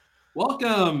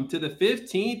Welcome to the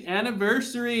 15th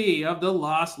anniversary of the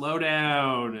Lost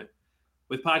Lowdown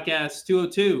with Podcast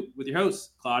 202 with your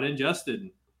hosts, Claude and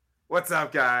Justin. What's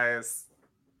up, guys?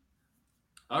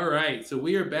 All right, so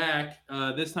we are back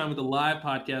this time with a live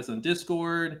podcast on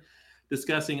Discord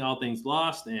discussing all things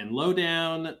Lost and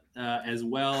Lowdown, as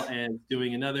well as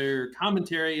doing another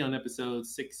commentary on episode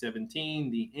 617,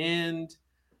 The End.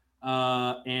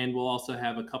 And we'll also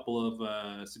have a couple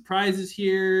of surprises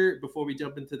here before we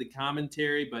jump into the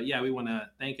commentary. But yeah, we want to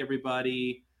thank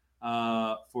everybody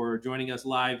for joining us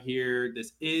live here.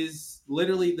 This is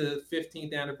literally the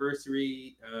 15th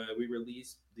anniversary. We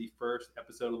released the first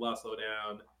episode of Lost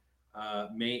Lowdown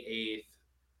May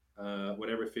 8th,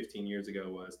 whatever 15 years ago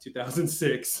was,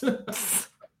 2006.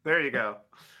 There you go.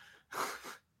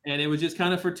 And it was just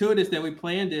kind of fortuitous that we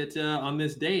planned it on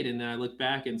this date. And I looked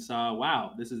back and saw,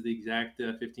 wow, this is the exact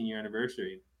 15-year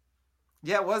anniversary.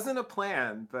 Yeah, it wasn't a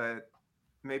plan, but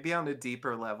maybe on a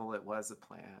deeper level, it was a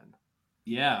plan.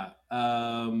 Yeah.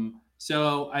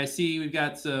 So I see we've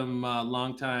got some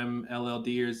longtime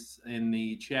LLDers in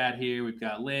the chat here. We've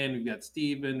got Lynn, we've got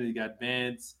Steven, we've got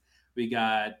Vince, we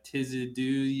got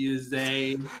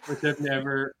Tiziduze, which I've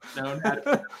never known how to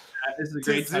pronounce that. This is a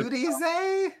great time.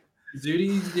 Tiziduze?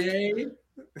 Zudize?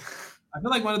 I feel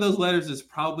like one of those letters is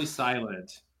probably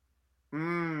silent.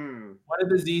 Mm. One of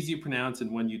the Z's you pronounce and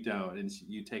one you don't, and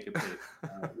you take a pick.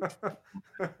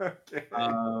 Okay.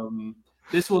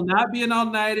 This will not be an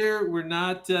all-nighter. We're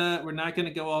not going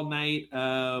to go all night.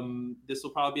 This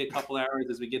will probably be a couple hours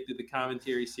as we get through the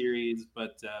commentary series.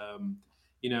 But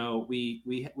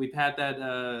we've had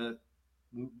that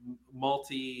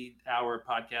multi-hour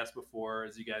podcast before,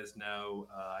 as you guys know.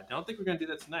 I don't think we're going to do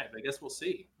that tonight, but I guess we'll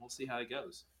see. We'll see how it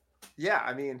goes. Yeah,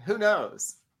 I mean, who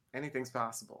knows? Anything's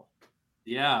possible.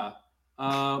 Yeah.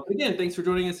 Again, thanks for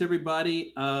joining us,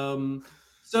 everybody.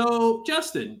 So,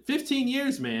 Justin, 15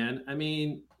 years, man. I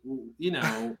mean,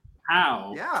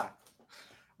 how? Yeah.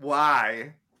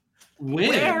 Why? When?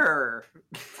 Where?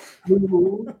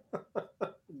 Who?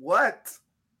 What?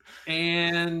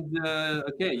 And,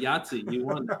 okay, Yahtzee, you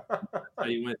won. That's how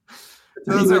you went.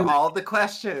 Those are all the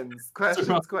questions. Questions.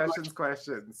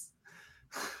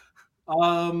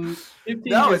 No,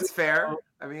 it's fair.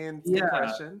 I mean, it's a good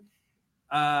question.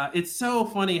 It's so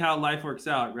funny how life works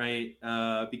out, right?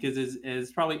 Because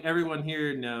as probably everyone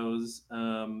here knows,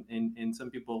 and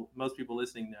most people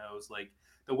listening knows, like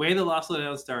the way the Lost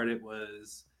Lowdown started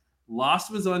was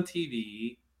Lost was on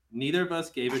TV. Neither of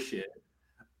us gave a shit.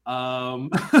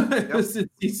 It was in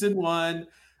season 1.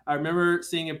 I remember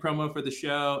seeing a promo for the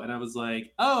show, and I was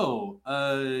like, "Oh,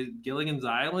 Gilligan's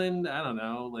Island? I don't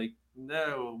know. Like,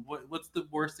 no. What's the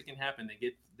worst that can happen?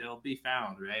 They'll be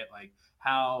found, right? Like,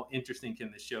 how interesting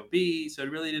can this show be?" So I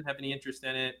really didn't have any interest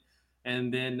in it.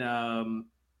 And then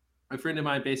a friend of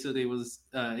mine basically was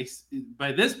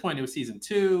by this point it was season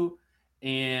 2,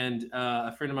 and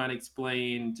a friend of mine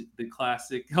explained the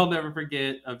classic I'll never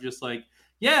forget of just like,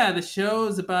 yeah, the show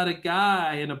is about a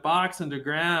guy in a box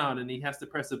underground and he has to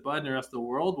press a button or else the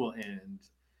world will end.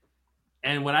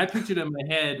 And what I pictured in my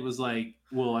head was like,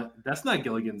 well, that's not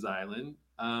Gilligan's Island.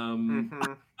 I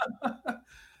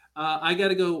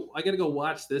gotta go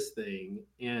watch this thing,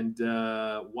 and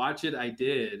watch it. I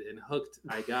did, and hooked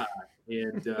I got.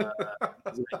 And I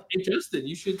was like, hey, Justin,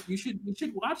 you should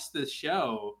watch this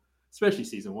show, especially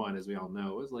season 1, as we all know,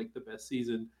 it was like the best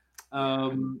season.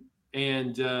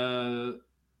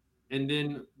 And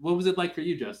then what was it like for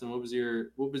you, Justin? What was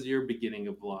your beginning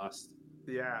of Lost?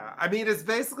 Yeah, I mean, it's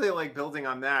basically like building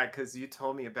on that because you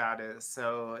told me about it,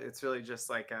 so it's really just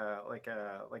like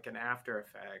an after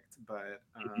effect. But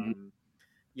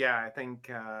yeah, I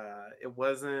think it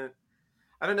wasn't.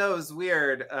 I don't know. It was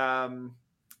weird. I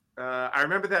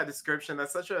remember that description.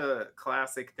 That's such a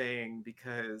classic thing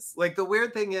because, like, the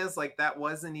weird thing is, like, that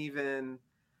wasn't even.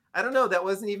 I don't know. That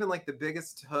wasn't even like the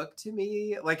biggest hook to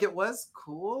me. Like, it was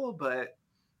cool, but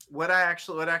what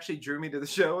actually drew me to the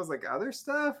show was like other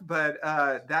stuff. But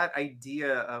that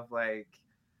idea of like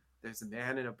there's a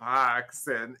man in a box,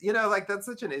 and like that's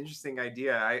such an interesting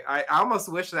idea. I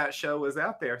almost wish that show was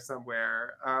out there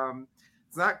somewhere.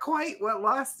 It's not quite what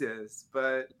Lost is,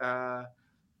 but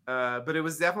it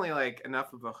was definitely like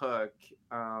enough of a hook.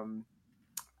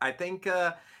 I think,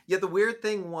 the weird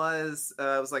thing was,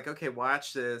 I was like, okay,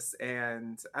 watch this.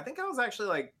 And I think I was actually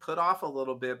like put off a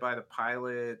little bit by the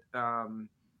pilot. I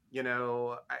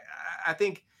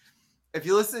think if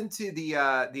you listen to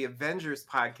the Avengers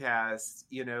podcast,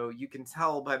 you can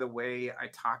tell by the way I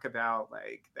talk about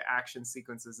like the action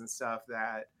sequences and stuff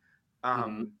that,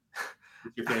 What's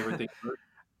your favorite thing?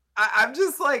 I'm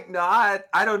just like not.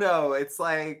 I don't know. It's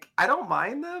like I don't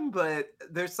mind them, but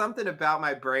there's something about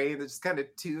my brain that just kind of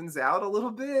tunes out a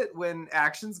little bit when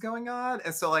action's going on.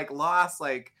 And so like Lost,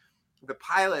 like the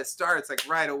pilot starts like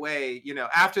right away.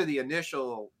 After the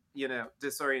initial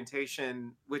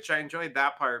disorientation, which I enjoyed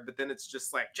that part, but then it's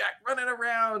just like Jack running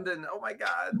around and oh my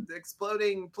god,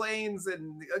 exploding planes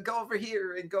and go over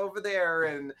here and go over there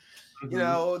and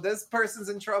this person's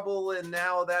in trouble and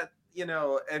now that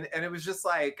and it was just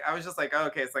like I was just like, oh,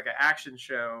 okay, it's like an action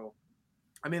show.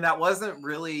 I mean, that wasn't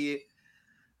really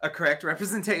a correct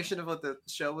representation of what the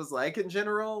show was like in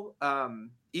general.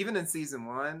 Even in season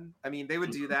 1, I mean, they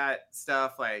would do that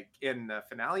stuff like in the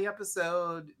finale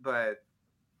episode, but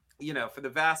for the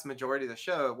vast majority of the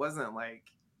show it wasn't like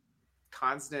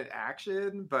constant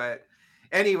action. But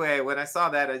anyway, when I saw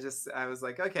that, I was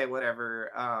like, okay,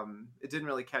 whatever. It didn't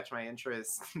really catch my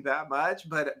interest that much,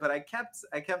 but I kept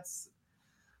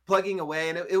plugging away,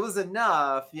 and it was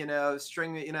enough,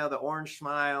 string, the orange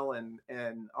smile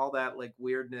and all that like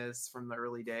weirdness from the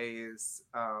early days.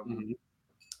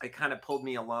 It kind of pulled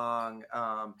me along,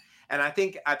 and I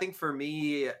think for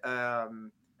me,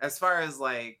 as far as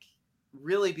like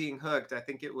really being hooked, I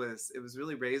think it was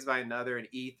really Raised by Another and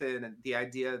Ethan, and the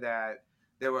idea that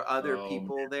there were other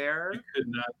people there. I could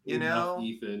not enough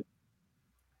Ethan.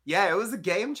 Yeah, it was a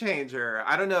game changer.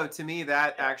 I don't know. To me,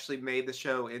 that actually made the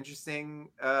show interesting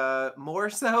more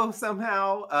so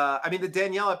somehow. I mean, the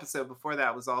Danielle episode before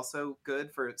that was also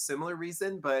good for a similar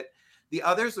reason, but the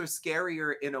others were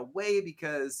scarier in a way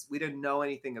because we didn't know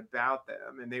anything about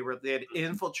them, and they had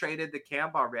infiltrated the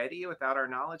camp already without our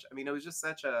knowledge. I mean, it was just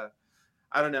such a,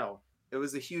 I don't know. It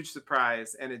was a huge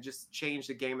surprise, and it just changed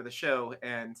the game of the show.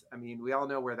 And I mean, we all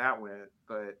know where that went,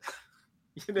 but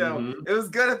it was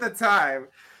good at the time.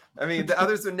 I mean, the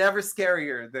others are never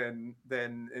scarier than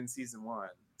in season 1.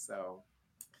 So,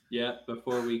 yeah,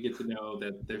 before we get to know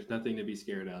that there's nothing to be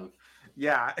scared of.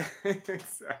 Yeah,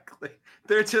 exactly.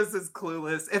 They're just as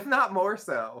clueless, if not more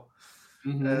so,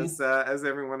 as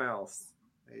everyone else.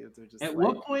 Just at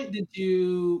what point did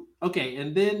you? Okay,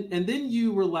 and then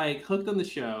you were like hooked on the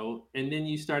show, and then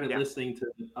you started listening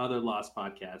to other Lost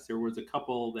podcasts. There was a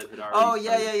couple that had already. Oh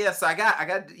yeah. So I got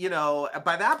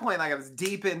by that point, like I was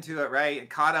deep into it, right, and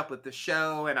caught up with the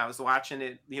show, and I was watching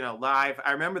it, live.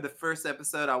 I remember the first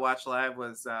episode I watched live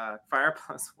was Fire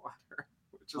Plus Water,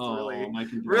 which is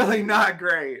really not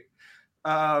great.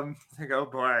 Like, oh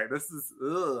boy, this is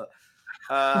ugh.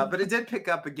 But it did pick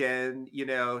up again,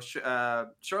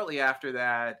 shortly after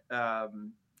that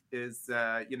is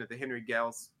the Henry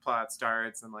Gales plot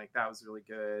starts, and like that was really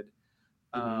good.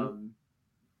 And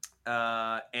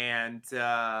then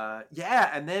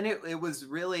it was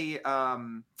really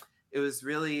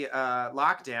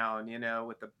Lockdown,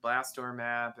 with the Blastdoor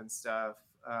map and stuff,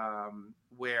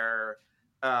 where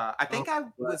I think I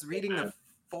was reading the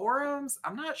forums.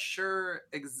 I'm not sure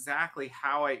exactly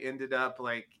how I ended up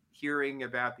like hearing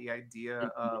about the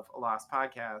idea of a Lost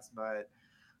podcast, but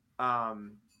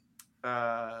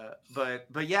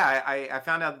yeah, I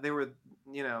found out that they were,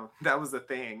 that was a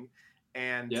thing.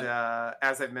 And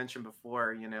as I've mentioned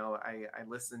before, I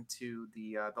listened to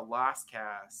the Lost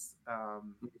cast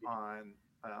on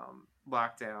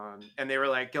Lockdown, and they were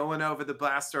like going over the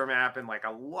Blastdoor map in like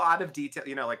a lot of detail,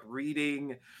 like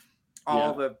reading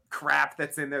all the crap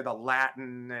that's in there, the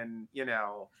Latin, and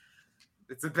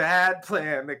it's a bad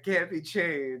plan that can't be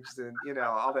changed, and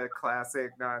all that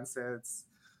classic nonsense.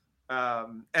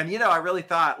 And I really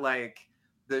thought like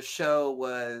the show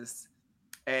was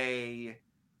a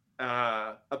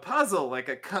puzzle, like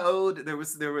a code. There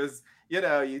was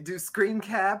you do screen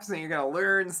caps and you're gonna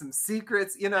learn some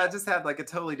secrets. I just had like a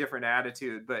totally different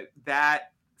attitude, but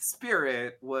that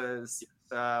spirit was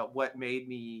what made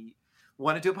me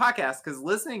want to do a podcast, because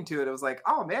listening to it, it was like,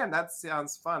 oh man, that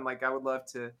sounds fun. Like I would love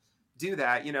to do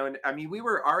that, and I mean, we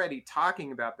were already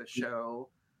talking about the show.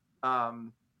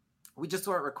 We just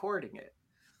weren't recording it.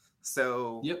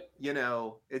 So,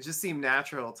 it just seemed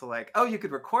natural to like, oh, you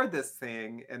could record this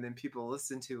thing and then people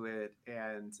listen to it.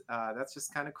 And that's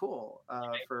just kind of cool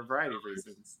for a variety of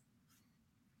reasons.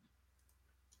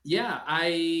 Yeah,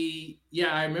 I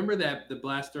remember that the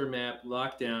Blastdoor map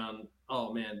Lockdown.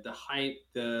 Oh man, the hype,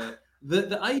 the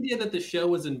idea that the show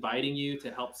was inviting you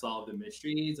to help solve the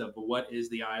mysteries of what is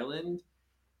the island,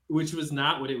 which was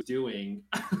not what it was doing,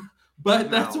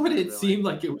 but that's what it seemed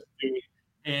like it was doing.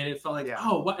 And it felt like,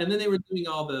 oh, what? And then they were doing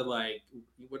all the like,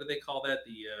 what do they call that?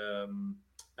 The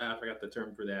I forgot the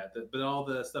term for that. But all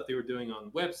the stuff they were doing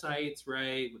on websites,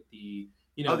 right? With the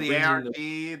the ARG,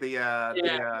 the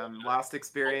Lost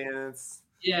Experience.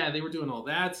 Yeah, they were doing all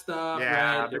that stuff,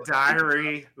 Yeah, right? the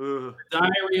diary. Ooh.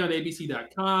 Diary on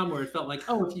ABC.com, where it felt like,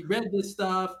 oh, if you read this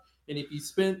stuff and if you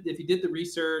did the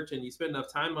research and you spent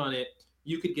enough time on it,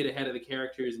 you could get ahead of the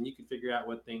characters and you could figure out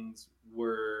what things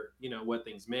were, what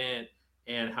things meant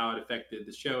and how it affected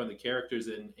the show and the characters.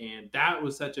 And that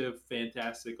was such a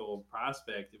fantastical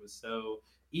prospect. It was so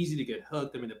easy to get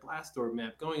hooked. I mean, the Blastdoor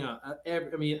map going on.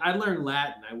 I learned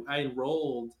Latin. I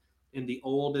enrolled in the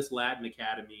oldest Latin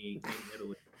academy in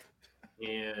Italy,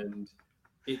 and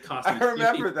it cost me I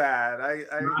remember that. I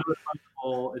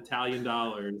Italian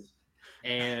dollars,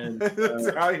 and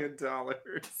Italian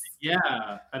dollars.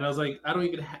 yeah, and I was like, I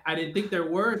didn't think there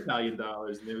were Italian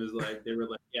dollars, and they were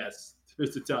like, yes,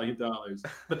 there's Italian dollars,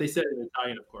 but they said it in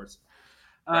Italian, of course.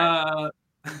 Right.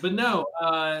 But no,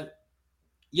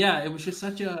 yeah, it was just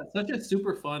such a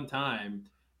super fun time,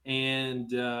 and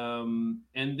then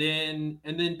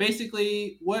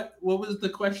basically, what was the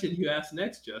question you asked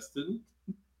next, Justin?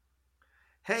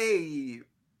 Hey,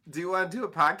 do you want to do a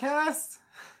podcast?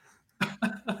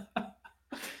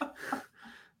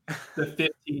 The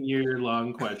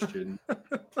 15-year-long question.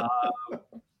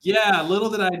 Yeah, little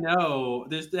did I know,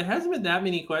 there hasn't been that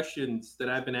many questions that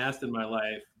I've been asked in my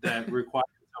life that require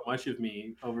so much of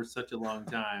me over such a long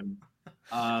time.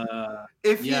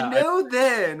 If you knew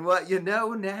then what you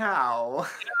know now.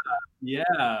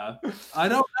 Yeah. I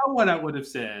don't know what I would have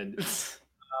said.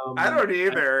 I don't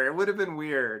either. It would have been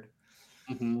weird.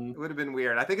 Mm-hmm. It would have been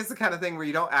weird. I think it's the kind of thing where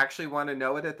you don't actually want to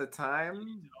know it at the time.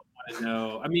 You don't want to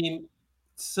know. I mean,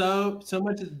 so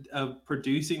much of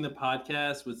producing the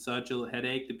podcast was such a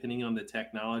headache, depending on the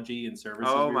technology and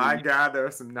services. Oh my God, there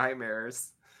were some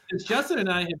nightmares. Because Justin and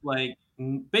I have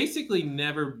basically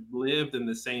never lived in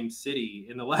the same city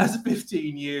in the last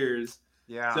 15 years.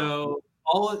 Yeah. So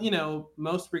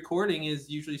most recording is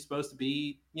usually supposed to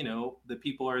be, the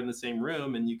people are in the same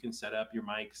room and you can set up your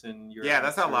mics and your. Yeah,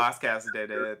 that's how Lostcast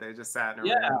did it. They just sat in a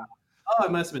room. Oh,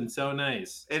 it must have been so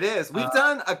nice. It is. We've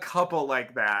done a couple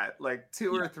like that, like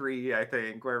 2 or 3, I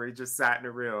think, where we just sat in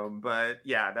a room. But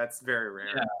yeah, that's very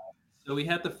rare. Yeah. So we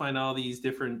had to find all these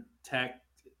different tech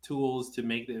tools to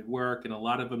make it work, and a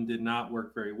lot of them did not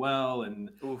work very well, and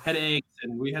headaches.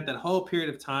 And we had that whole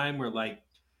period of time where, like,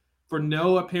 for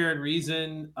no apparent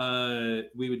reason,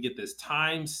 we would get this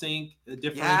time sync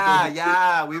differential.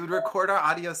 Yeah. We would record our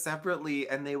audio separately,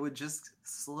 and they would just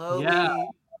slowly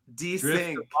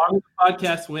desync. The longer the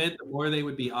podcast went, the more they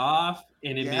would be off,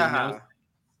 and it made no sense.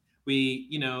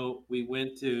 We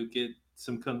went to get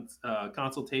some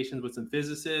consultations with some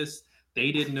physicists.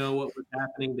 They didn't know what was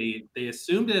happening. They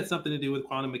assumed it had something to do with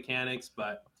quantum mechanics,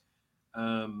 but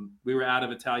we were out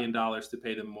of Italian dollars to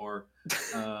pay them more.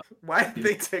 Why did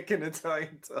they take an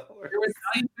Italian dollar? They were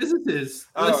Italian physicists.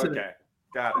 Oh, okay.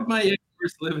 Got it. My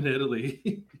experts live in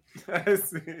Italy. I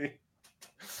see.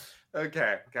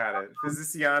 Okay, got it.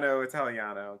 Physiciano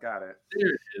Italiano, got it. There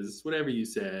it is. Whatever you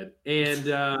said. And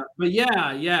but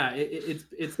yeah,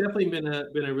 it's definitely been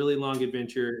a really long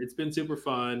adventure. It's been super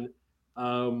fun.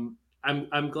 I'm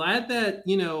glad that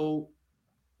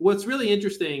what's really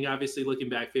interesting, obviously looking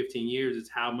back 15 years, is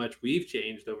how much we've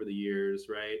changed over the years,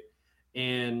 right?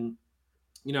 And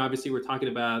obviously we're talking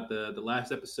about the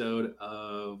last episode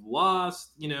of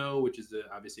Lost, which is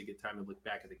obviously a good time to look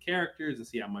back at the characters and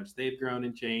see how much they've grown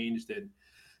and changed. And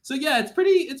so yeah, it's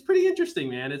pretty interesting,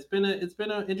 man. It's been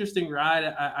an interesting ride.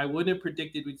 I wouldn't have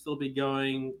predicted we'd still be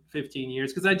going 15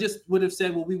 years, because I just would have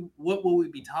said, well, what will we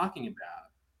be talking about?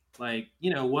 Like,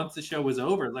 once the show was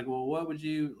over, like, well, what would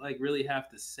you really have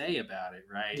to say about it,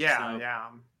 right? Yeah, yeah.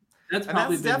 That's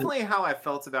definitely how I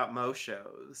felt about most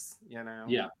shows,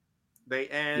 Yeah. They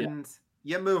end,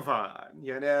 you move on,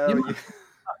 you let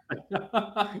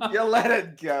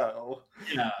it go,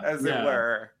 as it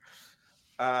were.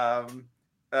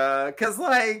 Because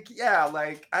I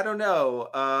don't know.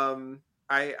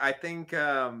 I've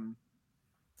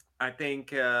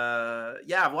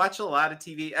watched a lot of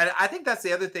TV, and I think that's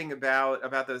the other thing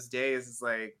about those days is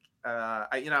I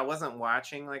wasn't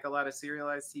watching a lot of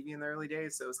serialized TV in the early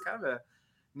days, so it was kind of a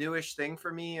newish thing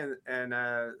for me, and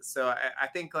so I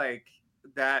think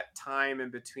that time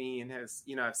in between has,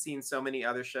 I've seen so many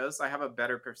other shows, so I have a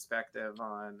better perspective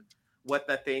on what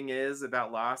the thing is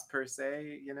about Lost per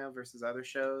se, versus other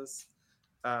shows,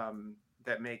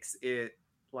 that makes it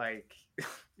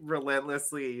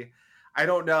relentlessly, I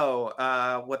don't know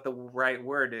what the right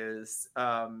word is,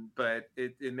 but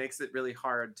it makes it really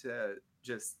hard to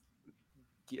just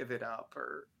give it up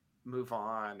or move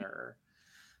on, or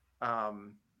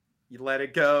you let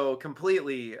it go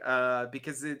completely,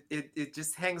 because it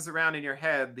just hangs around in your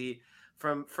head. The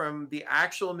from the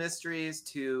actual mysteries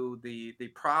to the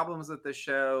problems with the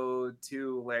show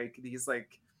to like these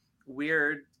like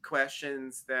weird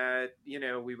questions that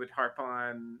we would harp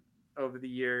on over the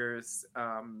years,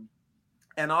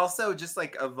 and also just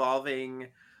like evolving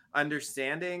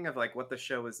understanding of like what the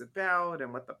show was about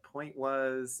and what the point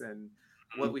was and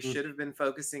what we should have been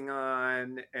focusing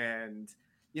on. And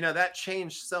that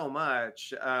changed so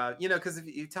much, because if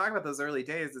you talk about those early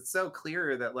days, it's so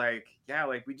clear that like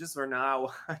we just were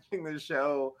not watching the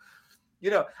show.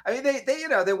 I mean,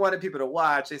 they wanted people to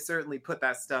watch. They certainly put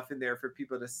that stuff in there for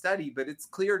people to study, but it's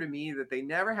clear to me that they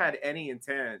never had any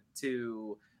intent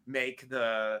to make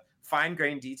the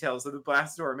fine-grained details of the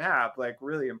Blast Door map like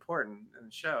really important in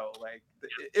the show. Like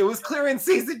it was clear in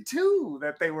season 2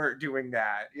 that they weren't doing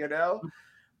that,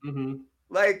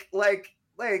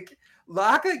 like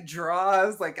Locke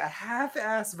draws like a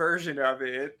half-ass version of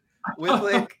it with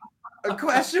like a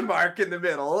question mark in the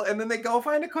middle, and then they go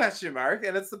find a question mark,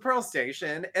 and it's the Pearl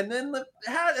Station, and then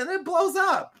it blows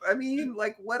up. I mean,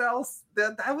 like, what else?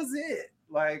 That was it.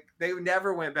 Like, they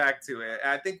never went back to it.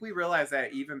 I think we realized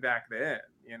that even back then,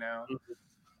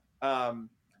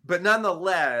 but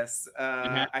nonetheless,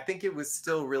 I think it was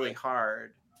still really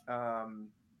hard,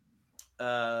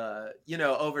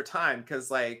 over time, because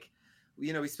like,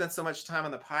 we spent so much time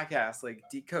on the podcast, like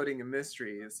decoding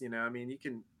mysteries. I mean,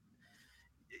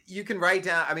 you can write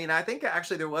down. I mean, I think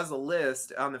actually there was a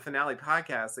list on the finale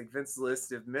podcast, like Vince's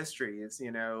list of mysteries,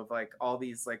 of like all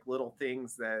these like little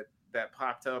things that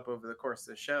popped up over the course of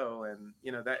the show. And,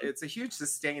 that it's a huge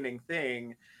sustaining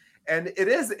thing. And it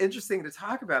is interesting to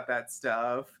talk about that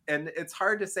stuff. And it's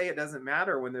hard to say it doesn't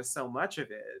matter when there's so much of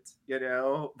it,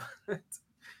 But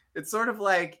it's sort of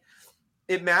like,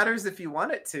 it matters if you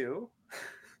want it to.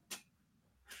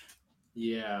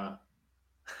 Yeah.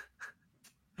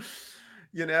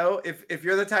 If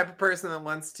you're the type of person that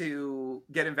wants to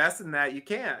get invested in that, you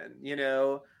can.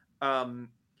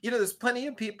 There's plenty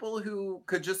of people who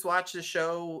could just watch the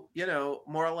show,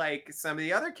 more like some of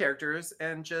the other characters,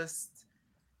 and just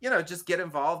get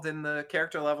involved in the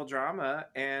character level drama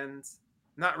and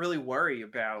not really worry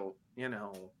about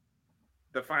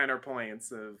the finer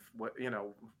points of what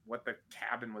the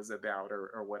cabin was about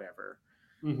or whatever.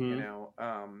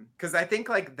 Because I think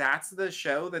like that's the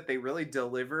show that they really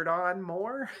delivered on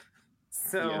more.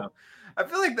 So yeah. I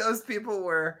feel like those people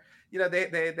were,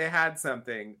 they had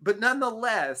something. But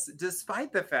nonetheless,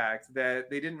 despite the fact that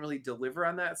they didn't really deliver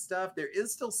on that stuff, there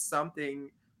is still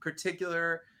something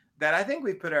particular that I think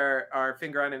we put our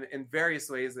finger on in various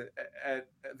ways at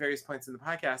various points in the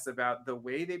podcast about the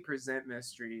way they present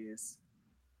mysteries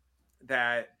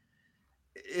that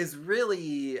is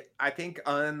really, I think,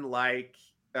 unlike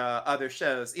other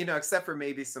shows, except for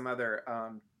maybe some other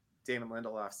Damon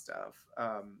Lindelof stuff,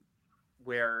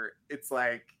 where it's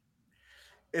like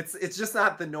it's just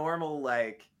not the normal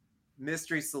like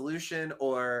mystery solution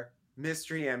or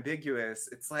mystery ambiguous.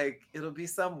 It's like it'll be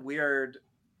some weird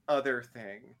other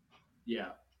thing.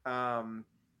 Yeah. And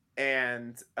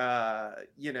there's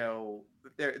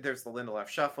the Lindelof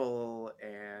shuffle,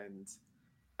 and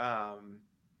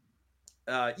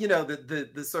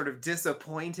the sort of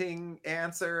disappointing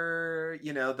answer,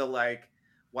 the like,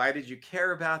 why did you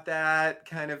care about that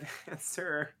kind of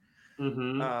answer.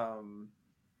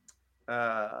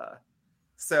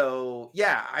 So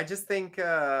yeah, I just think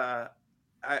I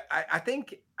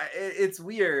think it's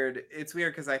weird. It's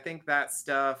weird because I think that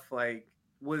stuff like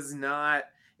was not,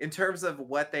 in terms of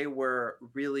what they were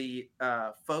really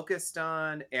focused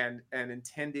on and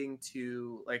intending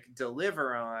to like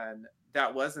deliver on,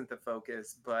 that wasn't the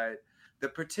focus, but the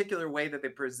particular way that they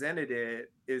presented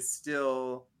it is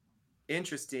still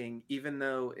interesting, even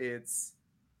though it's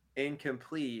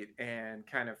incomplete and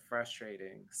kind of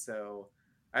frustrating. So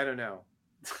I don't know.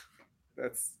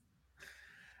 That's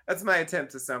my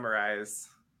attempt to summarize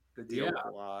the deal with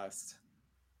Lost.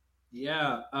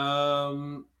 Yeah.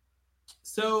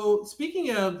 So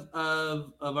speaking of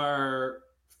our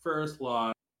first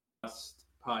Lost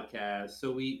podcast,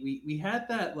 so we had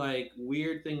that like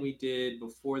weird thing we did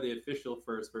before the official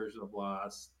first version of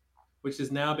Lost, which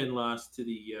has now been lost to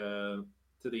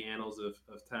the annals of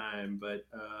time. But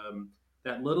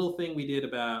that little thing we did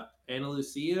about Ana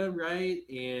Lucia, right?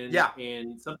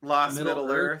 And something Lost Middle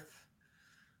Earth.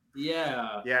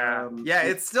 Yeah.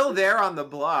 It's still there on the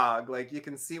blog. Like you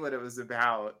can see what it was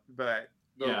about, but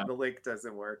the link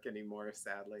doesn't work anymore,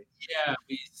 sadly. Yeah,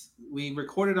 we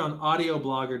recorded on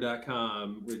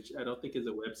audioblogger.com, which I don't think is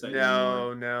a website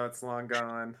anymore. No, it's long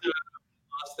gone.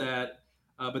 Lost that,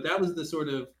 but that was the sort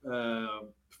of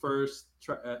first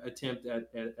attempt at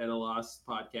a Lost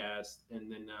podcast,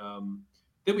 and then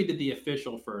Then we did the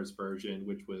official first version,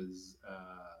 which was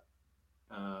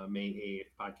May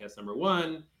 8th, podcast number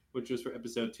 1, which was for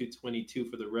episode 222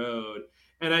 for the road.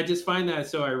 And I just find that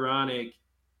so ironic,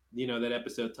 that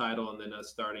episode title, and then us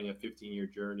starting a 15-year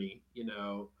journey,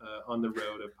 on the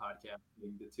road of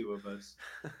podcasting, the two of us.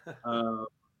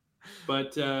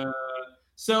 But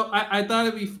so I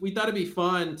thought we thought it'd be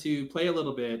fun to play a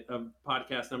little bit of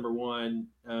podcast number 1.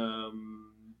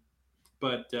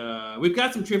 But we've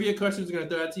got some trivia questions we're going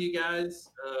to throw out to you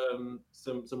guys.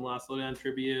 Some Lost Lowdown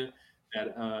trivia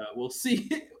that we'll see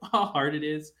how hard it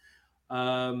is.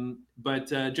 But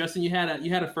Justin, you had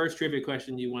a first trivia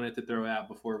question you wanted to throw out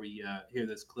before we hear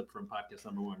this clip from podcast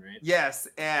number 1, right? Yes,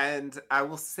 and I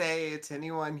will say to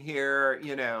anyone here,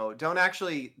 don't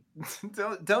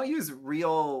use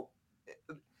real.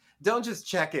 Don't just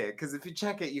check it, because if you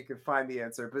check it, you can find the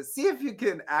answer. But see if you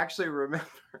can actually remember,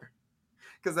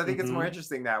 because I think it's more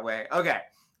interesting that way. Okay,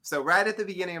 so right at the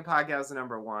beginning of podcast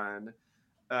number 1.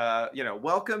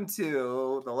 Welcome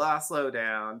to the Lost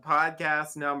Lowdown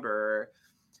podcast number.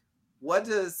 What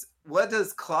does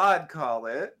Claude call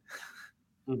it?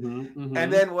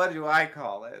 And then what do I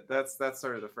call it? That's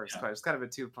sort of the first question. It's kind of a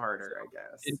two-parter, I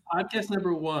guess. In podcast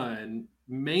number 1,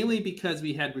 mainly because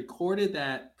we had recorded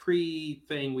that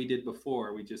pre-thing we did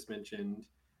before, we just mentioned,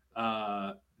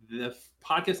 the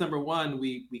podcast number 1,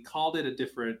 we called it a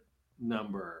different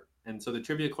number. And so the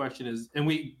trivia question is, and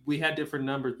we had different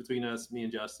numbers between us, me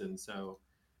and Justin. So,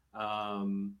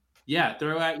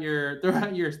 throw out your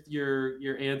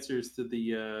answers to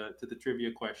the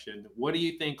trivia question. What do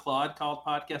you think Claude called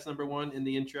podcast number 1 in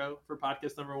the intro for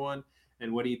podcast number 1,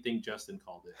 and what do you think Justin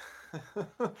called it?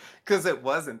 Because it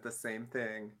wasn't the same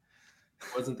thing. It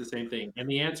wasn't the same thing, and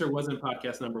the answer wasn't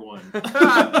podcast number 1.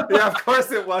 Yeah, of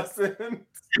course it wasn't.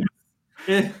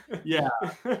 Yeah,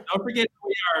 don't forget who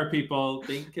we are, people.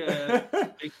 Think.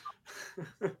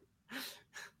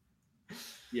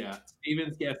 Yeah,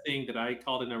 Steven's guessing that I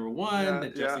called it number 1.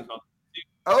 That Justin called it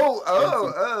 2.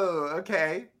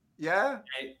 Okay. Yeah.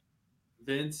 Okay.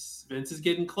 Vince is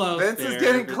getting close. Is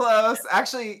getting close.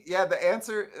 Actually, yeah, the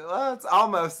answer, it's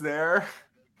almost there.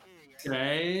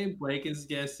 Okay, Blake is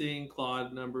guessing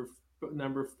Claude number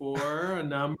 4. A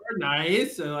number,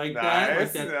 nice. I like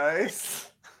that. Nice.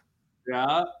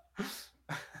 Yeah.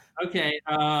 Okay.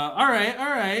 All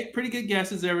right. Pretty good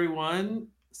guesses, everyone.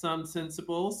 Some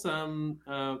sensible, some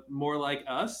more like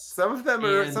us. Some of them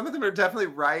are definitely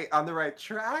right on the right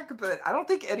track, but I don't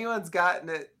think anyone's gotten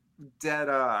it dead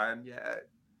on yet.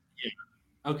 Yeah.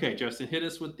 Okay, Justin, hit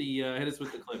us with the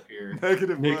clip here.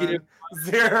 -1,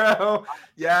 0.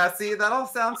 Yeah. See, that all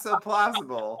sounds so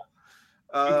plausible.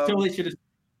 Totally should have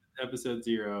episode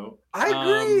 0. I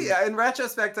agree. In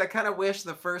retrospect, I kind of wish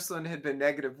the first one had been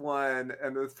 -1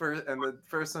 and the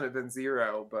first one had been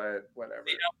 0, but whatever.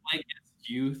 Like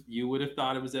you would have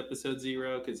thought it was episode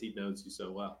 0 because he knows you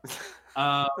so well. It's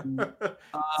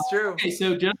true. Okay,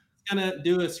 so Justin's gonna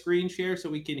do a screen share so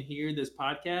we can hear this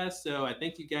podcast. So I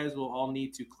think you guys will all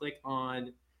need to click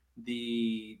on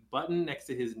the button next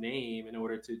to his name in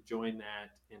order to join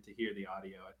that and to hear the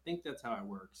audio. I think that's how it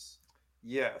works.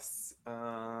 Yes,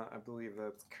 I believe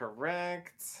that's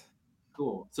correct.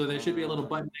 Cool. So there should be a little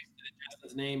button next to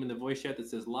Justin's name in the voice chat that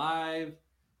says live.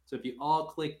 So if you all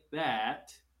click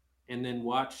that and then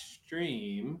watch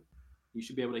stream, you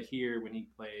should be able to hear when he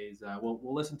plays.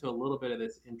 We'll listen to a little bit of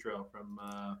this intro from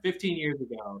 15 years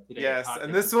ago today. Yes,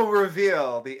 and this will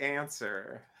reveal the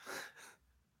answer.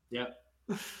 Yep.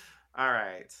 All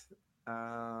right.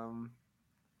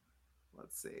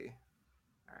 Let's see.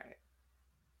 All right.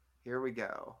 Here we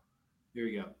go.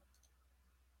 And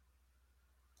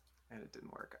it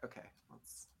didn't work. Okay,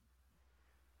 let's.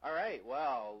 All right.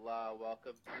 Well,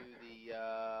 welcome to the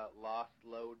Lost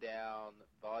Lowdown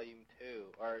Volume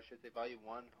 2, or I should say Volume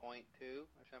 1.2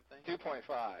 or something.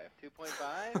 2.5.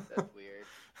 2.5? That's weird.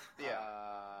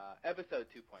 Yeah.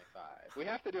 Episode 2.5. We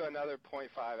have to do another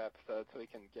 0.5 episode so we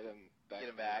can get him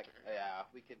back. Yeah,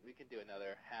 we can do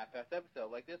another half-ass episode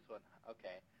like this one.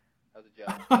 Okay. That was a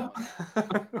joke.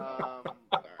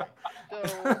 Sorry. So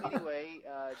anyway,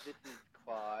 this is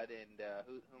Claude, and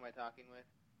who am I talking with?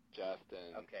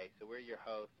 Justin. Okay, so we're your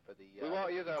hosts for the. We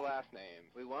won't use our last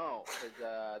names. We won't, because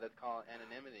that's called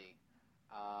anonymity.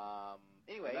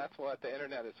 Anyway, and that's what the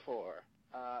internet is for.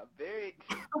 Very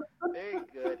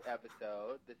good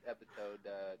episode. This episode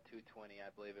 220, I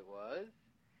believe it was.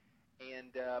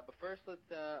 And but first, let's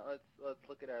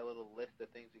look at our little list of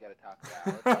things we got to talk about.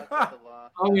 Let's talk about the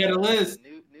Lost. Oh, we had a list.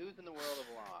 News in the world of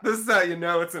Lost. This is how you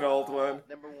know it's an old one.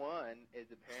 Number one is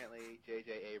apparently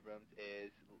J.J. Abrams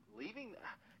is leaving.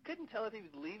 Couldn't tell if he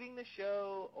was leaving the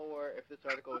show or if this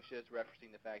article was just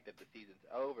referencing the fact that the season's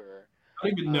over. I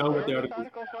don't even know what the Where's this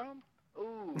article. article from?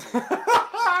 Ooh.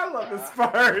 I love this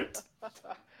part.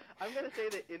 I'm gonna say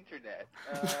the internet.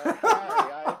 Sorry,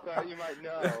 I thought you might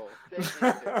know.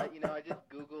 I just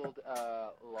googled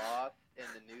Lost in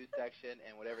the news section,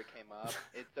 and whatever came up,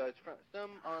 it's from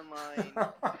some online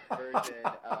version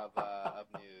of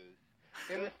news.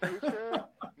 In the future,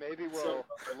 maybe we'll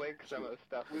link some of the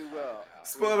stuff. We will.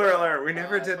 Spoiler alert, we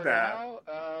never did For that. now,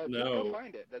 just No. go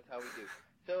find it. That's how we do.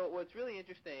 So what's really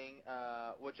interesting,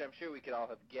 which I'm sure we could all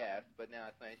have guessed, but now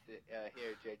it's nice to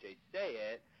hear JJ say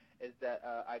it, is that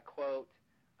I quote,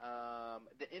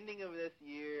 the ending of this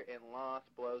year in Lost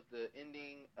blows the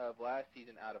ending of last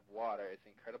season out of water. It's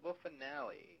an incredible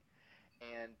finale,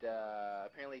 and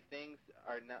apparently things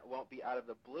won't be out of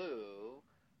the blue.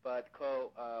 But,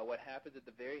 quote, what happens at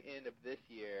the very end of this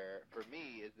year, for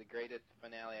me, is the greatest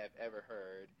finale I've ever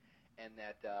heard, and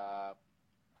that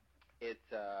it's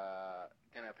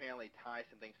going to apparently tie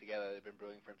some things together that have been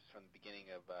brewing from the beginning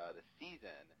of the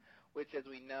season, which, as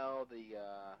we know, the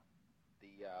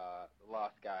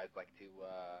Lost guys like to...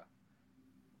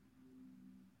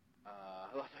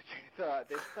 I lost my train of thought.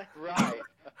 Right.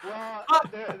 Well,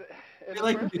 in They the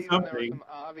like to first do season, there were something. some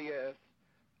obvious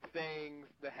things,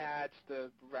 the hatch, the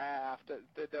raft,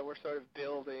 that we're sort of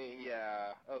building.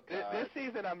 Yeah. Oh, This God.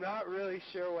 season, I'm not really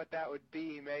sure what that would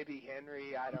be. Maybe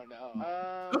Henry, I don't know.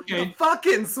 The Okay.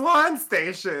 fucking Swan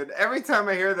Station. Every time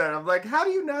I hear that, I'm like, how do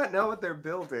you not know what they're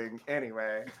building?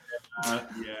 Anyway,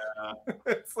 Yeah.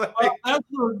 it's like, Well, that's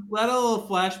a little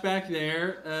flashback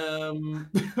there.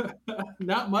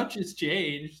 Not much has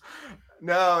changed.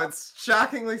 no, it's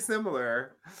shockingly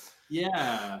similar.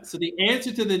 Yeah. So the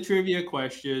answer to the trivia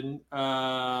question,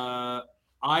 I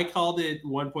called it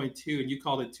 1.2 and you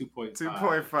called it 2.5.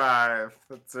 2.5.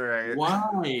 That's right.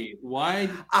 Why? Why?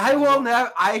 I will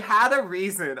never. I had a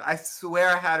reason. I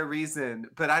swear I had a reason,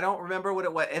 but I don't remember what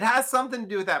it was. It has something to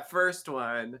do with that first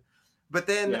one. But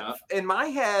then Yeah. in my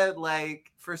head,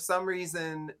 like for some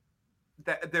reason,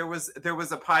 that there was a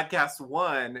podcast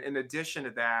one in addition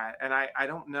to that, and I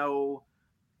don't know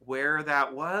where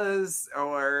that was,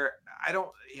 or I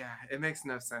don't. Yeah, it makes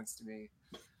no sense to me.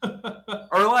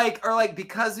 or like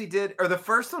because we did, or the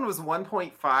first one was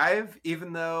 1.5,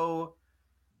 even though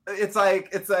it's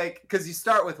like because you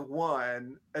start with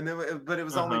 1 and then but it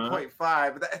was only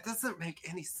 0.5, but it doesn't make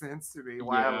any sense to me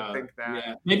why I would think that.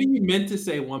 Yeah. Maybe you meant to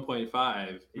say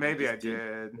 1.5. Maybe I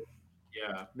did.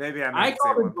 Yeah. Maybe I meant I to say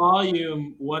called it 1.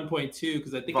 volume 1.2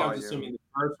 because I think I was Volume. assuming the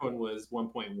first one was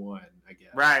 1.1, I guess.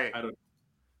 Right. I don't.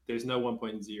 There's no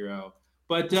 1.0.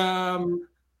 But glad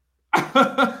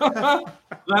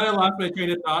I lost my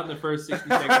train of thought in the first 60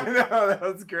 I seconds. know, that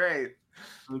was great.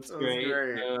 That's That was great.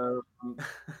 great.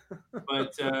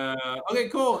 Okay,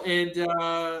 cool. And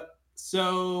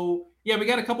so yeah, we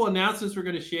got a couple announcements we're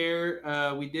going to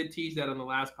share. We did tease that on the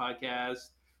last podcast,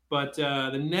 but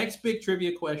the next big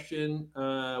trivia question.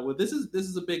 Well, this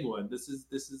is a big one. This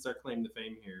is our claim to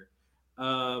fame here.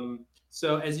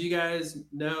 So as you guys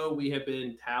know, we have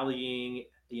been tallying,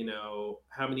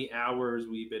 how many hours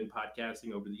we've been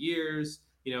podcasting over the years,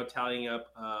 tallying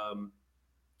up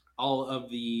all of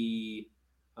the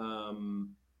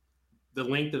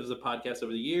length of the podcast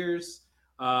over the years.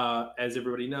 As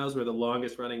everybody knows, we're the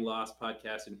longest running Lost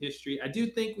podcast in history. I do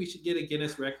think we should get a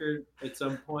Guinness record at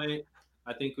some point.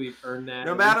 I think we've earned that.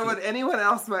 No matter what anyone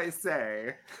else might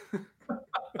say.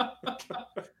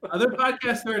 Other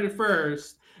podcasts started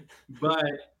first, but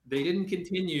they didn't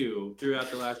continue throughout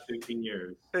the last 15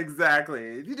 years. Exactly.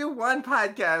 If you do one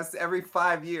podcast every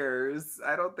 5 years,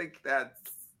 I don't think that's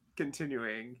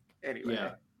continuing anyway.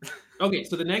 Yeah. Okay,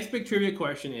 so the next big trivia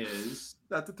question is,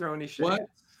 Not to throw any shade.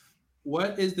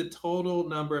 what is the total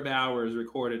number of hours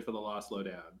recorded for the Lost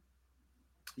Lowdown?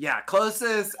 Yeah,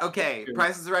 closest. Okay, Sure.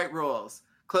 Price is Right rules.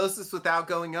 Closest without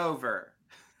going over.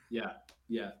 Yeah.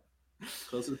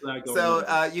 Closest without going So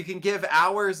over. you can give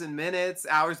hours and minutes,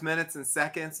 minutes, and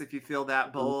seconds if you feel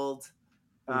that bold.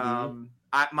 Mhm.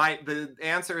 The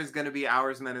answer is going to be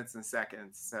hours, minutes, and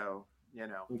seconds. So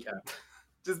Okay.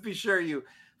 just be sure you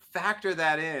factor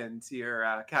that into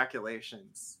your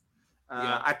calculations.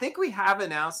 Yeah. I think we have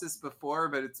announced this before,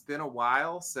 but it's been a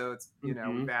while, so it's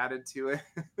Mhm. we've added to it.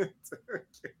 It's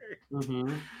okay.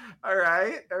 Mm-hmm. All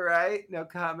right, no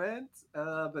comment.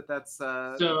 But that's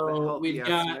a So healthy we've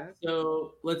got. estimate.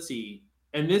 So let's see,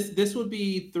 and this would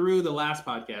be through the last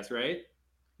podcast, right?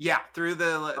 Yeah, through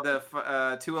the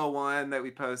 201 that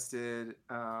we posted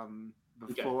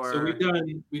before. Okay. So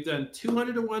we've done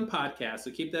 201 podcasts. So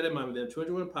keep that in mind. We've done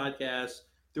 201 podcasts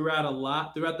throughout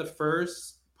the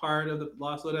first part of the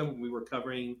Lost Lowdown. When we were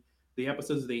covering the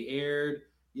episodes they aired.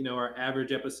 Our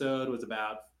average episode was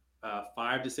about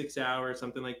 5 to 6 hours,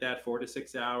 something like that. 4 to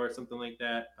 6 hours, something like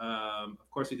that.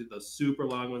 Of course, we did those super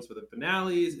long ones for the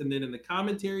finales, and then in the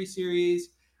commentary series,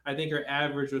 I think our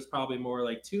average was probably more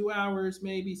like 2 hours,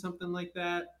 maybe something like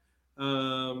that.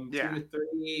 2 to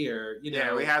 3, or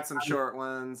Yeah, we had some short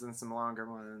ones and some longer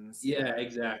ones. Yeah,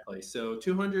 exactly. So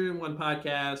 201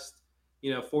 podcasts,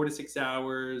 4 to 6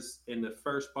 hours in the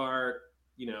first part,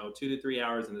 2 to 3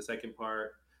 hours in the second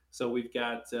part. So we've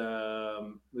got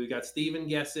Steven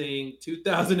guessing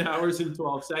 2,000 hours in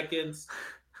 12 seconds.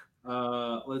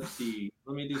 Let's see.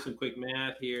 Let me do some quick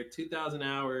math here. 2,000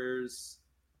 hours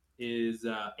is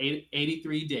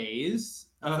 83 days.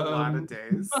 That's a lot of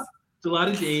days. It's a lot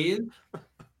of days.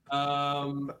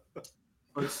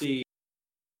 Let's see.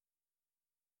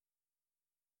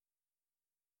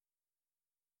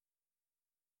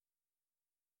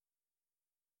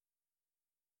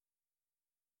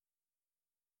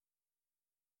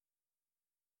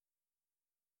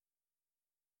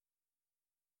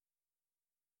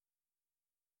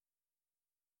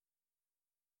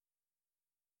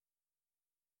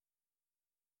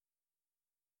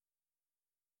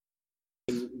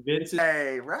 Vince's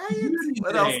Hey, right?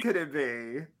 What else could it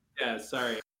be? Yeah,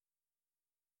 sorry.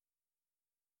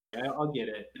 I'll get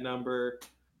it. The number.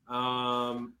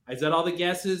 Is that all the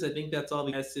guesses? I think that's all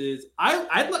the guesses.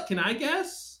 I'd look. Can I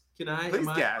guess? Can I? Please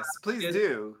guess. Please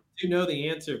do. You know the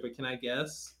answer, but can I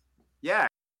guess? Yeah.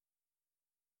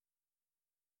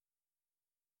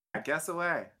 Guess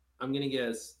away. I'm gonna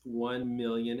guess 1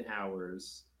 million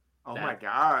hours. Oh my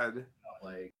God.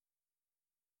 Like.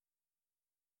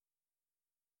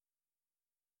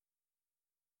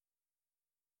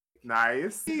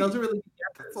 Nice. Those are really good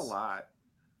guesses. That's a lot.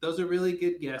 Those are really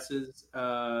good guesses.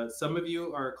 Some of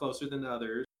you are closer than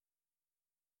others.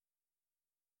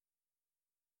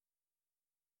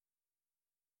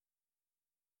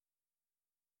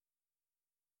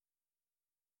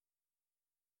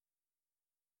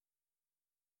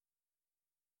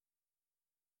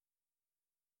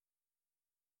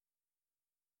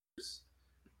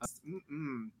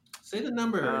 Say the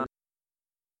number.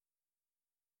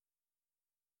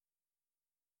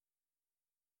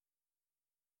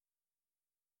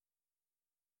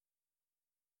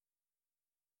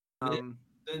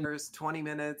 There's 20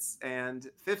 minutes and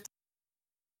 15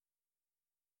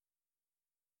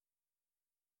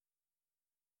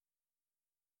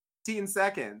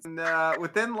 seconds. And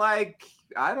within I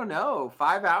don't know,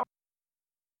 5 hours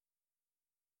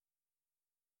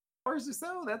or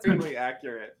so, that's really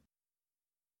accurate.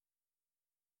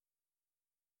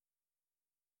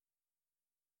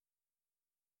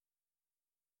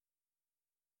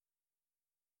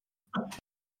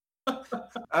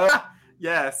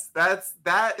 Yes, that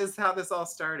is how this all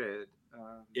started.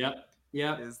 Yep.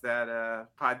 Is that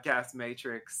podcast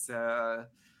matrix of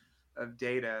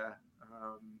data?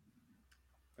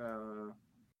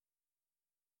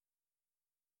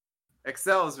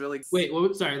 Excel is really. Wait,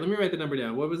 sorry. Let me write the number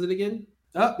down. What was it again?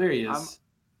 Oh, there he is.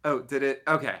 Did it?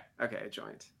 Okay, it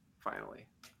joined finally.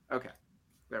 Okay,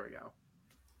 there we go.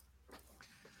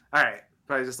 All right,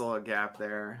 probably just a little gap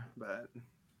there, but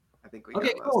I think we got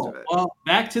most of it. Well,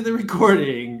 back to the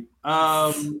recording.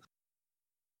 Yeah,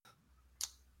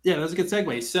 that was a good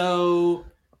segue. So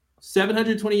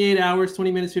 728 hours,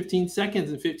 20 minutes, 15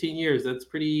 seconds, and 15 years. That's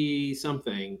pretty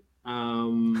something.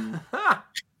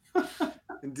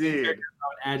 Indeed. An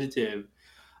adjective.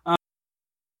 One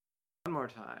more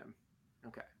time.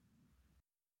 Okay.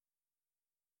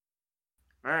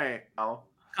 All right. I'll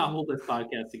hold this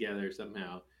podcast together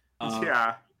somehow.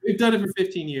 Yeah. We've done it for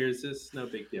 15 years. It's no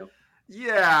big deal.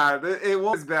 Yeah, it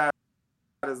was bad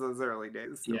as those early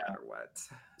days, no matter what.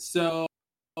 So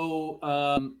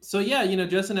yeah,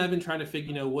 Justin and I have been trying to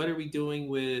figure, what are we doing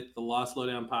with the Lost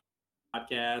Lowdown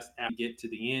podcast after we get to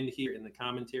the end here in the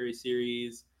commentary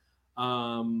series.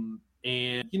 And,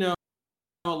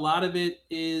 a lot of it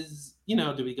is,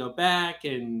 do we go back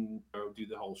and do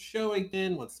the whole show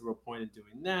again? What's the real point of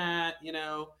doing that?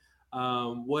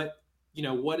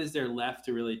 What is there left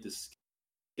to really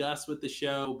discuss with the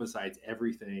show besides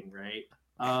everything, right?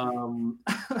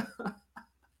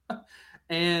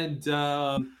 And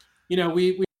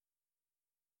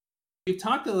we've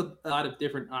talked a lot of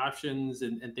different options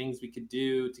and things we could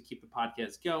do to keep the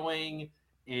podcast going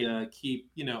and keep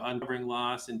uncovering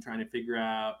Lost and trying to figure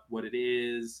out what it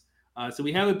is. So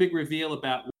we have a big reveal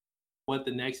about what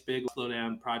the next big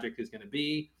Slowdown project is going to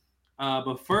be.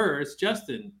 But first,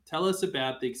 Justin, tell us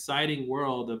about the exciting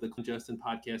world of the Claude and Justin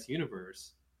podcast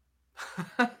universe.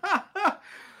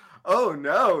 Oh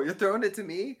no, you're throwing it to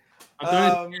me?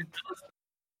 Tell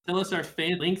us our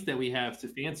fan links that we have to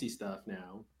fancy stuff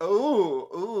now.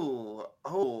 Oh,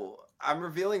 I'm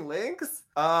revealing links?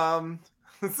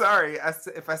 Sorry,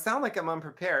 if I sound like I'm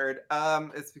unprepared,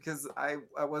 it's because I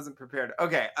wasn't prepared.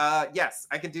 Okay, yes,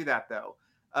 I can do that though.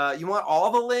 You want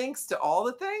all the links to all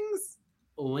the things?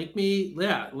 Link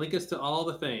us to all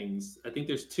the things. I think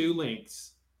there's 2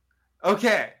 links.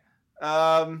 Okay.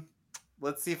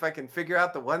 Let's see if I can figure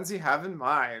out the ones you have in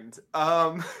mind.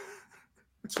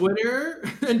 Twitter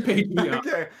and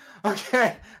Patreon.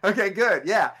 Okay, good.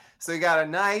 Yeah. So you got a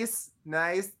nice,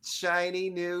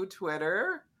 shiny new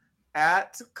Twitter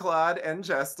at Claude and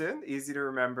Justin. Easy to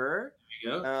remember.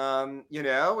 There you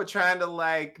go. We're trying to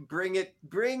like bring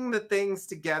the things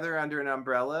together under an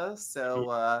umbrella.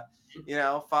 So,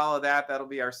 follow that. That'll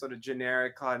be our sort of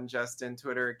generic Claude and Justin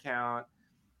Twitter account.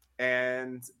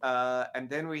 And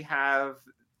then we have,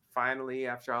 finally,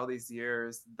 after all these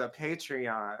years, the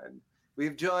Patreon.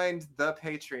 We've joined the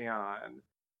Patreon.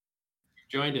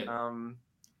 Joined it.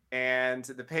 And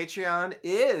the Patreon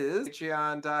is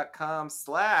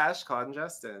patreon.com/Claude and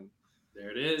Justin.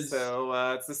 There it is. So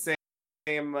it's the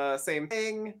same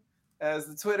thing as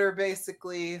the Twitter,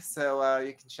 basically. So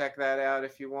you can check that out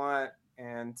if you want.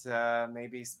 And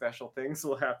maybe special things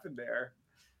will happen there.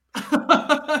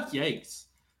 Yikes.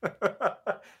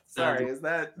 Sorry, is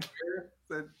that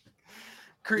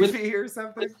creepy or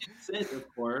something?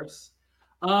 Of course.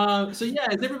 So yeah,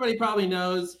 as everybody probably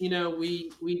knows, we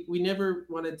never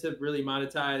wanted to really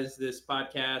monetize this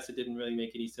podcast. It didn't really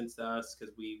make any sense to us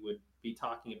because we would be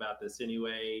talking about this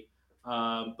anyway.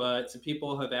 But some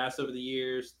people have asked over the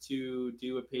years to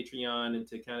do a Patreon and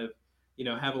to kind of,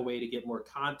 have a way to get more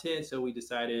content. So we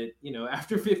decided,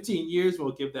 after 15 years,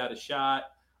 we'll give that a shot.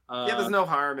 There's no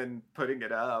harm in putting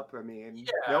it up. I mean,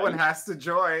 no one has to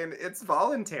join. It's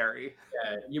voluntary.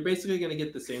 Yeah, you're basically going to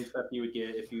get the same stuff you would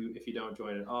get if you don't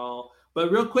join at all.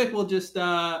 But real quick, we'll just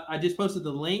I just posted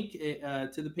the link to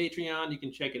the Patreon. You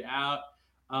can check it out.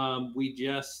 We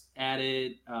just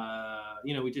added,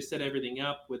 we just set everything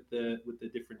up with the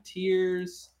different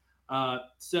tiers. The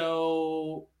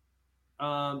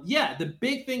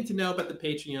big thing to know about the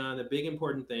Patreon, the big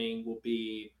important thing will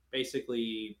be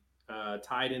basically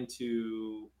tied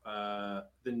into the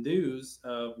news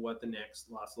of what the next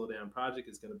Lost Slowdown project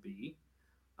is going to be.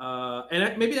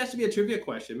 Maybe that should be a trivia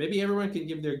question. Maybe everyone can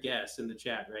give their guess in the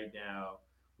chat right now.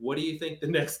 What do you think the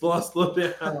next Lost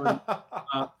Slowdown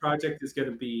project is going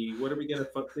to be? What are we going to...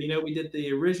 we did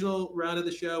the original round of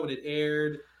the show when it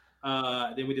aired.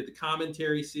 Then we did the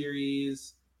commentary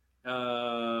series.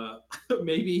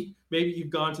 Maybe you've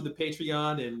gone to the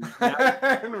Patreon and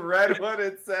read what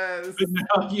it says.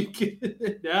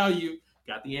 Now you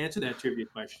got the answer to that trivia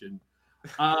question.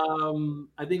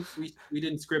 I think we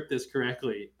didn't script this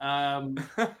correctly. Yes,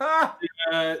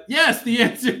 the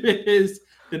answer is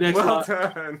the next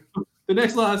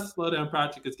Lost Slowdown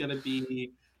project is going to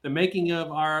be the making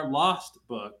of our Lost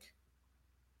book.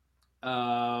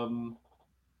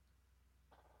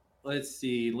 Let's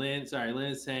see. Lynn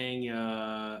is saying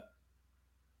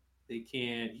they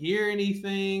can't hear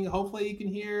anything. Hopefully you can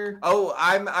hear. Oh,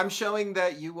 I'm showing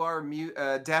that you are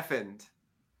deafened.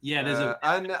 Yeah, there's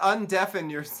undeafen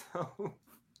yourself.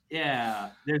 Yeah,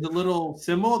 there's a little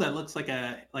symbol that looks like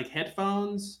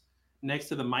headphones next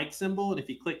to the mic symbol, and if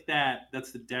you click that,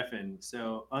 that's the deafen.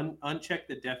 So uncheck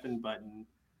the deafen button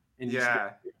and just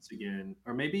it again,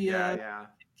 or maybe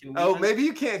maybe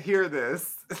you can't hear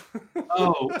this.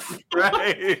 Oh,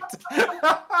 right.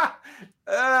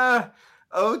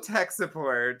 Tech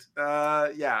support.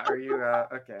 Are you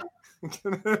okay?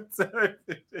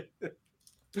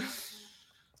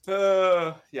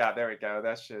 There we go.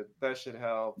 That should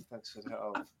help.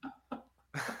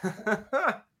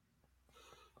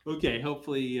 Okay,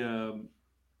 hopefully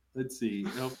let's see.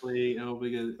 Hopefully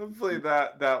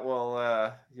that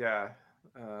will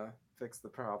fix the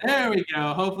problem. There we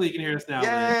go. Hopefully you can hear us now.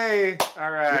 Yay!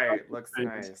 All right. Looks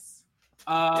nice.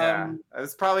 It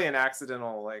was probably an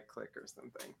accidental click or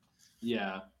something.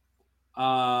 Yeah.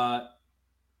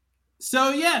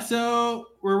 So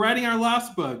we're writing our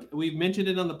Lost book. We've mentioned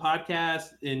it on the podcast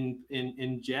in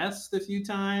jest a few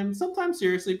times, sometimes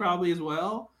seriously probably as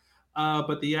well.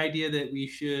 But the idea that we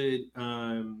should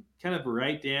kind of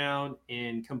write down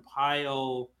and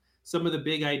compile some of the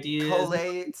big ideas.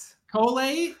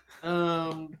 Collate,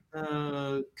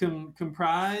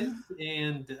 comprise,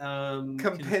 and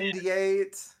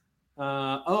compendiate.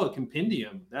 A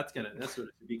compendium. That's what it should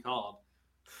be called.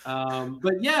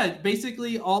 But yeah,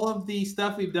 basically all of the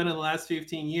stuff we've done in the last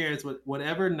 15 years,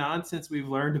 whatever nonsense we've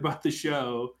learned about the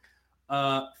show,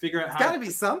 figure out It's how got to be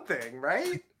something,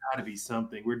 right? got to be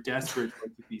something. We're desperate for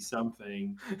it to be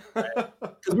something. Because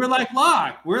we're like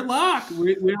Locke. We're Locke.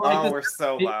 We're like, we're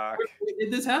so Locke.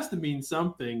 This has to mean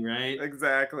something, right?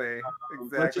 Exactly.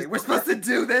 We're supposed to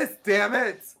do this, damn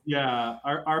it. Yeah.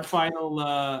 Our final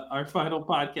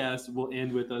podcast will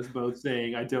end with us both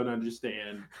saying, "I don't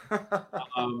understand."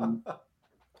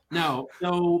 No.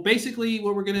 So basically,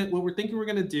 what we're thinking we're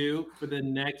gonna do for the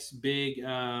next big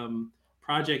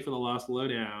project for the Lost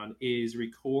Lowdown is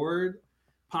record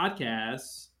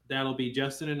podcasts that'll be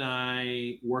Justin and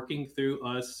I working through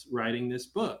us writing this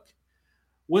book.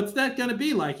 What's that going to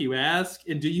be like, you ask?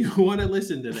 And do you want to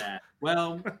listen to that?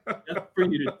 Well, that's for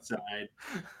you to decide.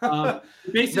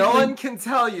 Basically, no one can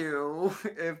tell you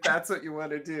if that's what you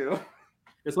want to do.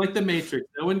 It's like the Matrix.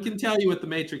 No one can tell you what the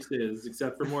Matrix is,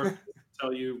 except for Morpheus.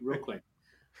 Tell you real quick.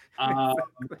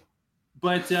 Exactly.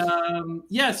 But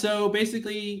yeah, so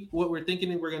basically what we're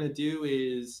thinking we're going to do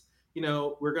is,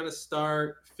 we're going to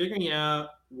start figuring out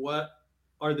what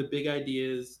are the big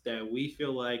ideas that we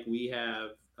feel like we have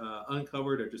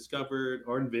uncovered or discovered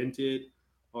or invented,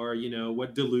 or,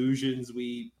 what delusions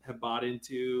we have bought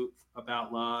into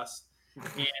about Lost,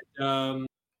 and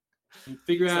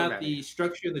figure out the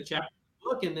structure of the chapter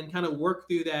book, and then kind of work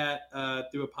through that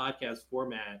through a podcast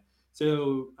format.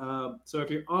 So if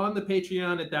you're on the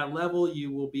Patreon at that level,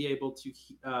 you will be able to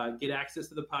get access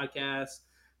to the podcast.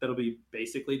 That'll be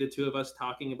basically the two of us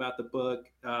talking about the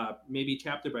book, maybe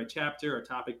chapter by chapter or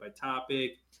topic by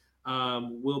topic.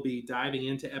 We'll be diving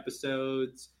into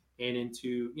episodes and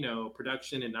into,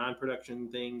 production and non-production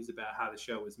things about how the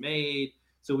show was made,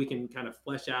 so we can kind of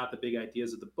flesh out the big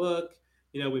ideas of the book.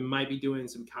 We might be doing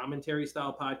some commentary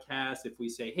style podcasts if we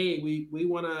say, hey, we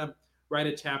want to write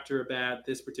a chapter about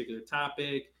this particular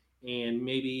topic, and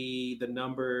maybe the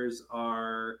numbers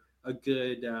are a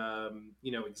good,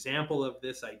 example of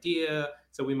this idea.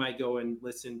 So we might go and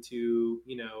listen to,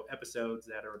 episodes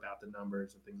that are about the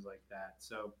numbers and things like that.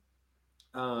 So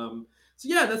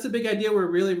yeah, that's a big idea.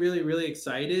 We're really, really, really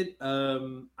excited.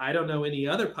 I don't know any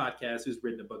other podcast who's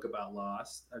written a book about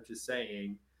Lost. I'm just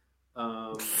saying.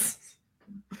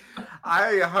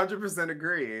 I 100%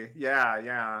 agree.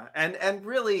 Yeah. And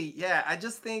really, yeah, I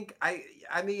just think I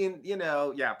mean,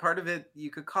 part of it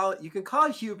you can call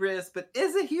it hubris, but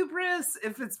is it hubris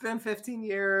if it's been 15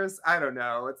 years? I don't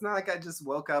know. It's not like I just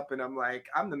woke up and I'm like,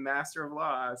 I'm the master of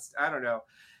Lost. I don't know.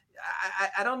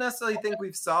 I don't necessarily think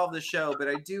we've solved the show, but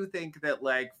I do think that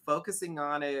like focusing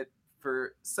on it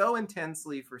for so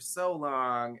intensely for so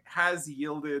long has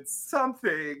yielded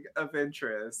something of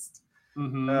interest.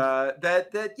 Mm-hmm.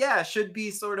 That should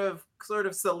be sort of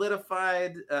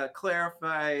solidified,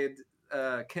 clarified,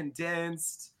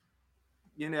 condensed,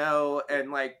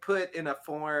 and like put in a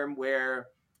form where,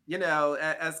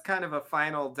 as kind of a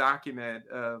final document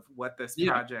of what this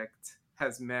project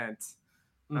has meant.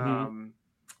 Mm-hmm.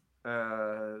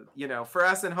 For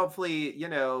us, and hopefully,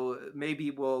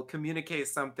 maybe we'll communicate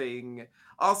something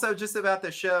also just about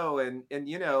the show, and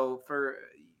for,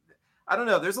 I don't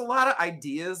know, there's a lot of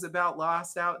ideas about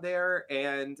Lost out there,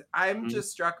 and I'm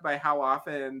just struck by how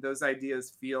often those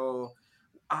ideas feel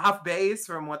off base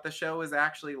from what the show is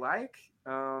actually like.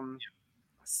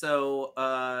 So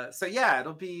yeah,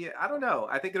 it'll be, I don't know,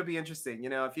 I think it'll be interesting.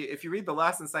 If you read the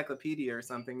Lost Encyclopedia or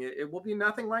something, it will be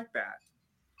nothing like that.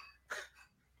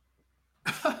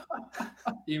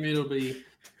 You mean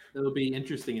it'll be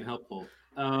interesting and helpful?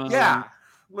 Yeah,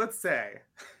 let's say.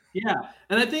 Yeah,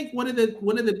 and I think one of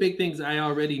the big things I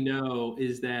already know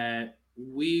is that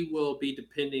we will be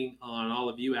depending on all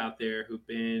of you out there who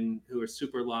are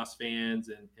super Lost fans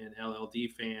and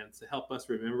LLD fans to help us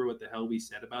remember what the hell we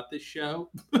said about this show.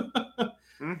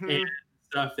 Mm-hmm. And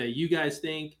stuff that you guys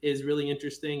think is really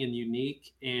interesting and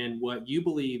unique, and what you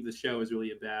believe the show is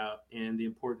really about, and the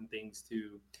important things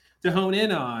to hone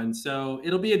in on. So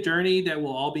it'll be a journey that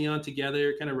we'll all be on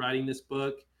together, kind of writing this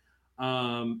book.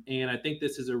 And I think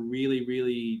this is a really,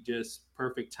 really just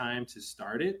perfect time to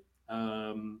start it.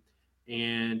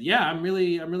 And yeah, I'm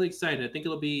really excited. I think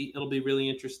it'll be really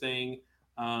interesting.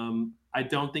 I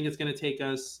don't think it's going to take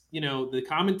us, the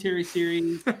commentary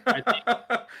series. I think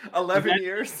 11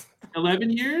 years. 11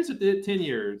 years or 10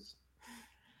 years?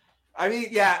 I mean,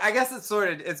 yeah, I guess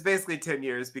it's basically 10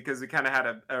 years because we kind of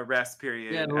had a rest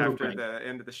period after the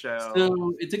end of the show.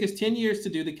 So it took us 10 years to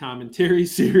do the commentary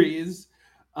series.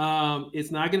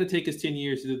 It's not going to take us 10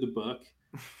 years to do the book.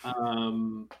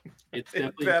 It's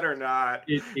definitely, it better not.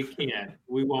 It can't.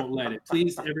 We won't let it.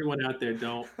 Please, everyone out there,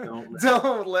 don't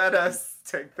let us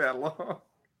take that long.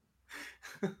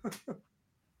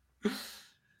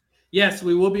 Yes,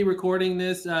 we will be recording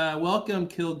this. Welcome,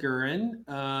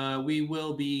 Kilgurin. We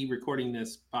will be recording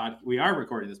this We are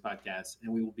recording this podcast,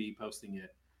 and we will be posting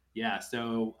it. Yeah,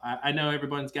 so I know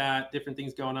everyone's got different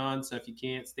things going on, so if you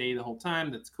can't stay the whole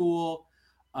time, that's cool.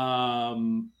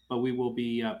 But we will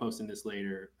be posting this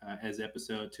later as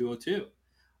episode 202.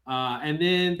 And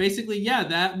then basically, yeah,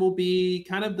 that will be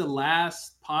kind of the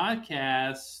last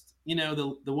podcast. You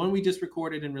know, the one we just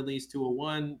recorded and released,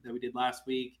 201, that we did last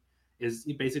week, is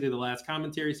basically the last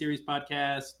commentary series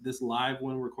podcast. This live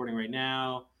one we're recording right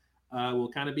now will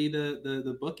kind of be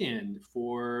the bookend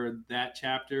for that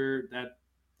chapter, that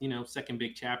second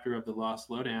big chapter of the Lost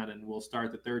Lowdown, and we'll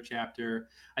start the third chapter.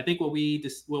 I think what we've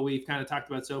kind of talked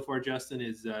about so far, Justin,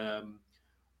 is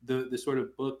the sort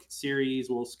of book series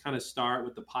will kind of start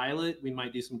with the pilot. We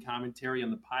might do some commentary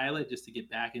on the pilot just to get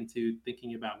back into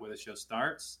thinking about where the show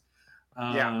starts.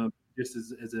 Just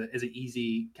as an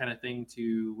easy kind of thing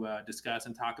to discuss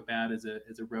and talk about as a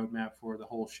roadmap for the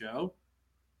whole show,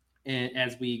 and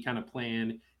as we kind of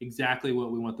plan exactly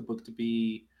what we want the book to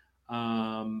be,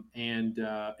 and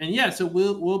yeah, so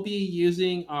we'll be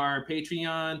using our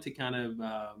Patreon to kind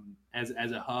of as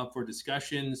a hub for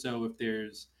discussion. So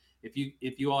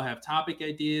if you all have topic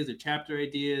ideas or chapter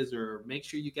ideas, or make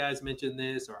sure you guys mention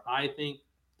this, or I think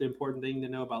the important thing to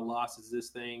know about Lost is this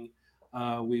thing.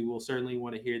 We will certainly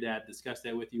want to hear that, discuss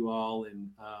that with you all, and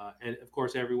of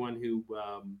course, everyone who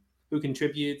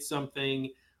contributes something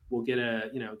will get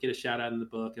a shout out in the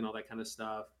book and all that kind of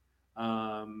stuff.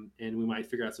 And we might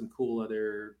figure out some cool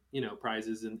other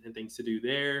prizes and things to do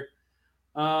there.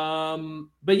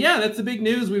 But yeah, that's the big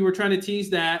news. We were trying to tease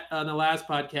that on the last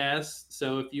podcast.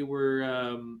 So if you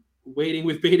were waiting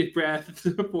with bated breath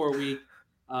for a week,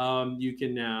 you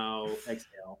can now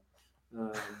exhale.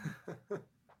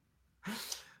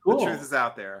 Cool. The truth is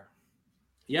out there.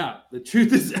 Yeah, the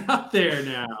truth is out there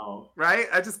now. Right?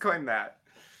 I just coined that.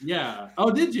 Yeah. Oh,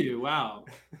 did you? Wow.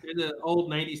 There's an old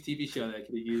 90s TV show that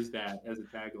could have used that as a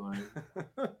tagline.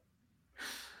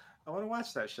 I want to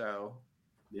watch that show.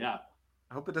 Yeah.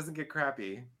 I hope it doesn't get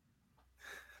crappy.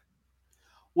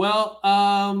 Well,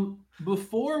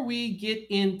 before we get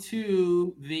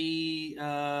into we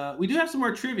do have some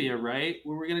more trivia, right?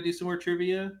 We're going to do some more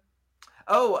trivia.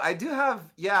 Oh, I do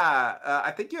have. Yeah, I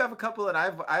think you have a couple, and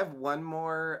I have one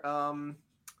more.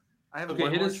 I have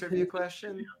one more trivia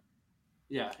question.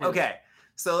 Yeah. Okay,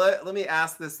 so let me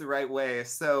ask this the right way.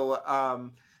 So, I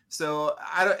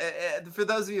don't. For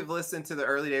those of you who've listened to the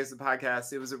early days of the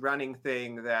podcast, it was a running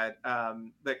thing that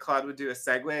that Claude would do a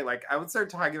segue. Like I would start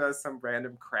talking about some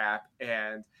random crap,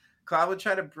 and Claude would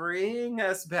try to bring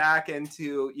us back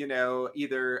into,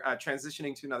 either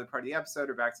transitioning to another part of the episode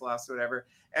or back to Lost or whatever.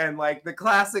 And like the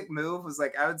classic move was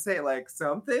like, I would say like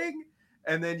something,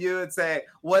 and then you would say,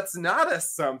 what's not a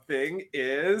something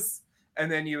is, and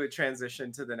then you would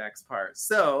transition to the next part.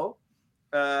 So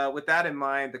with that in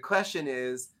mind, the question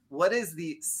is, what is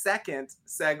the second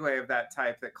segue of that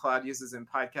type that Claude uses in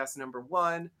podcast number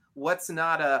 1? What's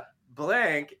not a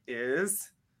blank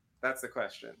is? That's the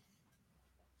question.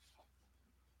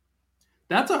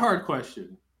 That's a hard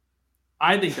question.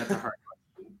 I think that's a hard question.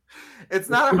 It's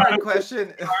not a hard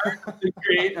question.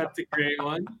 That's a great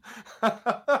one.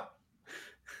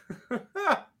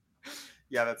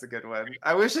 Yeah, that's a good one.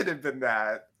 I wish it had been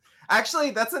that.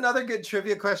 Actually, that's another good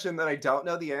trivia question that I don't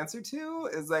know the answer to.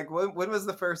 Is like, when was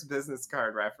the first business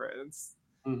card reference?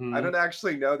 Mm-hmm. I don't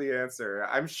actually know the answer.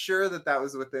 I'm sure that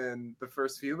was within the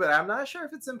first few, but I'm not sure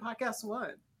if it's in podcast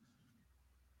 1.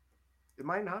 It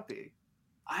might not be.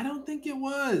 I don't think it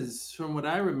was, from what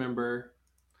I remember.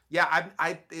 Yeah,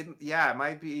 it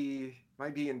might be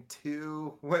in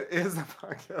 2. What is a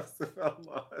podcast about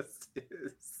Lost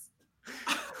is?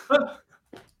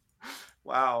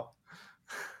 Wow.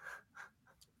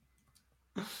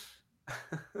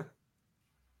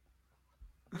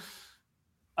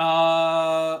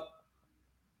 I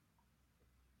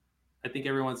think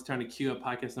everyone's trying to queue up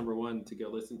podcast number 1 to go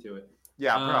listen to it.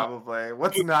 Yeah, probably.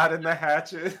 What's not in the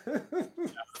hatchet?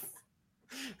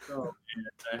 Oh, man,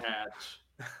 the hatch.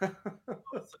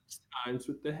 Such times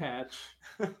with the hatch.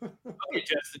 Okay,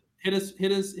 Justin, hit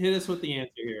us with the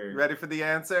answer here. Ready for the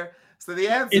answer? So the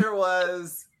answer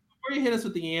was. Before you hit us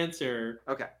with the answer,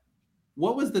 okay.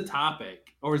 What was the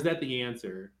topic, or is that the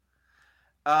answer?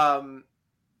 I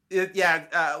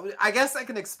guess I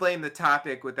can explain the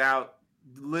topic without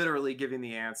literally giving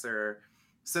the answer.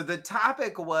 So the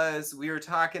topic was, we were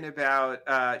talking about,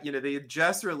 they had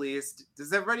just released.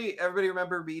 Does everybody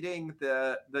remember reading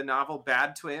the novel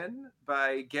Bad Twin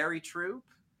by Gary Troop?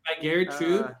 By Gary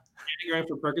Troop, Anagram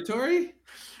for Purgatory?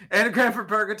 Anagram for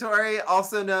Purgatory,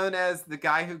 also known as the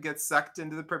guy who gets sucked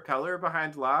into the propeller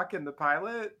behind Locke in the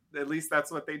pilot. At least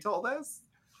that's what they told us.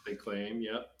 They claim,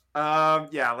 yep.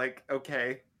 Yeah, like,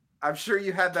 okay. I'm sure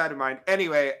you had that in mind.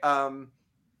 Anyway, wow,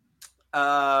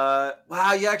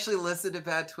 you actually listened to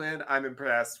Bad Twin. I'm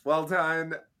impressed. Well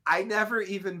done. I never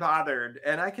even bothered,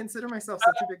 and I consider myself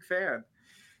such a big fan.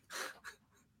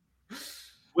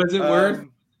 Was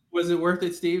it worth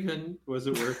it, Stephen? Was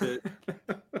it worth it?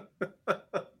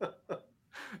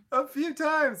 A few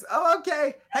times. Oh,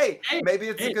 okay. Hey, maybe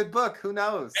it's a good book. Who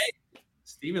knows? Hey,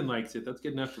 Stephen likes it. That's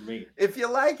good enough for me. If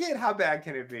you like it, how bad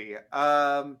can it be?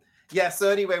 Yeah, so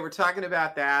anyway, we're talking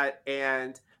about that,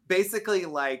 and basically,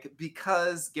 like,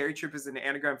 because Gary Troop is an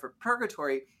anagram for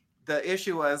Purgatory, the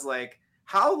issue was, like,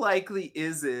 how likely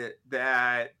is it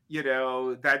that, you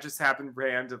know, that just happened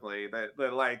randomly? That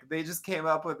like, they just came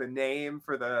up with a name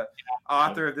for the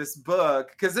author of this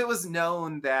book? Because it was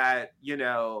known that, you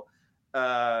know,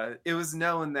 that it was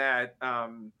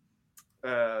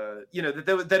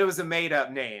a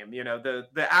made-up name. You know,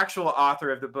 the actual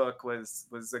author of the book was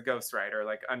a ghostwriter,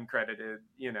 like uncredited,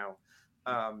 you know.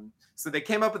 So they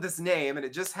came up with this name, and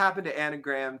it just happened to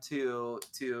anagram to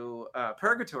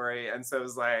Purgatory. And so I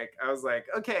was like,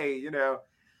 okay, you know,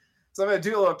 so I'm gonna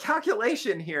do a little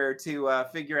calculation here to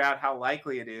figure out how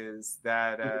likely it is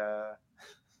that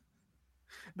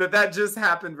that just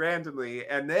happened randomly.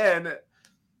 And then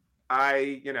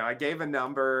I gave a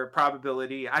number,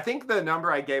 probability. I think the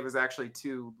number I gave was actually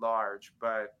too large,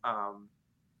 but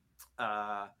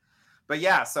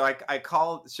yeah, so I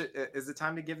called. Is it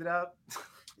time to give it up?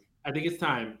 I think it's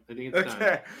time.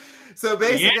 Okay. So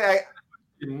basically,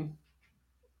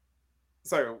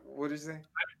 sorry, what did you say?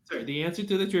 Sorry, the answer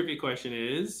to the trivia question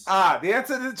is... the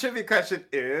answer to the trivia question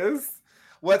is,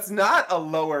 what's not a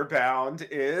lower bound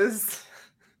is...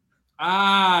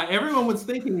 everyone was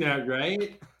thinking that,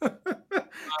 right?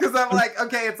 Because I'm like,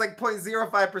 okay, it's like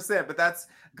 0.05%,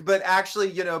 but actually,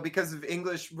 you know, because of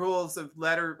English rules of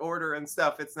letter order and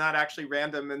stuff, it's not actually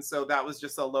random, and so that was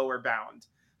just a lower bound.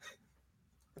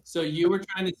 So you were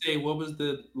trying to say, what was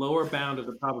the lower bound of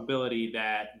the probability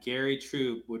that Gary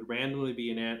Troop would randomly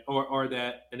be or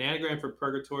that an anagram for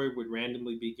Purgatory would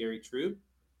randomly be Gary Troop?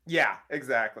 Yeah,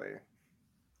 exactly.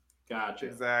 Gotcha.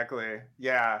 Exactly.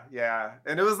 Yeah.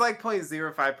 And it was like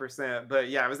 0.05%, but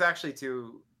yeah, it was actually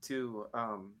too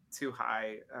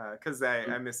high because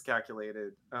I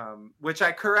miscalculated, which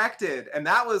I corrected, and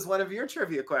that was one of your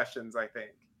trivia questions, I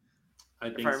think.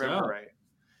 If I remember right.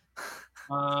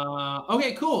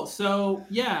 Okay, cool. So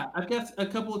yeah, I've got a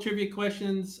couple of trivia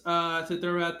questions to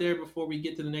throw out there before we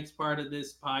get to the next part of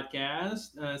this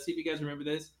podcast. See if you guys remember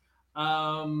this.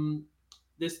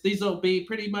 These will be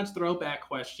pretty much throwback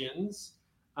questions.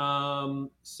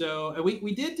 So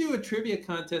we did do a trivia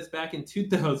contest back in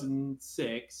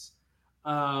 2006.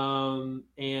 So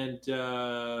here's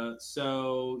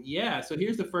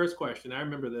the first question. I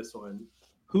remember this one.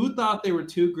 Who thought there were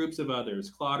two groups of others,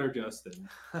 Claude or Justin?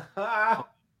 I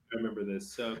remember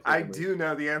this. So I do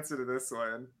know the answer to this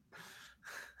one.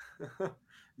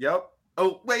 Yep.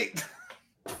 Oh, wait.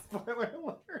 Spoiler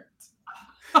alert.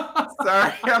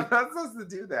 Sorry, I'm not supposed to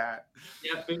do that.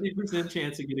 Yeah, 50%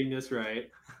 chance of getting this right.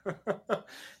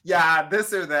 Yeah,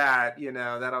 this or that, you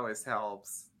know, that always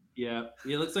helps. Yeah,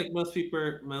 it looks like most people,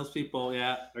 are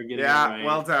getting it right. right.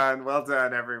 Well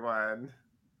done, everyone.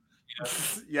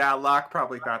 Yeah, Locke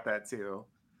probably thought that too.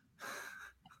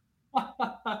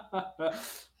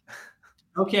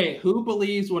 Okay, who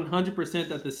believes 100%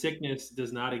 that the sickness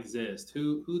does not exist?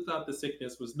 Who thought the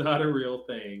sickness was not a real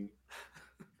thing?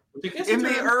 In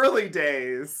the early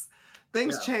days,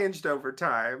 things changed over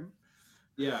time.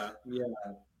 Yeah.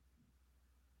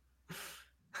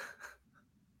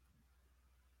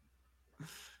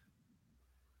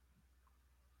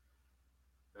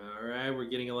 All right, we're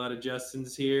getting a lot of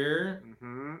Justins here.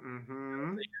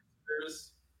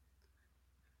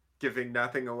 Giving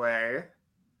nothing away.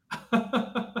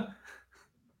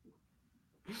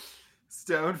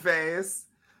 Stoneface.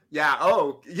 Yeah.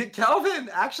 Oh, Kelvin.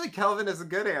 Actually, Kelvin is a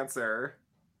good answer.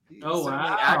 He certainly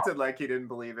acted like he didn't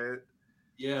believe it.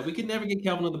 Yeah, we could never get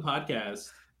Kelvin on the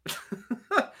podcast.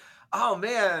 Oh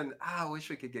man, I wish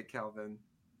we could get Kelvin.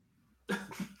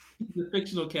 He's a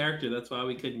fictional character. That's why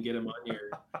we couldn't get him on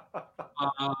here.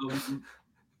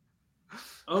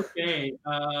 Okay.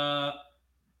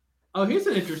 Here's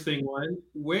an interesting one.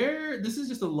 This is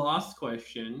just a lost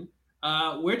question.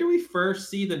 Where do we first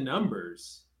see the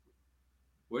numbers?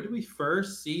 Where do we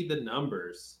first see the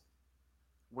numbers?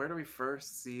 We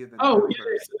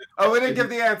didn't give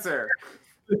the answer.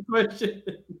 Good question.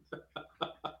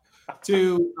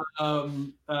 to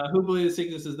who believes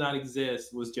sickness does not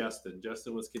exist was Justin.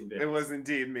 Justin was convinced. It was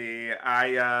indeed me.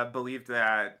 I believed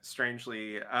that,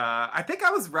 strangely. I think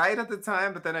I was right at the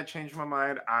time, but then I changed my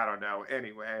mind. I don't know.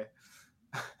 Anyway.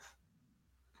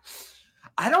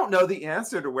 I don't know the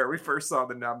answer to where we first saw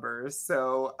the numbers.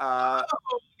 So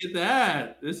look at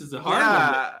that. This is a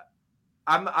hard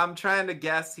one. I'm trying to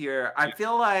guess here. I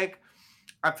feel like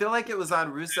it was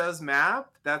on Russo's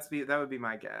map. That would be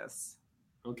my guess.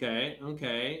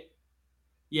 Okay.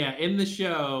 Yeah, in the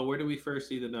show, where do we first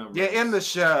see the numbers? Yeah, in the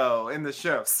show.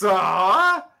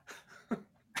 Saw? All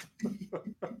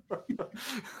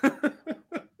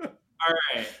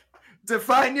right.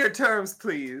 Define your terms,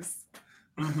 please.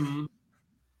 Mm-hmm.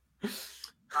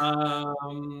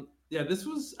 Yeah, this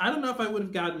was, I don't know if I would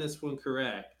have gotten this one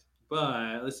correct,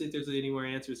 but let's see if there's any more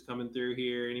answers coming through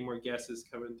here, any more guesses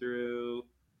coming through.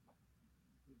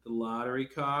 The lottery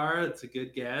car, that's a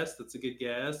good guess.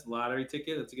 Lottery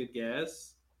ticket, that's a good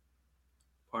guess.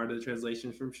 Part of the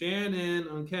translation from Shannon.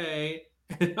 Okay.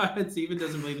 Steven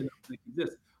doesn't believe in numbers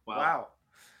exist. Wow.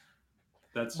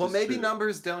 That's well, maybe true.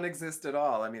 Numbers don't exist at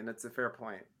all. I mean, that's a fair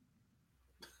point.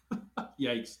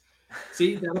 Yikes.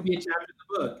 See, that'll be a chapter in the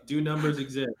book. Do numbers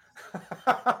exist?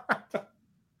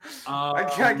 I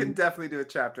can definitely do a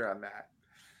chapter on that.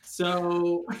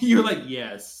 So you're like,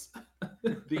 yes.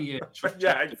 The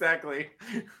yeah, exactly.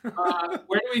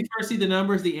 Where do we first see the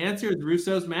numbers? The answer is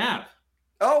Russo's map.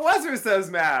 Oh, it was Russo's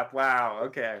map. Wow.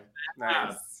 Okay.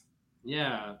 Nice.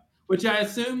 Yeah. Which I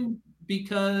assume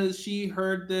because she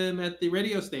heard them at the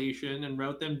radio station and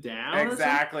wrote them down.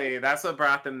 Exactly. That's what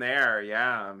brought them there.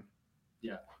 Yeah.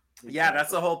 Yeah. Exactly. Yeah,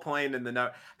 that's the whole point in the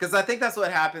note. Because I think that's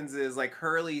what happens is like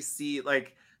Hurley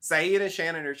Sayid and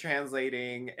Shannon are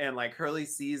translating, and like Hurley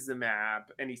sees the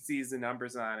map and he sees the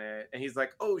numbers on it, and he's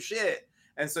like, "Oh shit!"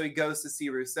 And so he goes to see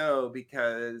Russo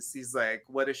because he's like,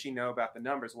 "What does she know about the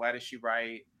numbers? Why does she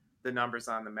write the numbers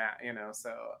on the map?" You know.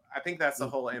 So I think that's the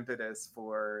whole impetus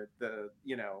for the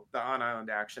on island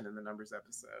action in the numbers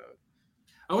episode.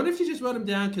 I wonder if she just wrote them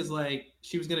down because like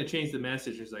she was gonna change the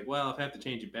message. She's like, "Well, if I have to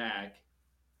change it back."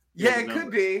 Yeah, it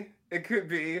could be. It could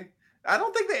be. I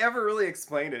don't think they ever really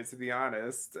explained it, to be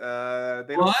honest. They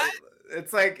don't.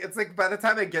 It's like by the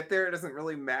time they get there, it doesn't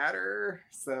really matter.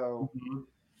 So,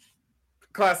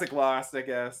 classic Lost, I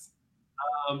guess.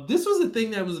 This was a thing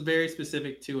that was very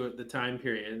specific to the time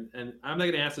period, and I'm not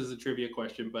going to ask this as a trivia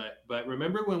question, but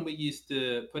remember when we used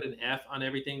to put an F on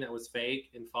everything that was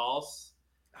fake and false?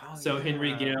 Oh, so yeah.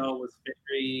 Henry Gale was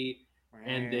fairy. Right.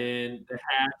 And then the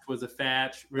hatch was a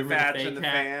fatch. Remember the fake and the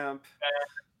famp.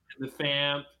 And the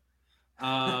famp.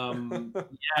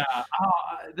 Yeah.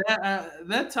 Oh,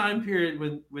 that time period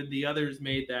when the others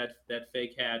made that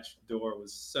fake hatch door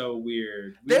was so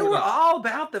weird. They were all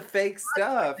about the fake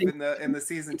stuff in the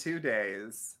season 2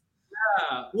 days.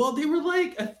 Yeah. Well, they were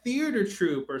like a theater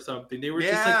troupe or something. They were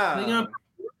just like putting on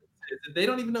performances. They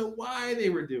don't even know why they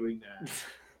were doing that.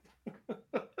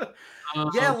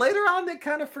 Yeah, later on they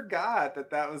kind of forgot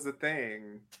that was a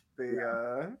thing. They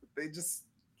just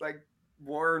like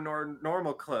wore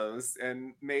normal clothes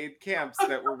and made camps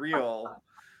that were real.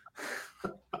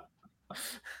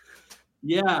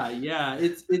 Yeah,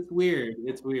 it's weird.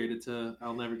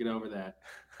 I'll never get over that.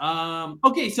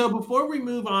 Okay, so before we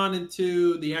move on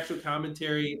into the actual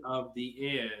commentary of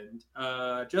the end,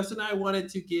 Justin and I wanted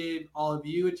to give all of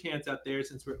you a chance out there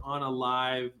since we're on a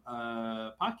live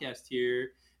podcast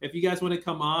here. If you guys want to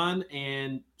come on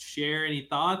and share any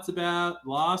thoughts about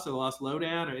Lost or the Lost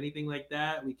Lowdown or anything like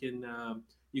that, we can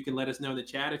you can let us know in the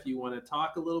chat if you want to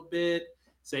talk a little bit,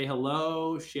 say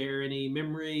hello, share any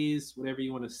memories, whatever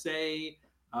you want to say.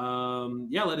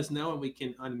 Let us know and we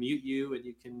can unmute you and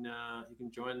you can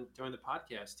join the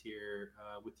podcast here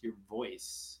with your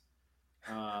voice.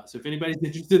 So if anybody's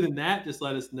interested in that, just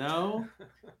let us know.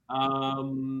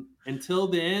 Until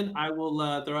then, I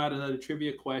will throw out another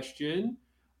trivia question.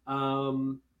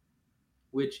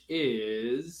 Which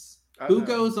is who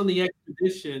goes on the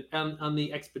expedition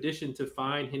to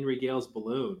find Henry Gale's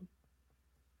balloon?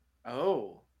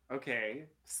 Oh, okay.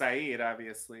 Sayid,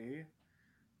 obviously.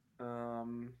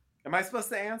 Am I supposed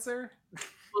to answer?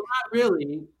 Well, not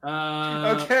really.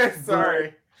 Okay,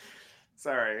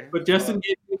 sorry. But Justin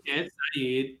gave me a hint,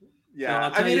 Sayid.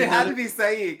 Yeah, so it had to be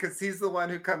Sayid because he's the one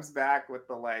who comes back with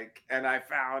the and I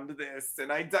found this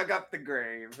and I dug up the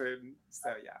grave, and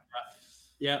so yeah.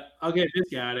 Yeah. Okay,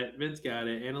 Vince got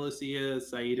it. Ana Lucia,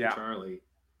 Sayid, and Charlie.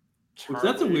 Which,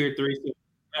 that's a weird threesome.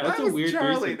 Yeah, that's a weird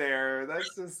Charlie threesome. There.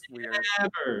 That's just weird.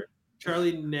 Whatever.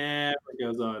 Charlie never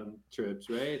goes on trips,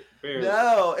 right? Barely.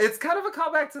 No, it's kind of a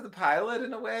callback to the pilot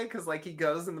in a way, because like he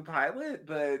goes in the pilot,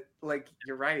 but like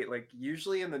you're right, like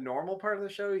usually in the normal part of the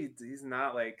show, he's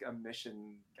not like a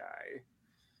mission guy.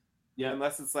 Yeah.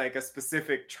 Unless it's like a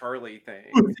specific Charlie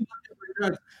thing.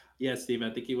 Yeah, Steve,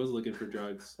 I think he was looking for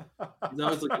drugs. He's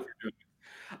always looking for drugs.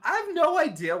 I have no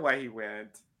idea why he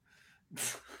went.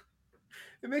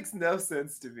 It makes no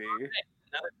sense to me.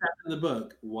 Another chapter in the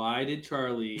book. Why did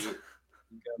Charlie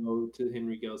go to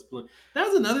Henry Gale's balloon? That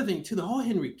was another thing too. The whole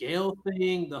Henry Gale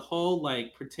thing, the whole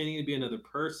like pretending to be another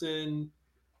person.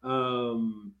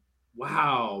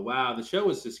 Wow. The show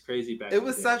was just crazy back. It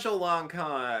was such a long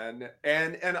con,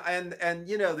 and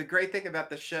you know the great thing about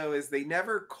the show is they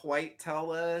never quite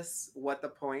tell us what the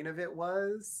point of it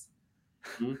was.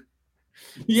 Mm-hmm.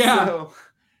 Yeah, so,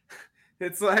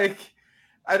 it's like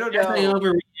I don't know. They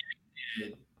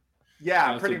overreacted.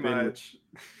 Yeah, pretty much.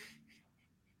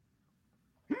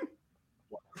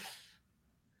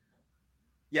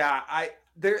 Yeah,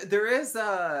 there is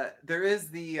the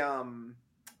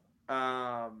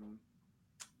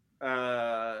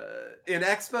in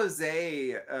Expose,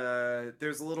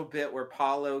 there's a little bit where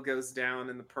Paulo goes down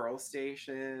in the Pearl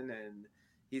Station and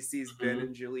he sees Ben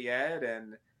and Juliet,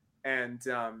 and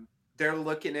they're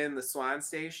looking in the Swan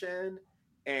Station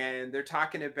and they're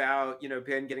talking about, you know,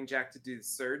 Ben getting Jack to do the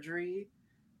surgery,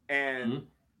 and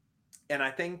and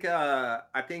I think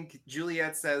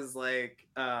Juliet says like,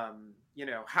 you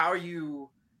know, how are you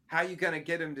gonna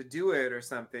get him to do it or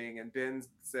something, and Ben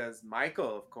says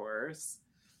Michael, of course.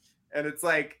 And it's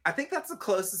like, I think that's the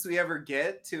closest we ever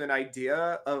get to an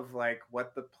idea of like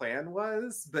what the plan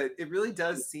was, but it really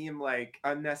does seem like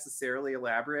unnecessarily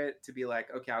elaborate to be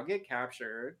like, okay, I'll get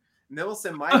captured and then we'll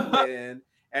send Michael in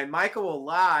and Michael will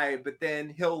lie, but then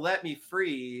he'll let me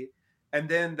free and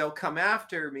then they'll come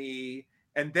after me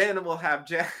and then we'll have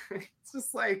Jack. It's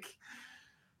just like,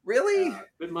 really?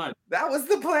 Good mind. That was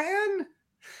the plan?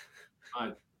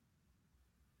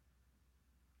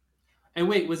 And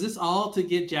wait, was this all to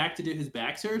get Jack to do his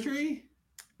back surgery?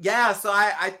 Yeah, so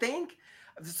I think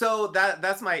so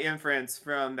that's my inference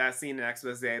from that scene in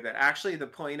Expose, that actually the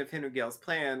point of Henry Gale's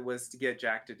plan was to get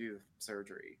Jack to do the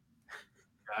surgery.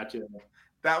 Gotcha.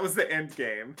 That was the end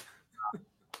game.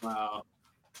 Wow.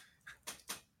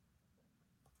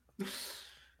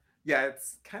 Yeah,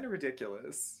 it's kind of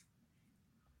ridiculous.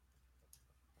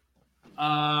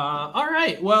 All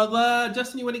right. Well,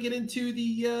 Justin, you want to get into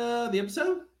the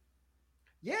episode?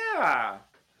 Yeah,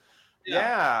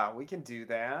 we can do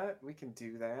that.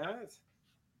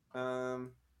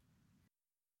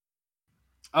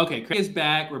 Okay, Craig is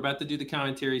back. We're about to do the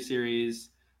commentary series.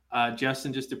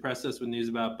 Justin just depressed us with news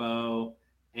about Bo,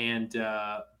 and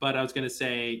but I was going to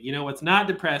say, you know what's not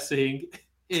depressing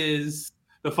is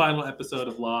the final episode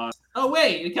of Lost. Oh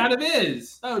wait, it kind of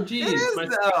is. Oh geez, it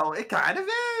is though. It kind of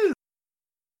is.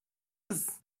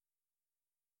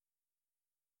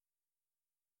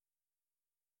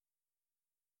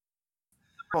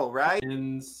 Right?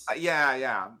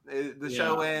 Yeah. The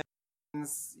show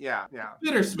ends. Yeah.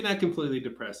 Bittersweet, not completely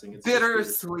depressing. It's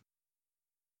bittersweet.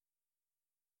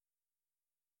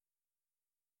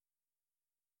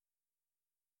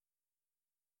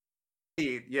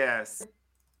 Yes.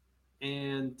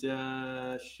 And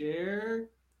share.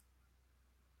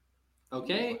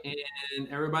 Okay, and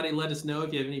everybody let us know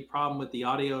if you have any problem with the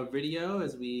audio or video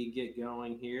as we get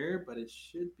going here, but it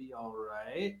should be all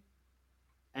right.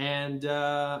 And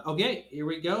okay, here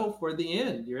we go for the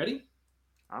end. You ready?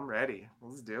 I'm ready.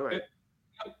 Let's do it.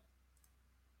 Okay.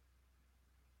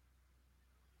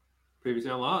 Previously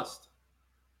on Lost.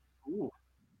 Ooh.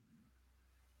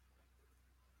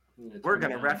 We're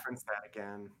going to reference that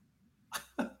again.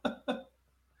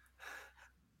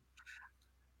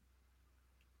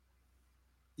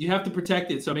 You have to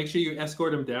protect it, so make sure you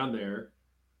escort him down there.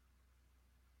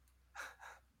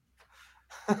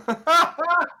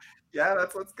 Yeah,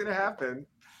 that's what's going to happen.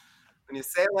 When you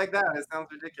say it like that, it sounds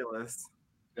ridiculous.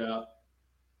 Yeah.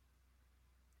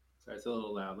 Sorry, it's a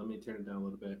little loud. Let me turn it down a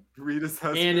little bit. Rita's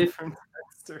husband from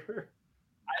Dexter.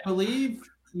 I believe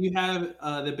you have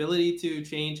the ability to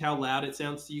change how loud it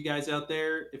sounds to you guys out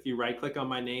there. If you right-click on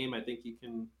my name, I think you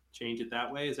can change it that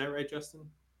way. Is that right, Justin?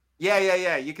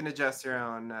 Yeah. You can adjust your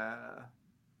own.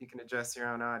 You can adjust your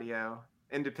own audio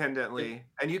independently,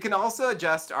 and you can also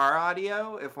adjust our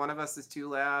audio if one of us is too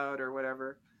loud or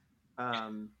whatever.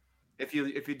 If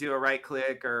you do a right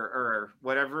click or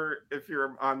whatever, if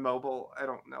you're on mobile, I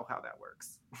don't know how that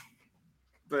works,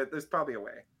 but there's probably a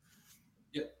way.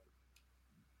 Yep.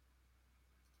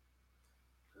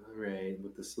 All right,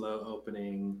 with the slow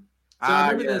opening. So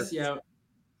I remember this. Yeah, we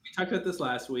talked about this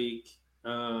last week.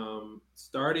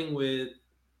 Starting with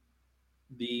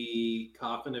the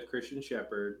coffin of Christian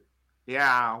Shepherd.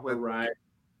 Yeah, with Arrived.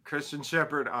 Christian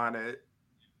Shepherd on it.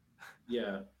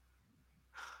 Yeah.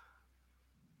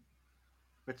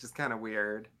 Which is kind of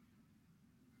weird.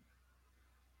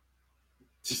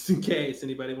 Just in case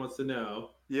anybody wants to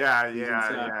know.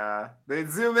 Yeah. They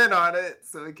zoom in on it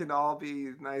so it can all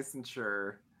be nice and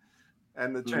sure.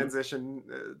 And the transition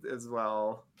as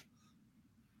well.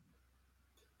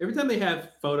 Every time they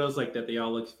have photos like that, they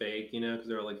all look fake, because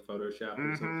they're like Photoshopped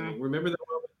or something. Remember the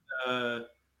one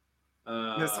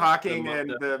with Miss Hawking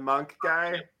and the monk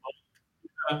guy?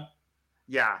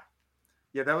 Yeah,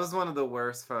 that was one of the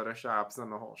worst Photoshops on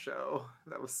the whole show.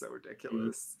 That was so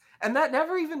ridiculous. And that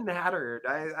never even mattered.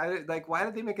 I like, why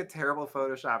did they make a terrible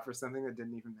Photoshop for something that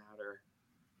didn't even matter?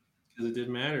 Because it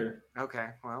didn't matter. Okay,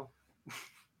 well.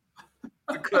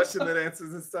 It's a question that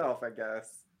answers itself, I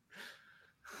guess.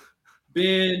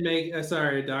 Ben,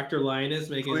 Dr. Linus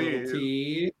making a little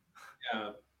tea.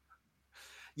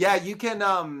 Yeah, you can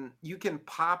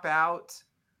pop out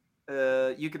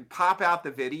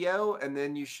the video, and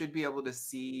then you should be able to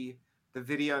see the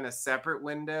video in a separate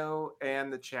window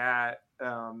and the chat.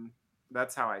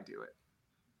 That's how I do it.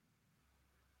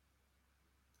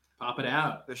 Pop it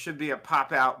out. There should be a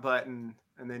pop out button,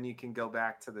 and then you can go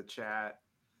back to the chat.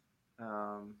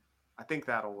 I think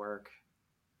that'll work.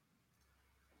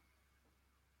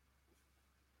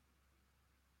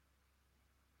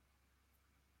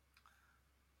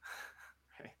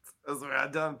 That's where I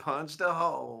done punched a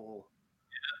hole.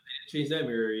 Yeah, they didn't change that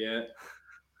mirror yet.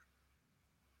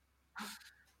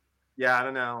 Yeah, I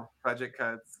don't know. Budget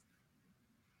cuts.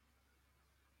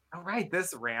 All right,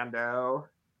 this rando.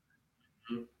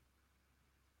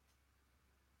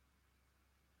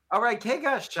 All right, Kate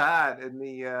got shot in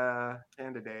the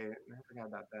candidate. I forgot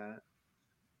about that.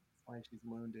 That's why she's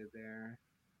wounded there.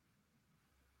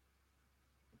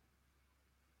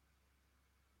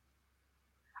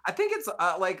 I think it's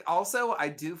also I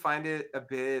do find it a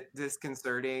bit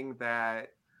disconcerting that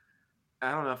I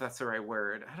don't know if that's the right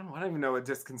word. I don't even know what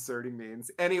disconcerting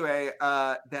means. Anyway,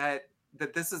 that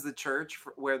this is the church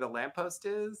where the lamppost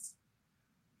is.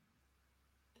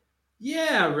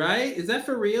 Yeah, right? Is that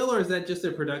for real or is that just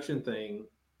a production thing?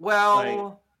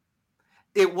 Well,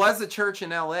 it was a church in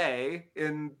LA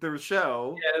in the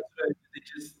show. Yeah,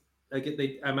 that's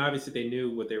right. Obviously they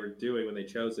knew what they were doing when they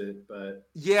chose it, but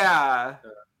yeah.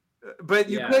 But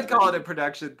you could call it a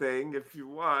production thing if you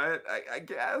want, I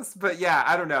guess. But yeah,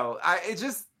 I don't know. It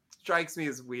just strikes me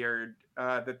as weird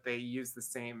that they use the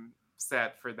same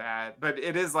set for that. But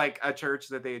it is like a church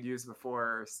that they had used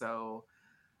before, so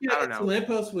yeah, I don't know. The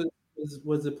lamppost was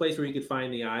the place where you could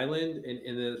find the island, and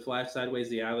in the flash sideways,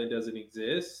 the island doesn't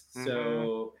exist. Mm-hmm.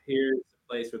 So here's the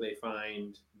place where they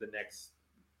find the next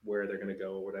where they're going to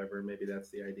go or whatever. Maybe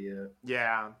that's the idea.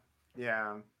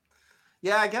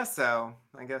 Yeah, I guess so.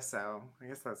 I guess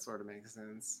that sort of makes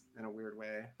sense in a weird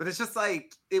way. But it's just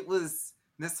like it was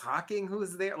Miss Hawking who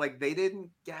was there. Like they didn't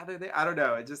gather there. I don't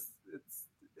know.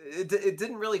 It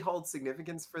didn't really hold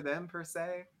significance for them per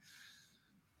se.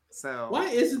 So why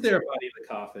isn't there a body in the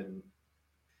coffin?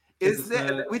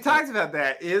 We talked about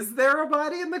that. Is there a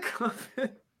body in the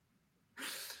coffin?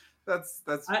 That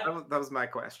was my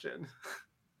question.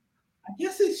 I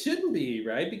guess it shouldn't be,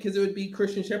 right? Because it would be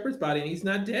Christian Shepherd's body, and he's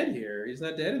not dead here. He's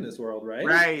not dead in this world, right?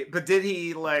 Right, but did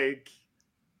he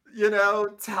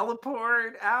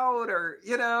teleport out, or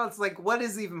it's like, what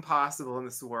is even possible in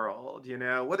this world?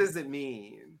 What does it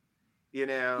mean?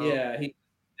 Yeah, he's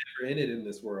never in it in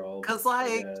this world. Because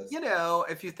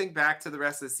if you think back to the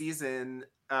rest of the season,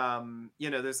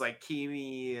 there's like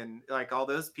Kimi and like all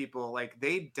those people, like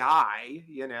they die.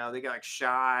 They got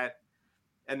shot.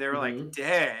 And they were like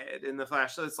dead in the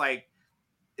Flash. So it's like,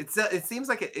 it seems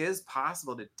like it is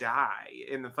possible to die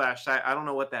in the Flash. I don't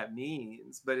know what that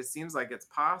means, but it seems like it's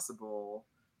possible.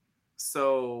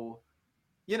 So,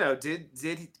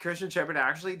 did Christian Shepherd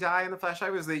actually die in the Flash?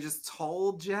 Was they just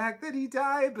told Jack that he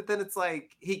died? But then it's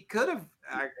like, he could have,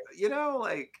 I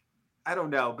don't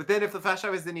know. But then if the Flash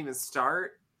didn't even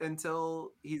start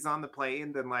until he's on the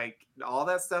plane, then like all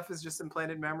that stuff is just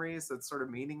implanted memories. So it's sort of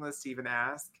meaningless to even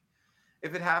ask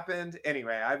if it happened.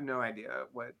 Anyway, I have no idea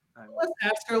what. Let's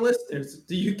ask our listeners.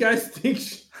 Do you guys think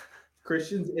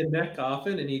Christian's in that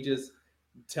coffin and he just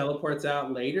teleports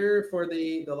out later for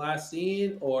the last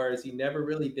scene, or is he never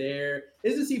really there?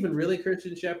 Is this even really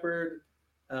Christian Shepherd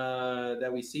that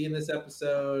we see in this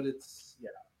episode?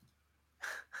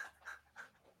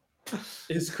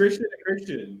 Is Christian a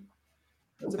Christian?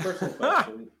 That's a personal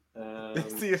question.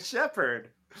 Is he a shepherd?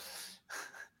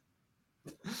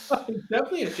 He's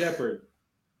definitely a shepherd.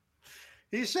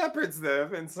 He shepherds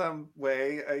them in some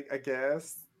way, I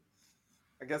guess.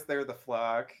 I guess they're the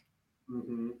flock.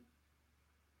 Mm-hmm.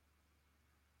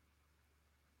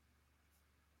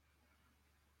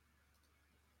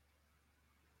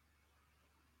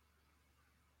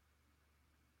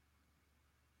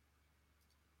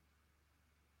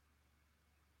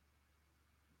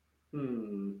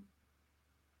 Hmm.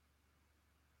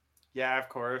 Yeah, of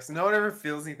course. No one ever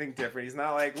feels anything different. He's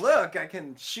not like, look, I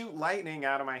can shoot lightning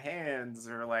out of my hands,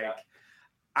 or like,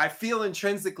 I feel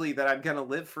intrinsically that I'm gonna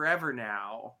live forever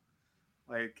now.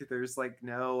 Like, there's like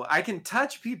no, I can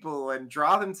touch people and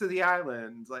draw them to the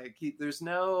island. Like, there's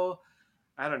no,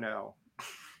 I don't know.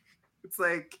 It's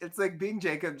like being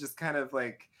Jacob, just kind of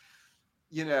like,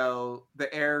 the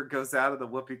air goes out of the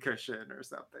whoopee cushion or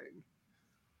something.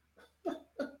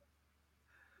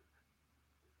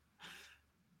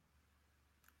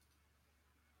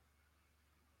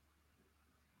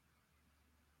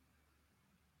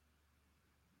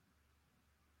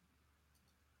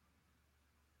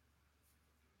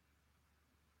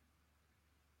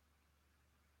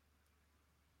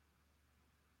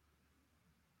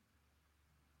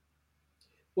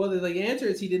 Well, the answer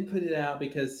is he didn't put it out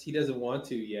because he doesn't want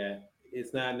to yet.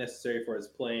 It's not necessary for his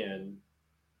plan.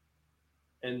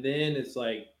 And then it's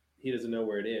like he doesn't know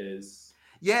where it is.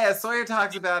 Yeah, Sawyer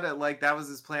talks about it like that was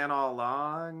his plan all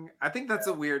along. I think that's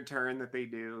a weird turn that they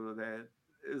do that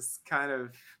is kind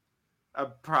of a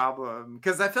problem,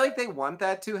 because I feel like they want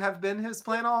that to have been his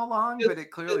plan all along, but it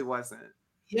clearly wasn't.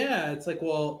 Yeah, it's like,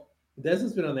 well,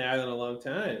 Desmond's been on the island a long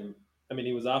time. I mean,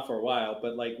 he was off for a while,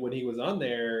 but like when he was on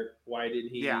there, why didn't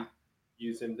he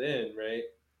use him then, right?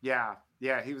 Yeah,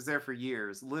 he was there for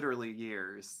years, literally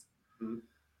years. Mm-hmm.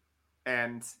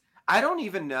 And I don't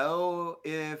even know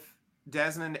if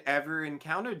Desmond ever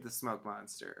encountered the smoke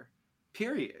monster,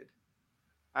 period.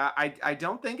 I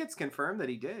don't think it's confirmed that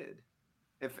he did,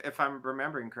 if I'm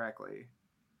remembering correctly.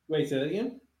 Wait, say that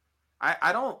again?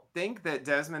 I don't think that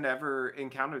Desmond ever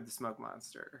encountered the smoke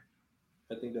monster.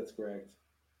 I think that's correct.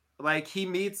 Like, he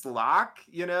meets Locke,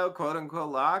 quote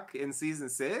unquote Locke in season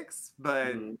 6,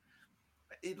 but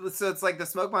so it's like the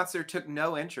smoke monster took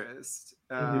no interest,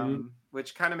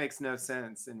 which kind of makes no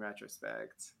sense in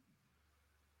retrospect.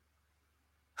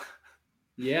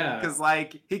 Yeah, because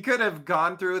like he could have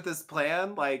gone through with this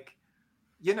plan, like,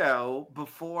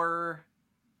 before.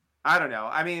 I don't know.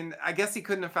 I mean, I guess he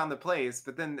couldn't have found the place,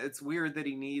 but then it's weird that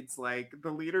he needs like the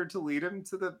leader to lead him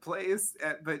to the place.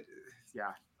 But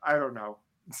yeah, I don't know.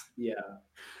 Yeah.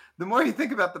 The more you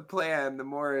think about the plan, the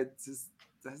more it just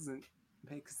doesn't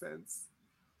make sense.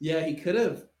 Yeah, he could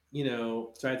have,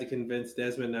 tried to convince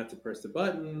Desmond not to press the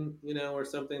button, or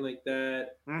something like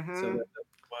that. Mm-hmm. So that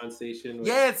the spawn station.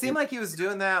 Yeah, it seemed like he was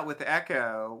doing that with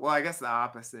Echo. Well, I guess the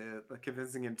opposite, like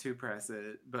convincing him to press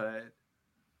it, but.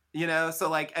 So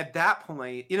like at that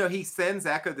point, he sends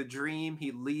Echo the dream.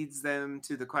 He leads them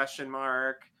to the question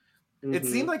mark. Mm-hmm. It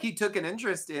seemed like he took an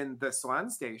interest in the Swan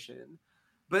Station,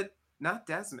 but not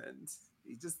Desmond.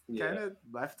 He just kind of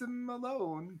left him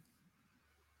alone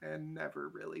and never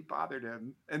really bothered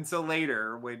him until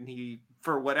later when he,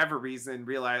 for whatever reason,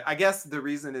 realized. I guess the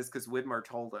reason is because Widmore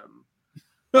told him.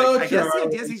 Like, I guess the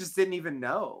idea is he just didn't even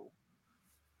know.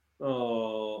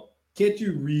 Oh, can't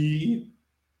you read?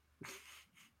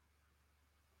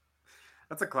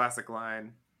 That's a classic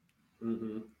line.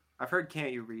 Mm-hmm. I've heard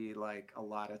 "Can't you read" like a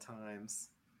lot of times.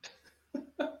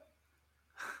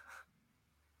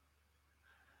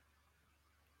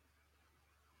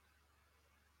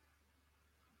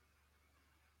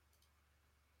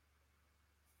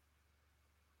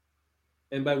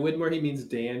 And by Widmore, he means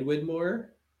Dan Widmore?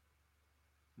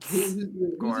 Who's he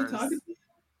talking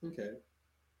to? Okay.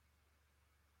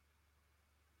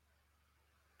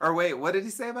 Or wait, what did he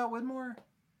say about Widmore?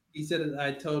 He said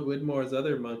I told Widmore's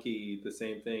other monkey the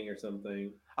same thing or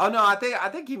something. Oh no, I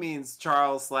think he means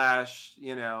Charles /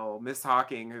 Miss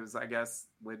Hawking, who's I guess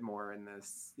Widmore in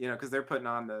this, because they're putting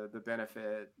on the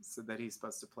benefit so that he's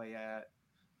supposed to play at.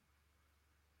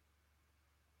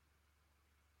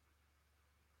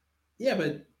 Yeah,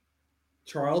 but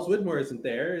Charles Widmore isn't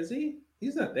there, is he?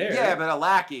 He's not there. Yeah, but a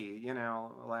lackey, a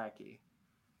lackey.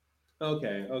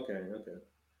 Okay.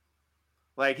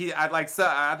 Like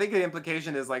I think the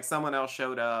implication is like someone else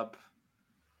showed up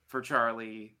for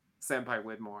Charlie, Senpai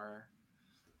Widmore.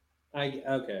 I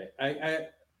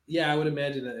would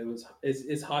imagine that it was.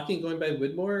 Is Hawking going by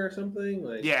Widmore or something?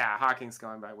 Like, yeah, Hawking's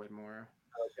going by Widmore.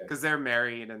 Okay. Because they're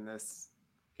married in this.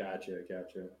 Gotcha.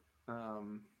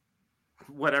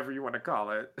 Whatever you want to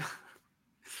call it.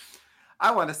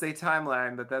 I want to say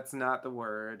timeline, but that's not the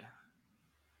word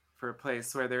for a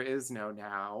place where there is no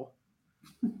now.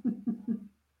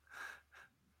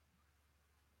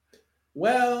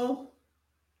 Well,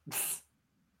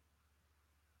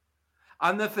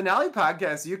 On the finale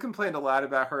podcast, you complained a lot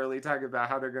about Hurley talking about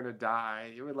how they're gonna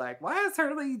die. You were like, "Why is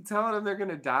Hurley telling them they're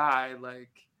gonna die?"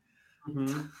 Like,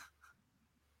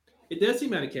 it does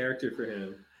seem out of character for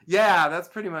him. yeah, that's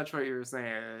pretty much what you were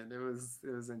saying. It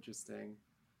was interesting.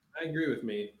 I agree with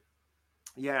me.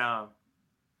 Yeah.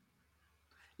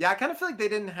 Yeah, I kind of feel like they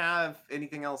didn't have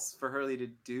anything else for Hurley to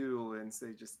do, and so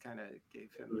they just kind of gave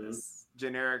him this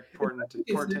generic portent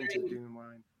to doom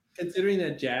line. Considering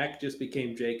that Jack just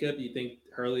became Jacob, you think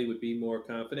Hurley would be more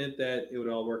confident that it would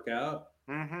all work out?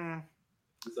 Mm-hmm.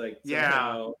 It's like,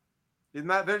 yeah,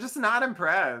 they're just not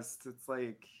impressed. It's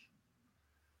like,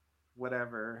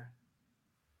 whatever.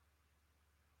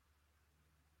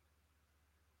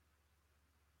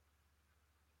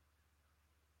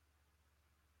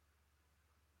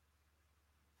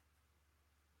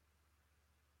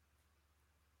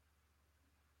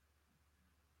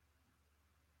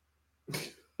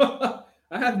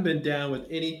 I haven't been down with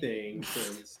anything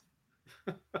since.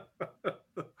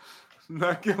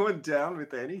 Not going down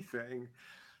with anything.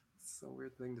 It's a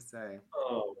weird thing to say.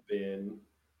 Oh, Ben.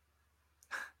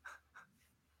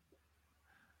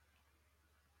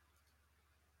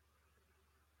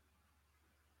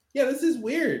 Yeah, this is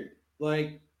weird.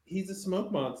 Like, he's a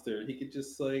smoke monster. He could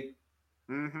just, like...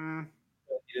 Mm-hmm.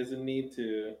 He doesn't need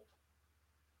to...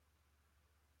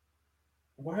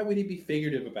 Why would he be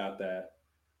figurative about that?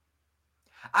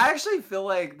 I actually feel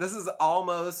like this is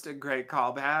almost a great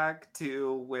callback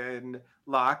to when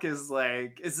Locke is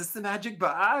like, "Is this the magic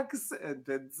box?" And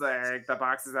Ben's like, "The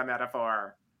box is a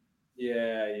metaphor."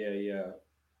 Yeah.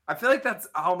 I feel like that's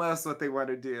almost what they want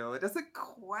to do. It doesn't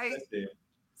quite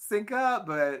sync up,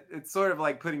 but it's sort of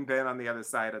like putting Ben on the other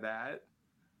side of that.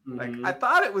 Mm-hmm. Like, I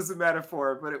thought it was a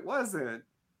metaphor, but it wasn't.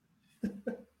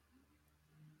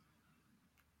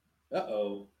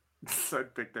 Uh-oh. So I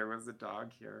think there was a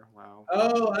dog here. Wow.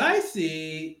 Oh, I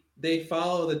see. They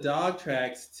follow the dog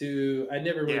tracks to... I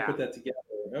never really put that together.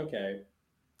 Okay.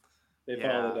 They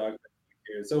follow the dog tracks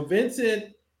here. So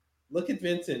Vincent... Look at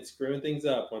Vincent screwing things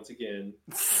up once again.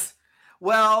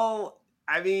 Well,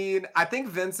 I mean, I think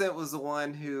Vincent was the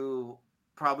one who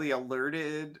probably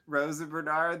alerted Rose and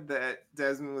Bernard that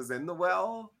Desmond was in the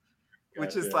well,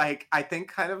 which is like, I think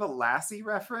kind of a Lassie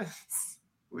reference,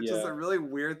 which is a really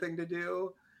weird thing to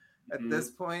do at this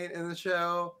point in the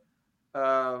show.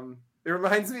 It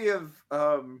reminds me of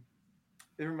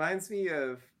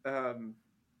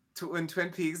when Twin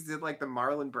Peaks did like the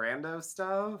Marlon Brando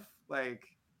stuff. Like,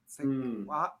 it's like,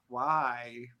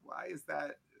 why is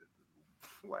that?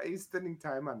 Why are you spending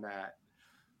time on that?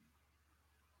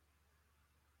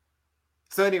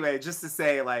 So anyway, just to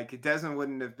say, like, Desmond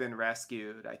wouldn't have been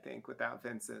rescued, I think, without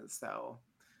Vincent. So,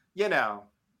 you know,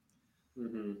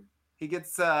 he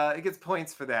gets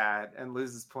points for that and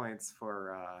loses points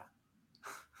for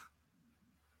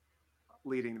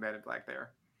leading the Men in Black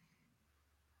there.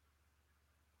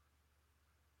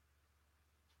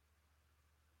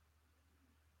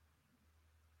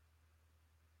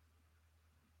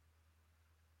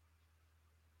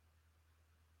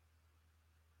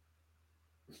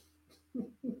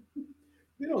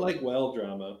 We don't like well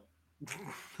drama.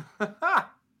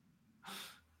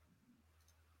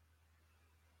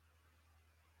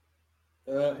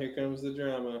 Here comes the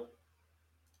drama.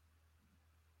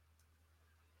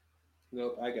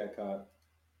 Nope, I got caught.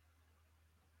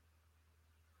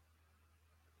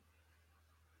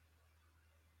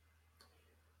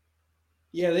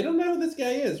 Yeah, they don't know who this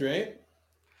guy is, right?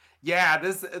 Yeah,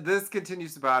 this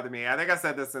continues to bother me. I think I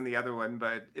said this in the other one,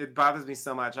 but it bothers me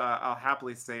so much. I'll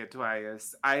happily say it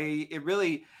twice. It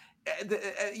really,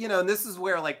 you know, and this is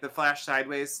where like the Flash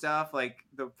Sideways stuff, like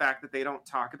the fact that they don't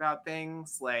talk about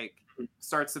things, like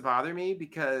starts to bother me,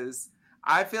 because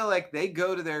I feel like they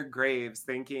go to their graves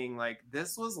thinking like,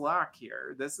 this was Locke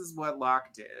here. This is what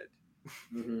Locke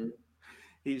did.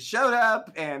 He showed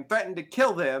up and threatened to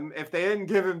kill them if they didn't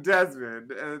give him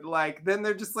Desmond. Like, then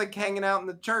they're just like hanging out in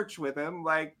the church with him.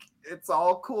 Like, it's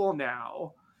all cool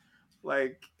now.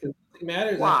 Like, it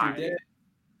matters why? After you're dead.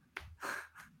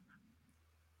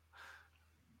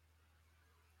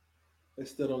 I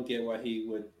still don't get why he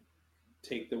would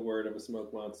take the word of a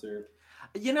smoke monster.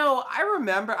 You know,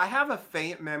 I have a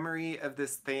faint memory of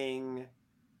this thing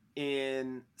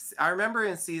I remember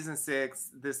in season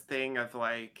 6, this thing of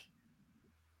like,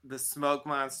 the smoke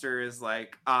monster is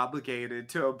like obligated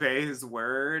to obey his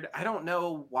word. I don't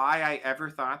know why I ever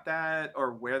thought that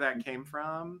or where that came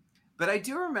from, but I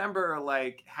do remember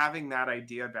like having that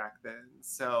idea back then.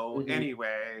 So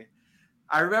anyway,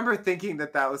 I remember thinking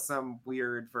that was some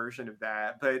weird version of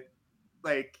that, but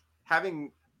like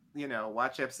having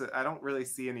watch episode. I don't really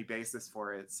see any basis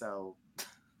for it, so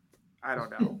I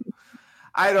don't know.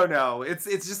 I don't know. It's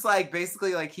just like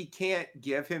basically like he can't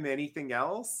give him anything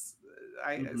else.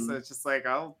 So it's just like,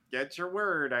 I'll get your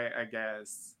word, I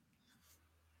guess.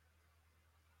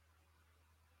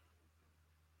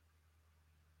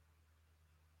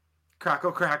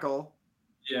 Crackle, crackle.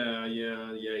 Yeah,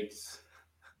 yikes.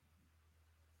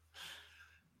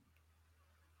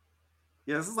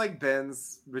 Yeah, this is like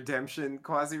Ben's redemption,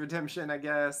 quasi-redemption, I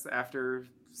guess, after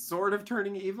sort of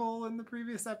turning evil in the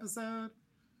previous episode.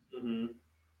 Mm-hmm.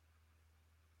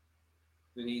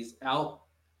 And he's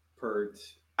outpert.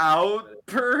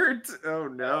 Outpert? Oh,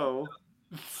 no.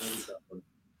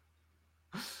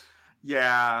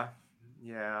 Yeah.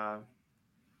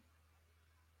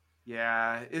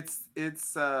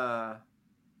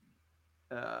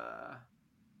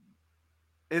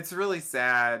 It's really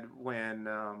sad when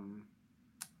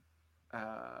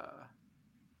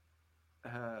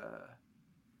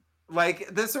like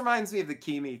this reminds me of the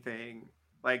Kimi thing,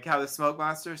 like how the smoke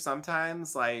monster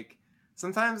sometimes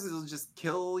it'll just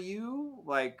kill you,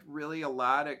 like really a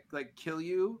lot of like kill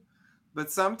you,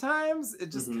 but sometimes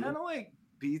it just kind of like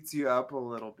beats you up a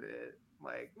little bit,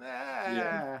 like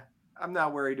I'm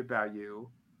not worried about you.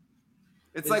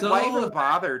 It's like, why even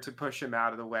bother to push him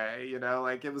out of the way?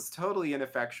 Like it was totally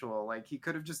ineffectual. Like he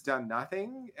could have just done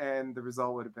nothing and the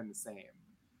result would have been the same.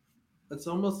 It's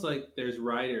almost like there's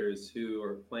writers who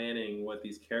are planning what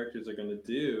these characters are going to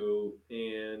do,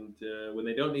 and when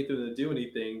they don't need them to do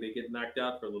anything, they get knocked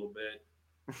out for a little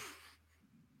bit.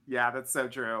 Yeah, that's so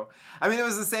true. I mean, it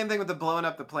was the same thing with the blowing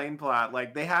up the plane plot.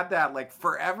 Like they had that like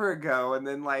forever ago, and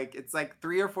then like it's like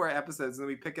 3 or 4 episodes, and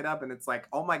then we pick it up, and it's like,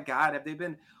 oh my god, have they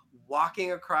been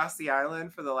walking across the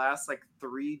island for the last like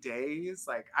 3 days?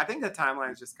 Like I think the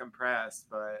timeline is just compressed,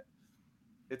 but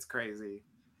it's crazy.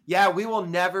 Yeah, we will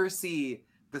never see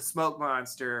the smoke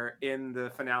monster in the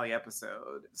finale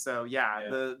episode. So yeah.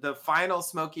 The final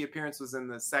Smokey appearance was in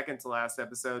the second to last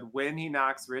episode when he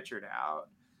knocks Richard out,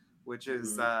 which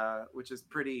is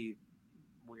pretty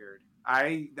weird.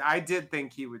 I did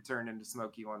think he would turn into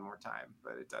Smokey one more time,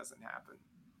 but it doesn't happen.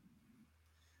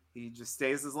 He just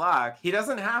stays his lock. He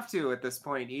doesn't have to at this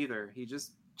point either. He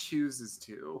just chooses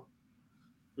to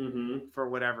for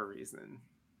whatever reason.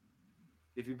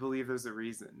 If you believe there's a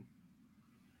reason.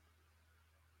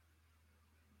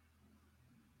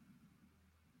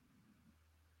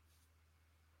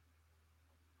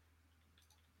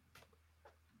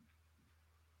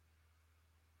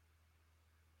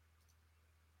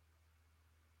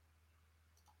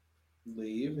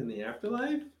 Leave in the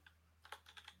afterlife?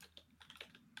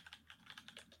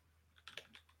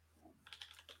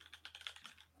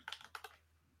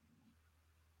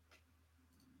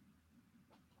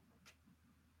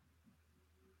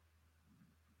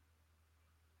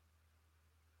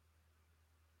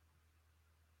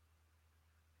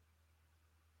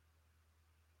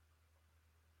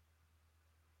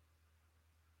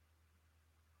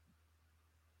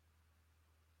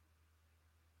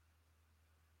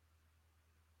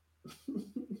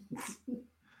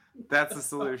 That's the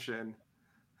solution.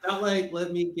 Not like,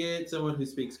 let me get someone who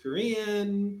speaks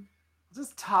Korean.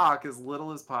 Just talk as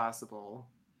little as possible.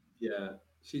 Yeah.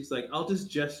 She's like, I'll just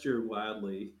gesture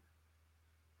wildly.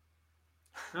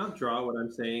 I'll draw what I'm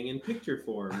saying in picture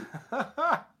form.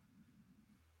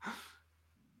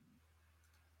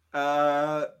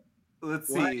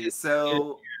 Let's see.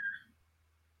 So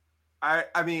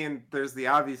I mean, there's the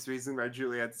obvious reason why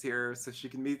Juliet's here, so she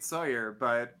can meet Sawyer,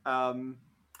 but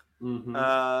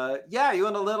yeah, you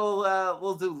want a little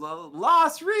we'll do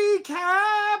Lost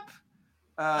recap.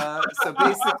 So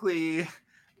basically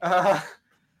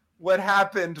what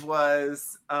happened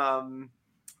was what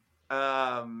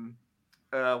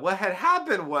had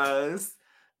happened was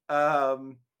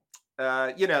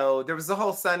there was the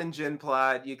whole Sun and Jin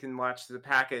plot. You can watch the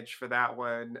package for that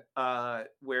one,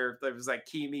 where there was like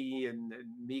Kimi and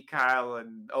Mikhail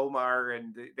and Omar,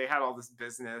 and they had all this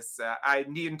business. I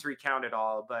needn't to recount it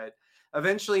all, but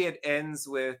eventually it ends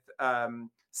with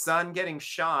Sun getting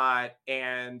shot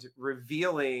and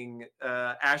revealing,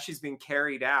 as she's being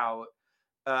carried out,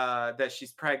 that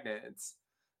she's pregnant.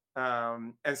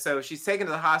 And so she's taken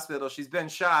to the hospital. She's been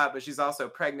shot, but she's also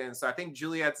pregnant. So I think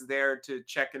Juliet's there to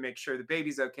check and make sure the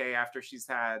baby's okay after she's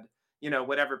had,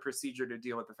 whatever procedure to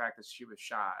deal with the fact that she was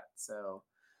shot. So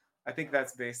I think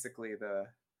that's basically the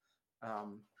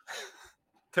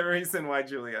the reason why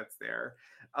Juliet's there,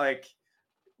 like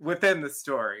within the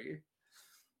story.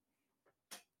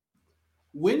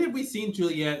 When did we see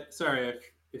Juliet? Sorry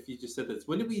if you just said this.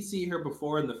 When did we see her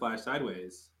before in The Flash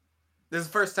Sideways? This is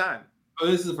the first time. Oh,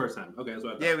 this is the first time. Okay, that's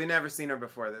what I thought. Yeah, we never seen her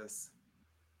before this.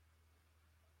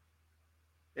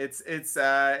 It's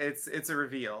a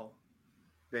reveal,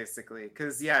 basically,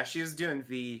 because she was doing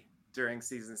V during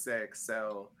season 6,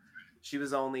 so she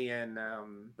was only in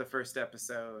the first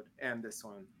episode and this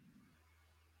one.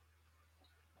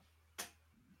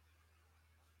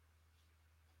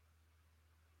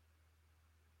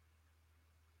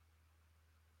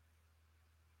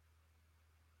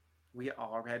 We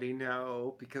already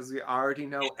know, because we already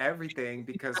know everything,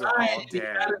 because they're all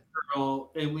dead.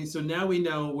 Girl, and so now we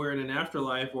know we're in an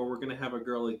afterlife where we're gonna have a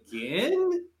girl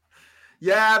again.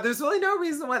 Yeah, there's really no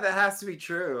reason why that has to be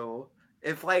true.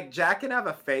 If like Jack can have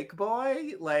a fake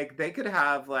boy, like they could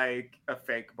have like a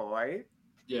fake boy.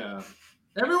 Yeah,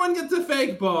 everyone gets a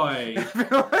fake boy.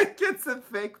 Everyone gets a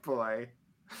fake boy.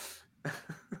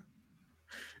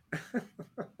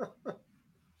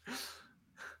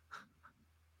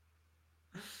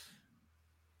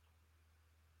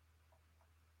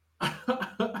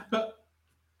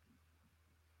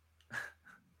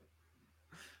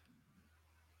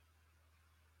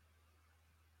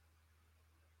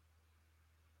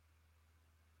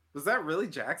 Was that really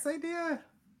Jack's idea?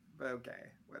 Okay,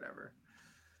 whatever.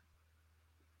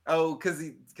 Oh,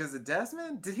 because of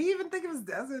Desmond? Did he even think it was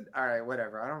Desmond? All right,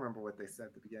 whatever. I don't remember what they said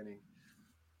at the beginning.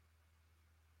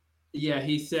 Yeah,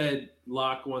 he said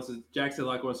Jack said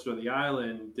Locke wants to join the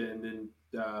island, and then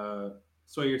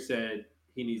Sawyer said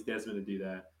he needs Desmond to do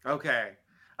that. Okay.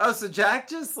 Oh, so Jack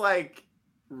just like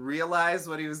realized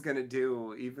what he was gonna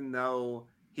do, even though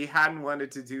he hadn't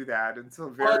wanted to do that until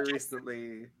very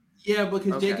recently. Yeah,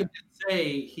 because Jacob did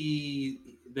say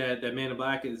that Man in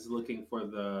Black is looking for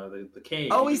the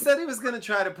cave. Oh, he said he was gonna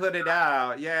try to put it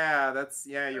out. Yeah,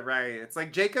 you're right. It's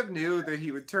like Jacob knew that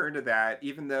he would turn to that,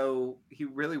 even though he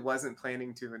really wasn't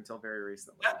planning to until very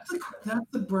recently.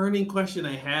 That's the burning question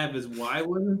I have: is why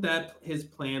wasn't that his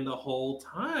plan the whole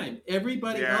time?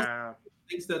 Everybody else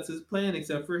thinks that's his plan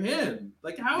except for him.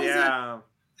 Like, how is that?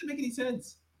 Doesn't make any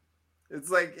sense. It's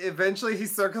like eventually he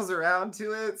circles around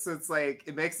to it, so it's like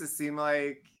it makes it seem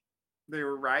like they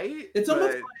were right. It's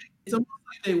almost like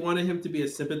they wanted him to be a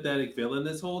sympathetic villain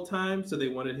this whole time, so they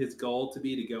wanted his goal to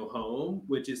be to go home,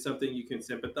 which is something you can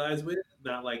sympathize with,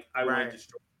 not like I want to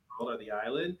destroy the world or the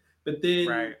island. But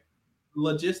then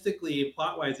logistically and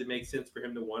plot-wise, it makes sense for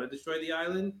him to want to destroy the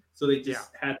island, so they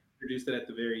just had to introduce that at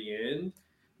the very end.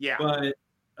 Yeah.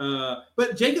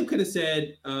 But Jacob could have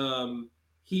said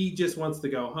he just wants to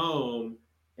go home,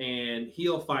 and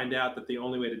he'll find out that the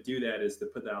only way to do that is to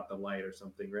put out the light or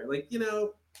something, right? Like,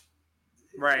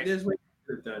 there's ways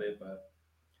to have done it, but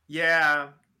yeah.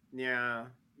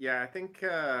 I think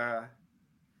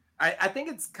I think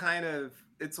it's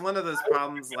it's one of those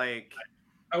problems. Like,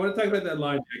 I want to talk about that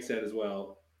line Jack said as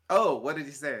well. Oh, what did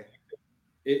he say?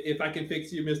 If I can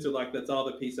fix you, Mr. Locke, that's all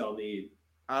the peace I'll need.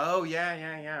 Oh,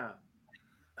 yeah.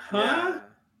 Huh?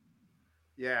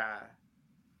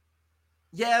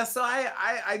 Yeah, so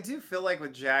I do feel like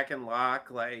with Jack and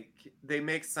Locke, like they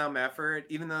make some effort,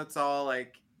 even though it's all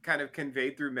like kind of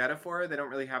conveyed through metaphor. They don't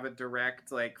really have a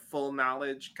direct, like, full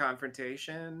knowledge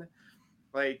confrontation.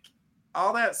 Like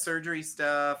all that surgery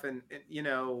stuff, and it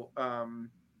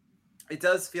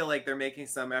does feel like they're making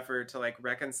some effort to like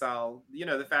reconcile,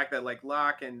 the fact that like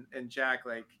Locke and Jack,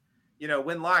 like,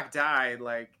 when Locke died,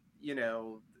 like,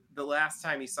 the last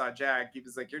time he saw Jack, he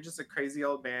was like, "You're just a crazy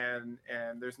old man,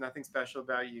 and there's nothing special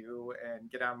about you,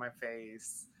 and get out of my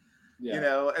face."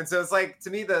 Yeah. And so it's like, to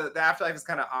me, the afterlife is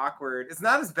kind of awkward. It's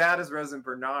not as bad as Rose and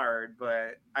Bernard,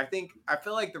 but I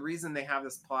feel like the reason they have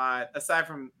this plot, aside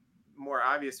from more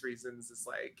obvious reasons, is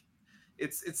like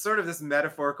it's sort of this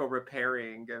metaphorical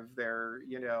repairing of their,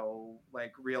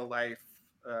 like real life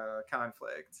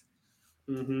conflict.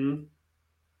 Mm-hmm.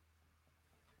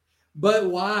 But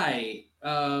why?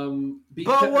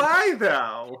 But why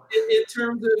though? In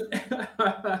terms of,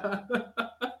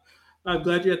 I'm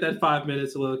glad you're at that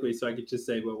 5-minute soliloquy, so I could just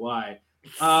say, "But why?"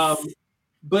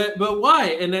 But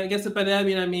why? And I guess by that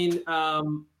I mean,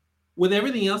 with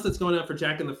everything else that's going on for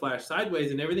Jack and the Flash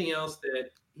Sideways, and everything else that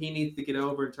he needs to get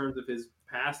over in terms of his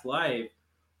past life,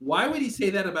 why would he say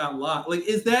that about Locke? Like,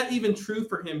 is that even true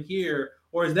for him here,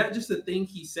 or is that just a thing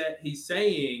he's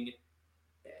saying?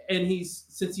 And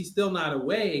since he's still not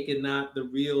awake and not the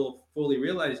real, fully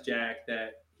realized Jack,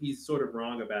 that he's sort of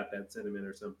wrong about that sentiment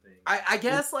or something. I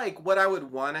guess like what I would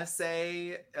want to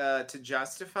say to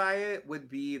justify it would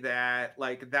be that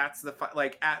like that's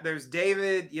there's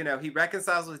David, he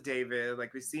reconciles with David,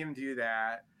 like we see him do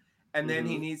that, and then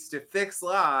he needs to fix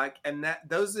Locke, and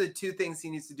those are the two things he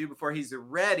needs to do before he's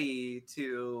ready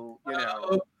to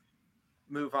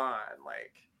move on.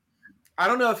 Like, I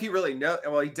don't know if he really knows.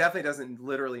 Well, he definitely doesn't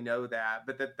literally know that,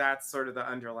 but that's sort of the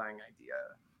underlying idea.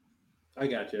 I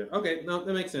got you. Okay, no,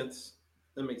 that makes sense.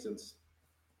 That makes sense.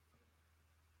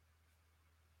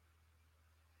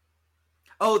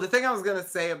 Oh, the thing I was gonna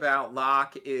say about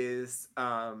Locke is,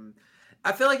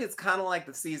 I feel like it's kind of like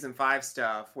the season 5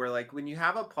 stuff, where like when you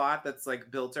have a plot that's like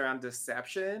built around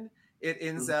deception, it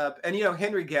ends up, and you know,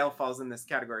 Henry Gale falls in this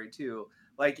category too.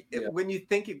 Like when you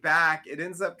think it back, it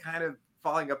ends up kind of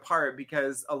falling apart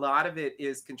because a lot of it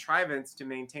is contrivance to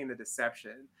maintain the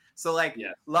deception. So like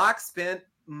Locke spent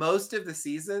most of the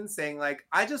season saying like,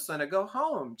 I just want to go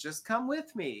home, just come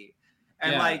with me.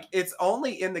 And like, it's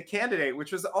only in The Candidate,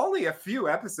 which was only a few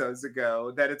episodes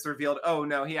ago, that it's revealed, oh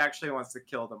no, he actually wants to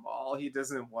kill them all. He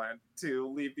doesn't want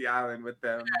to leave the island with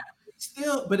them.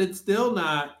 But it's still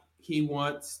not, he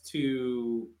wants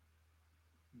to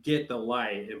get the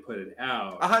light and put it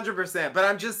out. 100%. But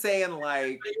I'm just saying,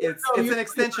 like, it's an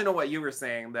extension of what you were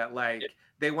saying, that like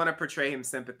they want to portray him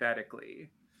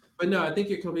sympathetically. But no, I think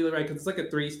you're completely right, because it's like a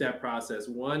 3-step process.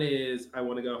 1 is I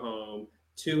want to go home.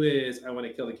 2 is I want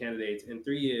to kill the candidates, and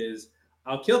 3 is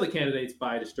I'll kill the candidates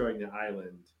by destroying the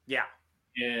island. Yeah.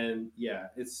 And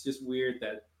it's just weird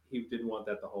that he didn't want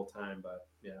that the whole time, but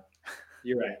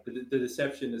you're right. The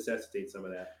deception necessitates some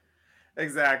of that.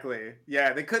 Exactly.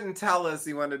 Yeah, they couldn't tell us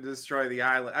he wanted to destroy the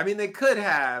island. I mean, they could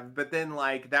have, but then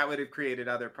like that would have created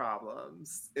other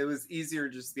problems. It was easier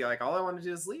just to be like, all I want to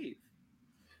do is leave.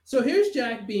 So here's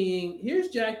Jack being.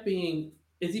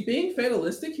 Is he being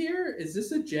fatalistic here? Is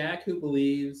this a Jack who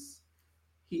believes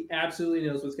he absolutely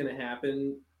knows what's going to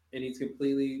happen and he's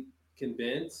completely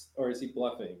convinced, or is he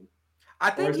bluffing?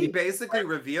 I think he basically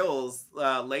reveals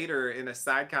later in a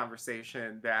side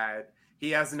conversation that he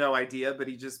has no idea, but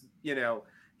he just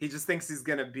thinks he's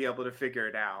going to be able to figure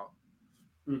it out.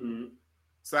 Mm-hmm.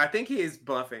 So I think he is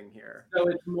bluffing here. So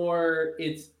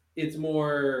it's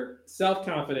more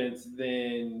self-confidence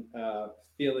than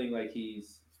feeling like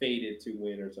he's fated to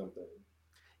win or something.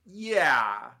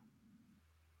 Yeah.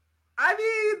 I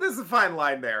mean, there's a fine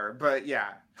line there, but yeah.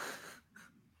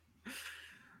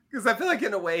 Because I feel like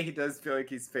in a way he does feel like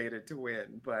he's fated to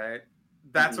win, but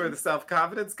that's where the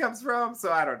self-confidence comes from,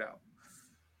 so I don't know.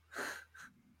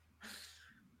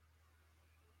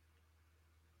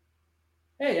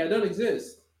 Hey, I don't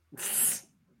exist.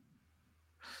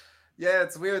 Yeah,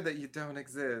 it's weird that you don't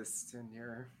exist and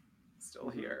you're still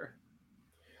here.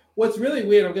 What's really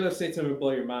weird, I'm going to say something to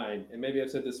blow your mind, and maybe I've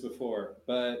said this before,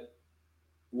 but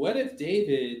what if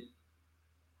David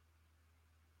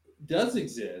does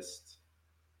exist?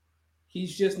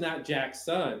 He's just not Jack's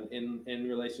son in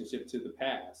relationship to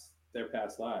their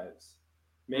past lives.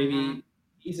 Maybe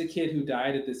he's a kid who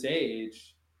died at this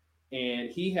age, and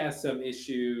he has some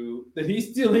issue that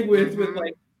he's dealing with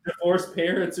like divorced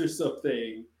parents or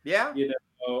something. Yeah. You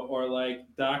know, or like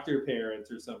doctor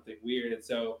parents or something weird. And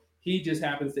so he just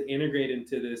happens to integrate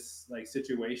into this like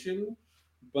situation,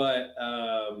 but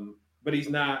he's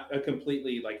not a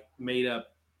completely like made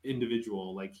up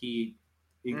individual. Like he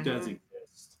does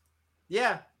exist.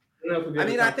 Yeah. I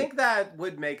mean, I think that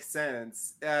would make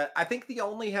sense. I think the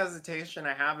only hesitation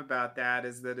I have about that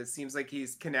is that it seems like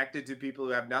he's connected to people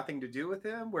who have nothing to do with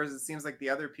him, whereas it seems like the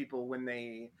other people, when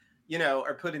they,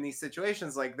 are put in these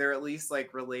situations, like they're at least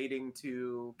like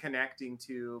connecting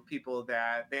to people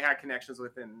that they had connections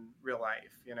with in real life,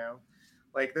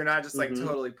 like they're not just like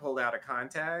totally pulled out of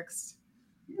context.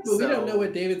 But we don't know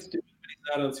what David's doing when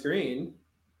he's not on screen.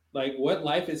 Like, what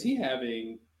life is he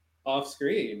having off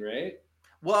screen, right?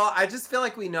 Well, I just feel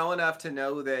like we know enough to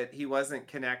know that he wasn't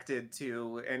connected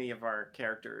to any of our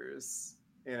characters,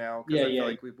 because I feel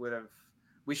like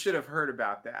we should have heard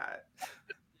about that.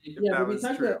 That was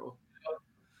true.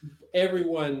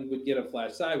 Everyone would get a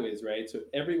flash sideways, right? So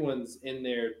everyone's in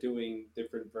there doing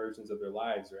different versions of their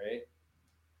lives, right?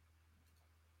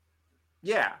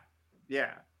 Yeah.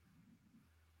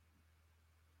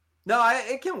 No,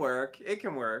 it can work. It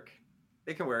can work.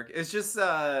 It's just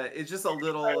it just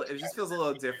feels a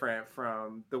little different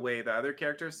from the way the other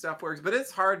character stuff works, but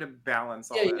it's hard to balance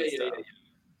all that stuff. Yeah.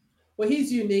 Well,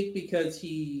 he's unique because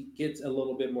he gets a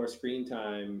little bit more screen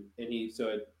time, and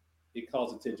it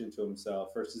calls attention to himself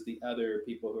versus the other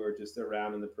people who are just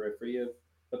around in the periphery of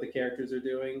what the characters are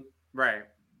doing. Right.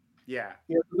 Yeah.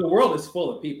 The world is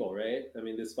full of people, right? I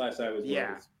mean, this Flash Sideways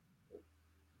world is...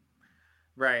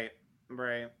 Right.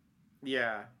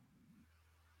 Yeah.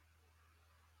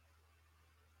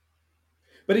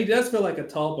 But he does feel like a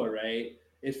Tulpa, right?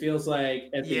 It feels like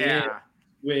at the end,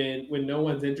 when no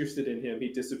one's interested in him, he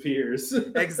disappears.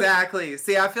 Exactly.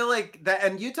 See, I feel like that,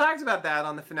 and you talked about that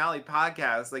on the finale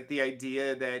podcast, like the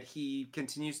idea that he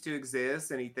continues to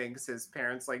exist and he thinks his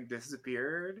parents like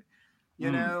disappeared,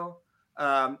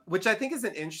 which I think is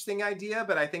an interesting idea,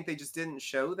 but I think they just didn't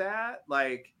show that.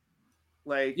 Like,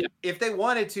 Like, Yeah. if they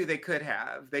wanted to, they could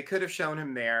have. They could have shown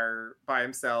him there by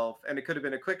himself, and it could have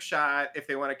been a quick shot if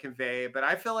they want to convey. But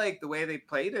I feel like the way they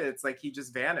played it, it's like he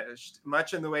just vanished,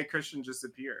 much in the way Christian just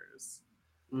appears.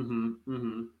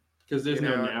 Because there's You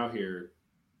no know? now here.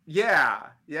 Yeah.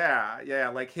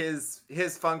 Like his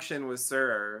function was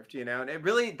served, you know, and it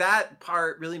really, that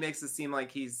part really makes it seem like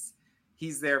he's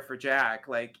there for Jack.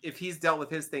 Like, if he's dealt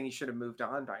with his thing, he should have moved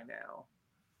on by now.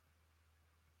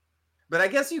 But I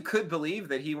guess you could believe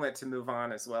that he went to move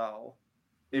on as well,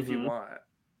 if you want.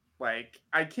 Like,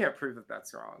 I can't prove that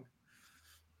that's wrong.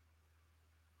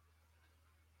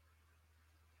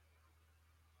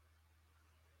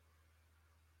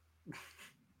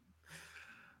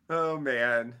 Oh,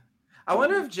 man. I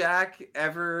wonder if Jack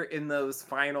ever in those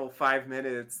final 5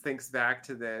 minutes thinks back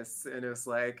to this and is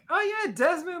like, oh yeah,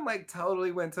 Desmond like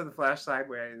totally went to the Flash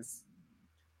sideways.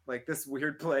 Like this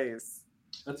weird place.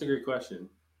 That's a great question.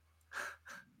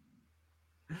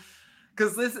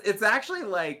 Because it's actually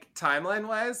like timeline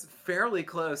wise fairly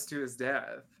close to his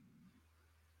death.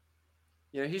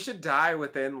 You know, he should die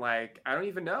within like, I don't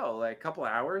even know, like a couple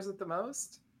hours at the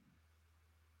most.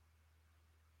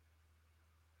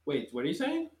 Wait, what are you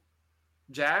saying?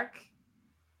 Jack?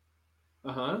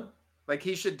 Uh-huh. Like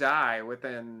he should die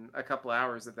within a couple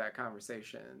hours of that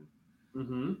conversation.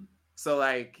 So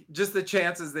like just the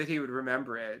chances that he would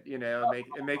remember it, you know,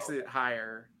 it makes it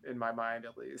higher in my mind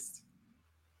at least.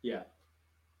 Yeah.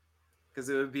 Because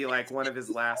it would be like one of his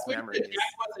last memories. Jack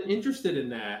wasn't interested in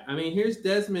that. I mean, here's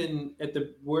Desmond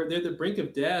where they're at the brink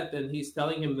of death, and he's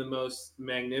telling him the most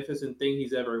magnificent thing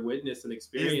he's ever witnessed and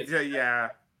experienced. Yeah.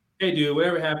 Hey, dude,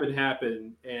 whatever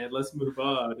happened, and let's move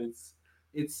on.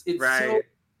 It's right. So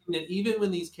that even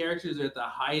when these characters are at the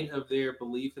height of their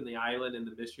belief in the island and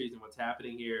the mysteries and what's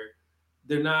happening here,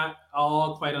 they're not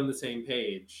all quite on the same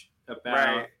page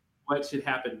about what should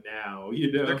happen now.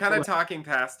 You know, they're kind of talking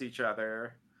past each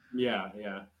other. Yeah.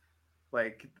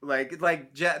 Like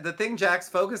the thing Jack's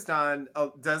focused on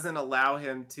doesn't allow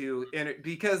him to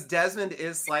because Desmond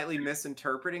is slightly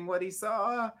misinterpreting what he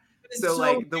saw. So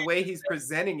like the way he's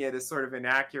presenting it is sort of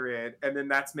inaccurate, and then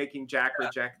that's making Jack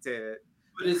reject it.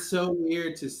 But it's so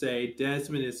weird to say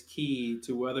Desmond is key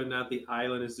to whether or not the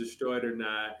island is destroyed or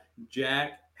not.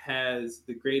 Jack has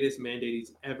the greatest mandate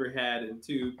he's ever had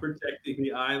into protecting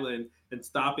the island and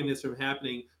stopping this from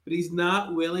happening, but he's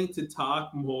not willing to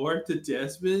talk more to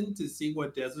Desmond to see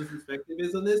what Desmond's perspective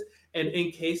is on this, and in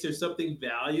case there's something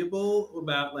valuable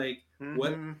about like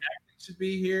what tactics should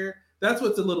be here. That's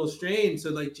what's a little strange. So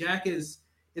like Jack is,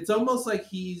 it's almost like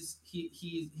he's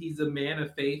a man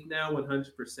of faith now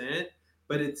 100%,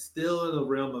 but it's still in the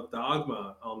realm of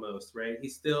dogma almost, right?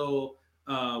 He's still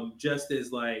just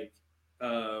as like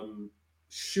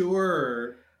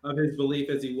sure of his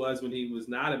belief as he was when he was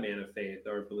not a man of faith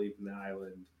or believed in the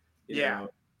island. You know,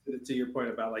 to your point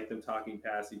about like them talking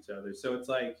past each other. So it's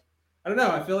like, I don't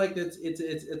know. I feel like it's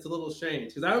a little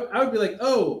strange because I would be like,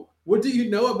 oh, what do you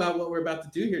know about what we're about to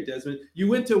do here, Desmond? You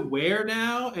went to where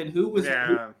now, and who was?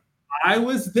 Who, I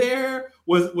was there.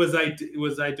 Was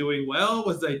I doing well?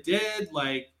 Was I dead?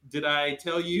 Like, did I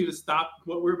tell you to stop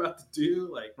what we're about to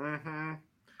do? Like,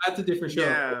 that's a different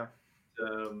show.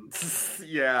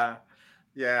 Yeah.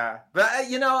 But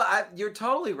you know, you're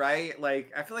totally right.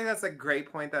 Like, I feel like that's a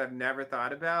great point that I've never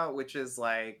thought about, which is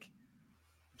like,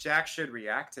 Jack should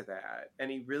react to that, and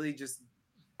he really just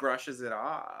brushes it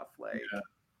off, like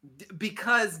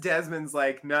because Desmond's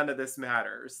like, none of this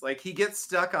matters. Like he gets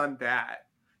stuck on that.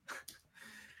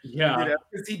 Yeah, you know,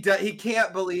 because he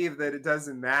can't believe that it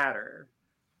doesn't matter.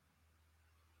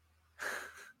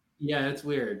 Yeah, it's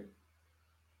weird.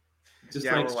 Just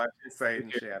like we're watching Sight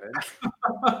and Shannon.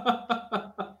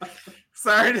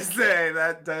 Sorry to say,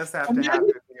 that does have to happen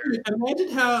here.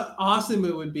 Imagine how awesome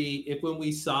it would be if when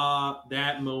we saw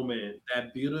that moment,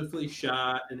 that beautifully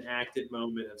shot and acted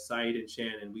moment of Sight and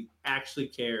Shannon, we actually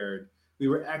cared. We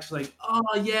were actually like,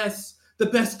 oh, yes, the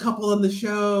best couple on the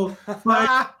show.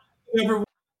 Whoever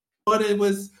wanted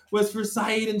was for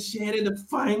Sight and Shannon to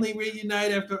finally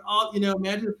reunite after all. You know,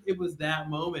 imagine if it was that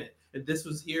moment and this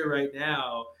was here right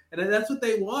now. And that's what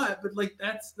they want, but like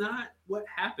that's not what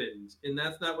happened, and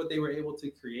that's not what they were able to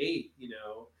create, you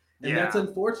know. And that's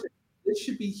unfortunate. It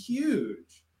should be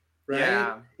huge, right?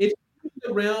 Yeah. It's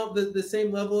around the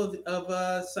same level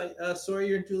of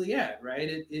Sawyer and Juliet, right?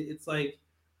 It's like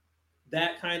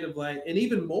that kind of like, and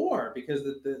even more because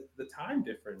the time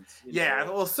difference. You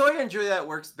know? Well, Sawyer and Juliet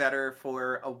works better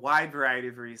for a wide variety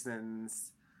of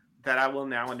reasons that I will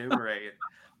now enumerate.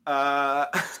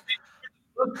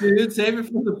 Look, dude, save it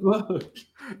for the book.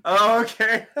 Oh,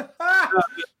 okay.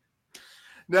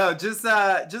 No,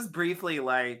 just briefly,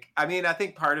 like, I mean, I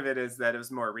think part of it is that it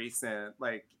was more recent.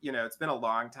 Like, you know, it's been a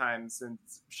long time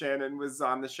since Shannon was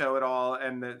on the show at all,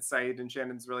 and that Saeed and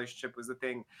Shannon's relationship was a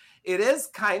thing. It is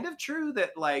kind of true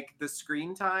that like the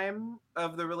screen time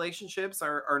of the relationships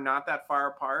are not that far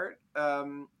apart,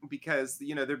 because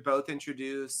you know they're both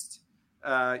introduced,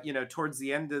 you know, towards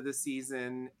the end of the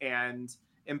season, and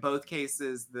in both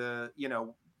cases, the you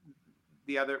know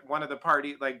the other one of the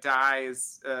party like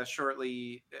dies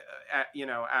shortly you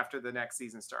know after the next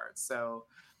season starts, so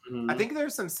I think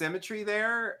there's some symmetry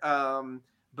there,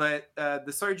 but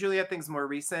the Sawyer Juliet thing's more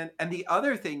recent, and the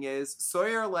other thing is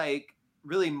Sawyer like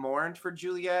really mourned for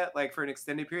Juliet like for an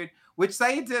extended period, which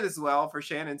Saeed did as well for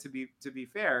Shannon, to be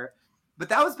fair, but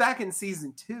that was back in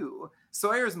season 2.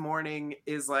 Sawyer's mourning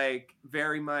is like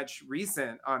very much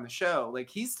recent on the show, like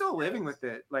he's still living with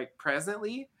it like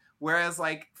presently. Whereas,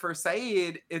 like, for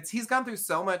Saeed, he's gone through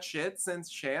so much shit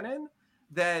since Shannon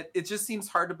that it just seems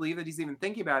hard to believe that he's even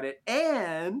thinking about it.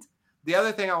 And the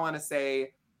other thing I want to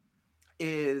say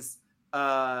is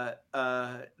that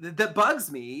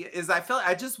bugs me is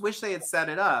I just wish they had set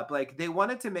it up. Like, they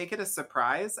wanted to make it a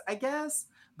surprise, I guess.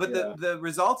 But the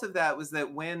result of that was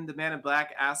that when the Man in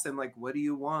Black asked him, like, what do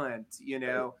you want? You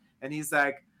know? And he's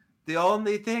like, the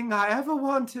only thing I ever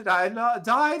wanted, I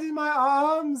died in my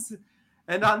arms.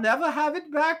 And I'll never have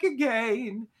it back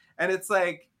again. And it's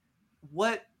like,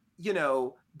 what, you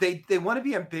know, they want to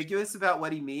be ambiguous about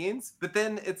what he means, but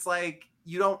then it's like,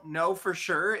 you don't know for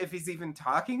sure if he's even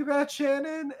talking about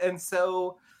Shannon. And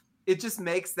so it just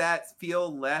makes that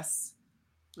feel less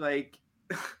like,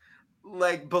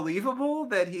 like believable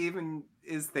that he even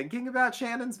is thinking about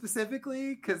Shannon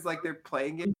specifically. Cause like they're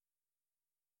playing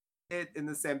it in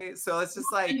the same way. So it's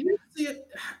just like,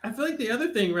 I feel like the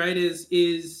other thing, right,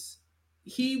 is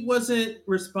he wasn't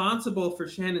responsible for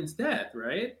Shannon's death,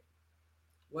 right?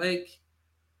 Like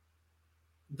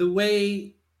the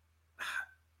way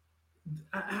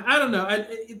I don't know.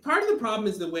 Part of the problem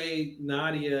is the way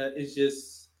Nadia is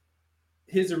just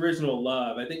his original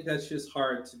love. I think that's just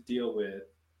hard to deal with.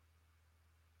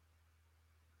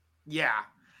 Yeah,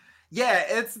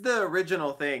 it's the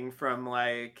original thing from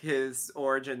like his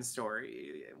origin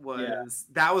story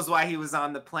that was why he was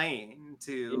on the plane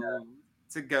to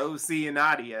go see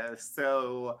Nadia.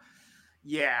 So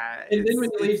yeah, and then when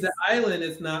he leaves the island,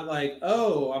 it's not like,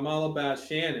 oh, I'm all about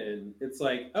Shannon. It's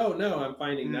like, oh no, I'm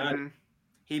finding Nadia.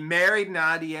 He married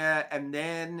Nadia, and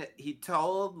then he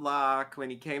told Locke when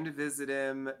he came to visit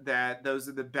him that those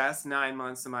are the best 9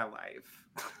 months of my life.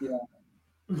 Yeah.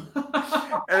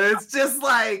 And it's just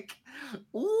like,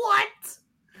 what?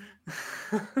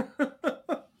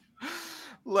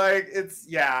 Like, it's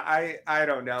I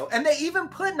don't know. And they even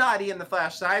put Nadia in the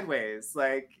Flash sideways.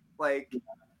 Like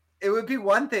it would be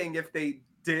one thing if they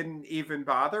didn't even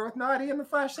bother with Nadia in the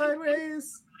Flash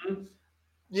sideways,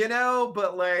 you know,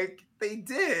 but like they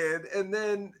did, and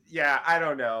then I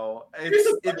don't know.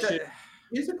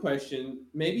 Here's a question.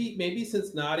 Maybe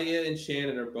since Nadia and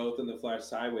Shannon are both in the Flash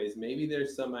sideways, maybe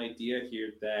there's some idea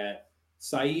here that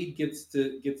Saeed gets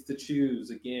to choose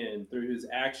again through his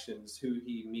actions who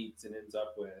he meets and ends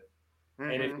up with. Mm-hmm.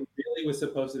 And if he really was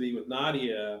supposed to be with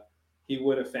Nadia, he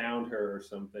would have found her or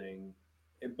something.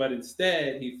 But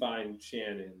instead, he finds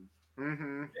Shannon.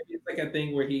 Mm-hmm. It's like a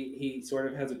thing where he sort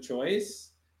of has a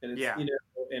choice, and it's, you know,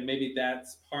 and maybe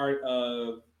that's part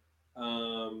of,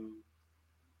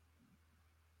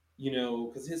 you know,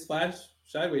 because his Flash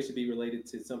sideways should be related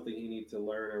to something he needs to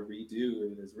learn or redo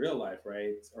in his real life,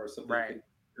 right? Or something. Right.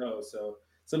 So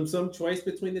some choice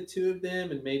between the two of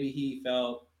them, and maybe he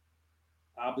felt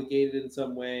obligated in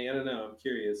some way. I don't know. I'm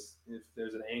curious if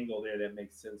there's an angle there that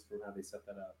makes sense from how they set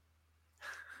that up.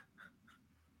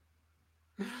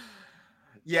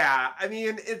 Yeah, I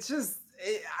mean, it's just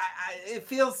it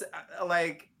feels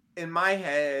like in my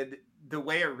head the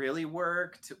way it really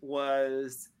worked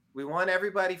was we want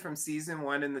everybody from season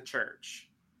 1 in the church.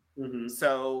 Mm-hmm.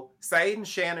 So Saeed and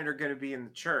Shannon are going to be in the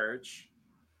church.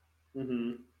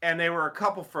 Mm-hmm. And they were a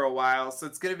couple for a while, so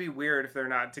it's going to be weird if they're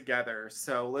not together.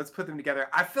 So let's put them together.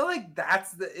 I feel like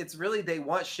it's really, they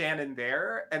want Shannon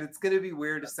there, and it's going to be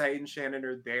weird if Saeed and Shannon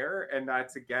are there and not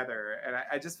together. And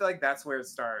I just feel like that's where it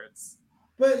starts.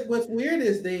 But what's weird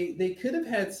is they could have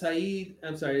had they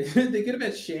could have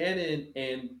had Shannon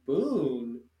and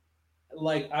Boone,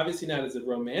 like, obviously not as a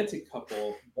romantic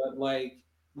couple, but like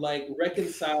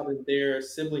reconciled in their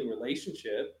sibling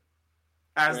relationship.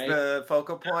 As the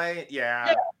focal point,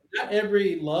 yeah. Not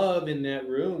every love in that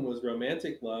room was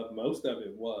romantic love. Most of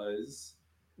it was,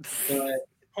 but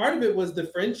part of it was the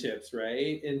friendships,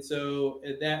 right? And so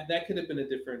that could have been a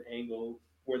different angle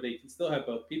where they can still have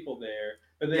both people there.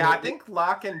 But then Yeah, I think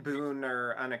Locke and Boone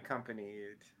are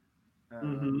unaccompanied.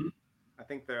 Mhm. I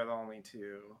think they're the only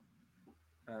two.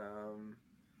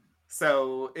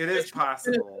 So it is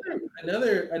possible.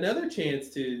 Another chance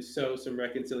to show some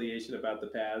reconciliation about the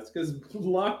past because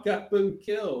Locke got Boone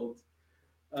killed.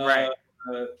 Right.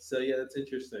 So yeah, that's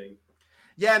interesting.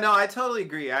 Yeah, no, I totally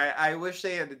agree. I wish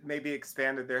they had maybe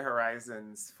expanded their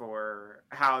horizons for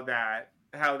how that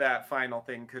final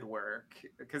thing could work,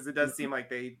 because it does seem like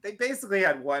they basically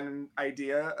had one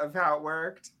idea of how it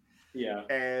worked. Yeah.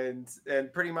 And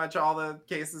pretty much all the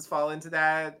cases fall into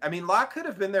that. I mean, Locke could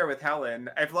have been there with Helen.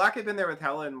 If Locke had been there with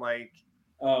Helen, like,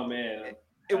 oh man,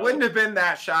 it wouldn't have been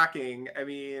that shocking. I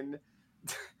mean,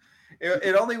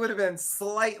 it only would have been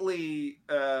slightly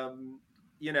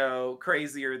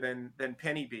crazier than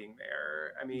Penny being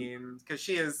there. I mean, because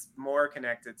she is more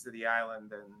connected to the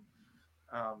island than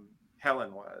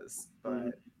Helen was,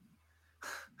 but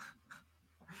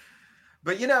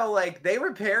but like they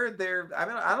repaired their. I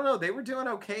don't know. They were doing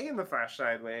okay in the Flash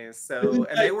Sideways. So,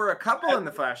 and they were a couple in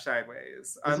the Flash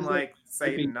Sideways, unlike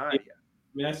Sayid and Nadia.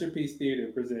 Masterpiece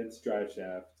Theater presents Drive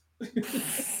Shaft.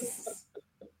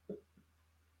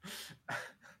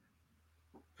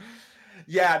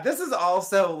 Yeah, this is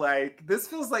also like, this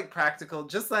feels like practical,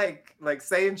 just like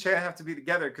Say and Chan have to be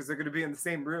together because they're going to be in the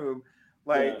same room.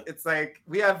 Like, It's like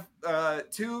we have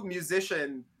two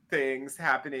musician things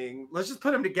happening. Let's just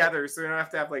put them together so we don't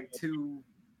have to have like two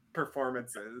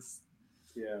performances.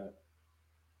 Yeah.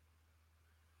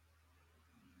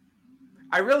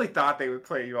 I really thought they would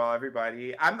play You All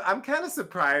Everybody. I'm kind of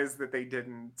surprised that they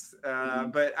didn't.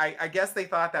 But I guess they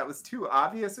thought that was too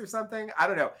obvious or something. I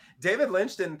don't know. David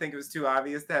Lynch didn't think it was too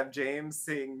obvious to have James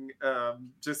sing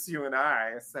Just You and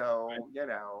I. So,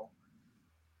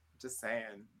 just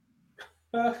saying.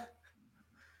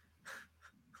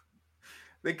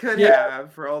 They could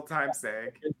have, for old time's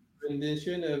sake.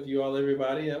 Rendition of You All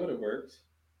Everybody, that would have worked.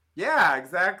 Yeah,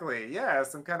 exactly. Yeah,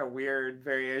 some kind of weird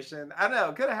variation. I don't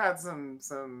know. Could have had some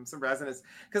resonance,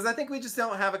 because I think we just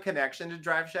don't have a connection to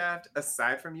Drive Shaft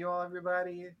aside from You All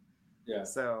Everybody. Yeah.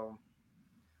 So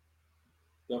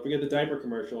don't forget the diaper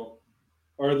commercial,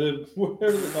 or the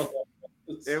whatever the hell that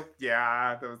was.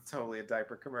 Yeah, that was totally a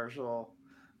diaper commercial.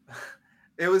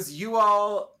 It was You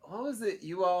All. What was it?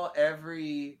 You All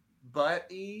Everybody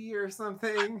or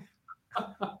something.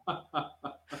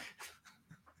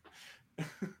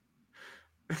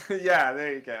 Yeah,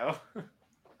 there you go.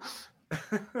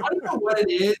 I don't know what it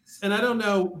is, and I don't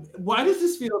know why does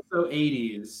this feel so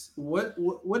 80s.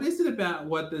 What is it about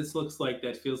what this looks like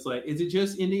that feels like? Is it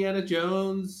just Indiana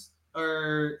Jones,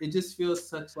 or it just feels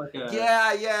such like a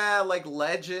yeah, like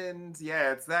Legend.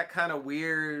 Yeah, it's that kind of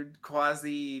weird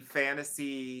quasi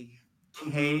fantasy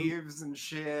caves and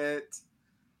shit.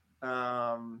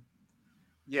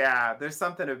 Yeah, there's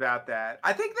something about that.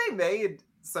 I think they made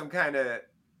some kind of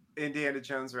Indiana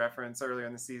Jones reference earlier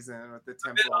in the season with the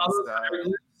temple and stuff.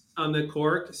 On the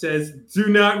cork says, "Do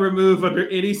not remove under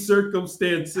any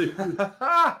circumstances."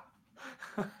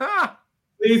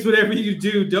 Please, whatever you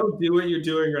do, don't do what you're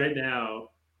doing right now.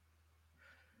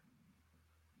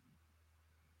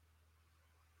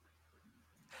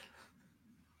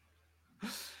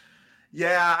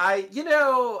 Yeah,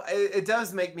 it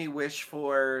does make me wish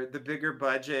for the bigger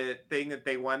budget thing that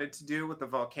they wanted to do with the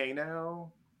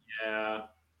volcano. Yeah.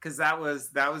 Because that was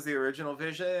the original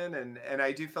vision, and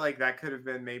I do feel like that could have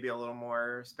been maybe a little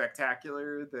more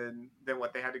spectacular than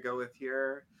what they had to go with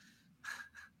here.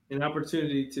 An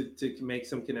opportunity to make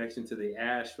some connection to the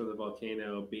ash from the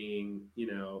volcano being,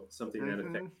 something that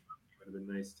affected would have been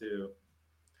nice too.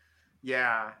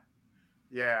 Yeah,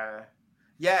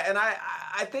 and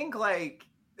I think like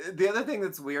the other thing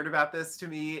that's weird about this to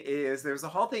me is there's a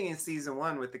whole thing in season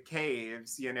 1 with the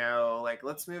caves, like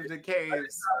let's move to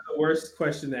caves. The worst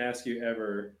question to ask you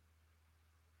ever.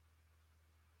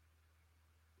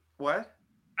 What?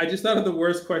 I just thought of the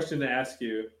worst question to ask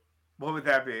you. What would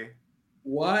that be?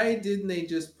 Why didn't they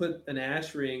just put an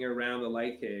ash ring around the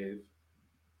light cave?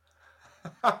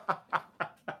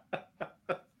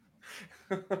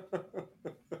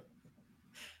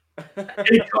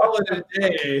 And call it a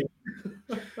day.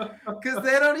 Because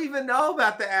they don't even know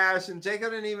about the ash, and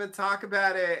Jacob didn't even talk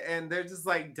about it, and they're just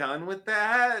like done with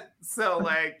that. So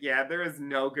like, yeah, there is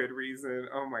no good reason.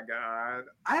 Oh my god,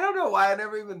 I don't know why I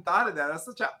never even thought of that. That's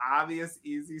such an obvious,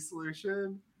 easy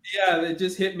solution. Yeah, it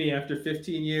just hit me after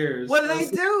 15 years. What do they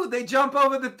do? They jump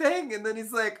over the thing, and then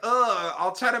he's like, "Oh,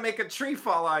 I'll try to make a tree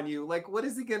fall on you." Like, what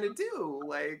is he gonna do?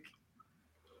 Like.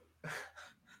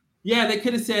 Yeah, they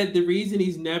could have said the reason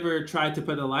he's never tried to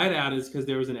put the light out is because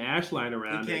there was an ash line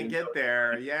around. He can't get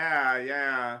there.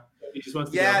 Yeah. He just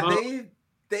wants to go home.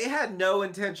 they had no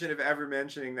intention of ever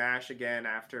mentioning the Ash again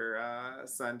after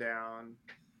Sundown.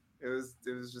 It was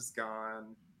just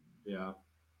gone. Yeah.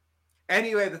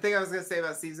 Anyway, the thing I was gonna say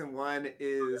about season 1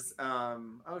 is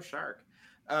shark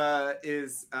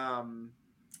is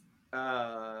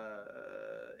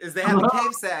they had the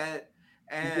cave set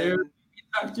and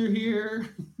doctor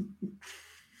here.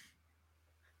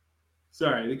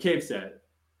 Sorry, the cave set.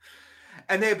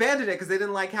 And they abandoned it because they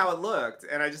didn't like how it looked.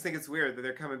 And I just think it's weird that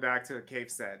they're coming back to a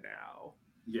cave set now.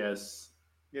 Yes.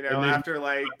 You know, after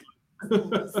like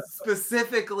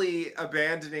specifically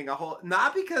abandoning a whole,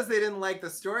 not because they didn't like the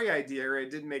story idea or it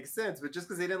didn't make sense, but just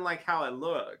because they didn't like how it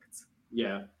looked.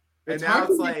 Yeah. And now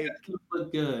it's like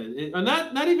look good.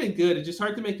 Not even good. It's just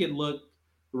hard to make it look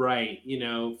right, you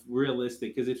know,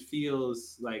 realistic, because it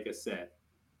feels like a set.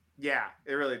 Yeah,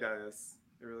 it really does.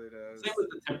 It really does. Same with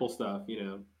the temple stuff, you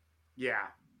know. Yeah,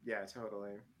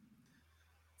 totally.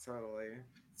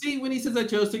 See, when he says I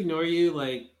chose to ignore you,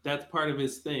 like that's part of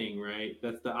his thing, right?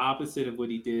 That's the opposite of what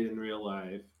he did in real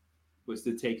life, was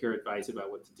to take her advice about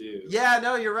what to do. Yeah,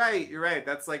 no, you're right.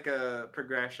 That's like a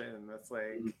progression. That's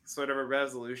like sort of a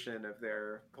resolution of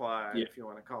their plot, if you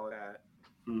want to call it that.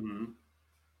 Mm-hmm.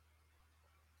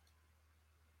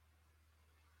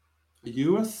 Are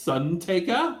you a sun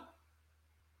taker?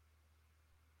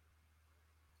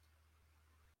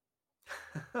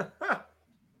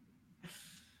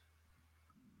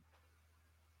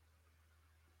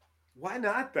 Why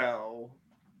not, though?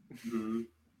 Mm-hmm.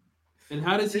 And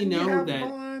how does he know that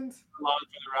along for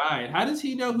the ride? How does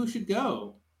he know who should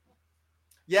go?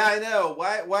 Yeah, I know.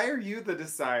 Why are you the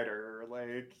decider?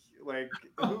 Like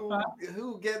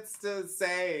who gets to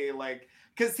say, like,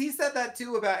 because he said that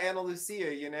too about Ana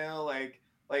Lucia, you know, like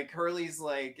Hurley's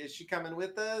like, is she coming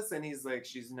with us? And he's like,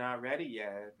 she's not ready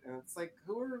yet. And it's like,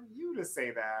 who are you to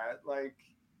say that? Like,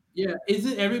 yeah,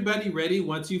 isn't everybody ready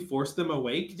once you force them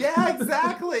awake? Yeah,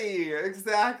 exactly. It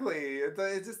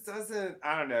just doesn't,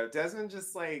 I don't know. Desmond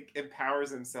just like empowers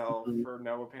himself for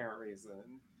no apparent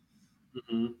reason.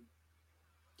 Mm-hmm.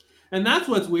 And that's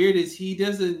what's weird is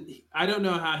I don't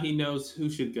know how he knows who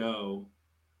should go.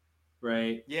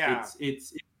 Right? Yeah.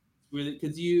 It's really,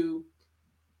 because you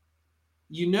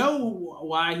know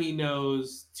why he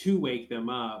knows to wake them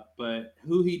up, but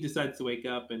who he decides to wake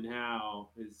up and how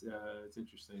is it's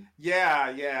interesting.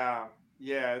 Yeah.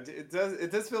 It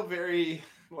does feel very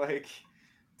like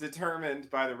determined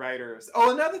by the writers.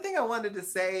 Oh, another thing I wanted to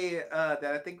say that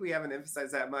I think we haven't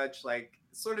emphasized that much, like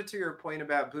sort of to your point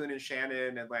about Boone and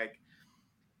Shannon, and like,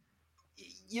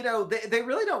 you know, they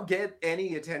really don't get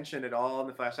any attention at all in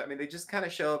the Flash. I mean, they just kind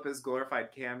of show up as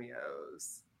glorified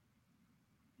cameos.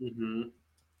 Mm-hmm.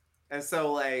 And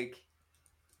so, like,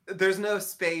 there's no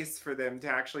space for them to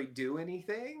actually do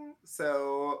anything.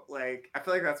 So, like, I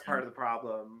feel like that's part of the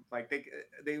problem. Like,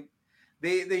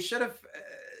 they should have.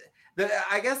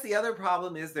 I guess the other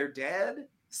problem is they're dead.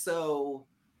 So,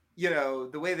 you know,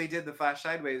 the way they did the Flash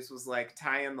Sideways was like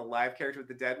tie in the live character with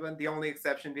the dead one. The only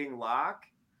exception being Locke.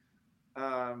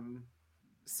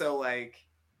 So, like,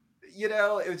 you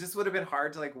know, it just would have been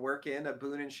hard to like work in a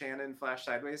Boone and Shannon Flash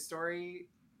Sideways story,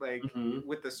 like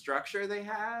with the structure they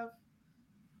have.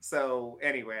 So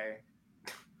anyway,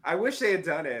 I wish they had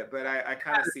done it, but I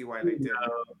kind of see why they didn't.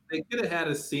 They could have had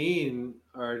a scene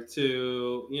or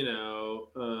two, you know,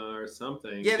 or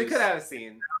something. Yeah, they could have a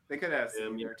scene. They could have a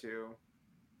scene or two.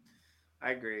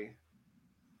 I agree.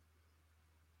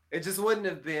 It just wouldn't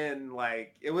have been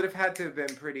like, it would have had to have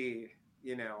been pretty,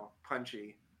 you know,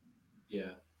 punchy.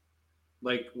 Yeah.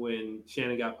 Like when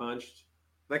Shannon got punched.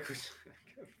 Like when Shannon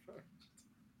got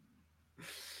punched.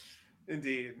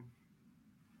 Indeed.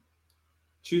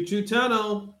 Choo choo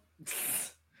tunnel.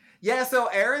 Yeah, so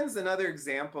Aaron's another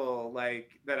example,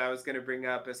 like, that I was going to bring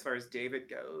up as far as David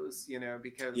goes, you know,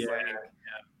 because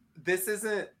this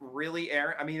isn't really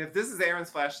Aaron. I mean, if this is Aaron's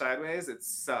Flash Sideways, it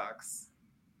sucks.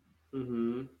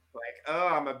 Mm-hmm. Like, oh,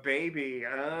 I'm a baby.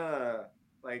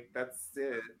 Like, that's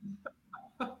it.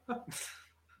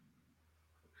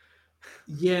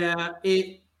 Yeah,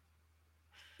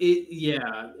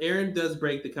 Aaron does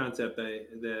break the concept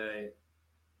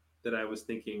that I was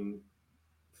thinking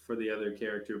for the other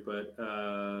character, but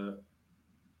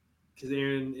because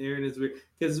Aaron is weird.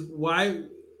 Because why?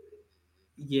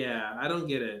 Yeah, I don't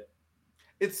get it.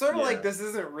 It's sort of like this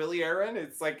isn't really Aaron.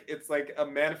 It's like a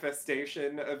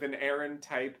manifestation of an Aaron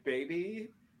type baby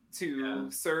to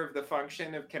serve the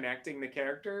function of connecting the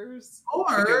characters.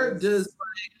 Or does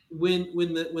like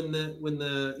when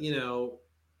the you know,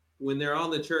 when they're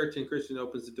all in the church and Christian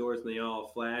opens the doors and they all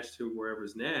flash to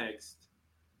wherever's next,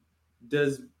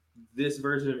 does this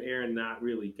version of Aaron not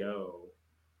really go?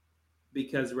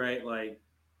 Because like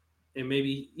and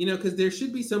maybe because there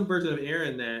should be some version of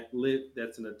Aaron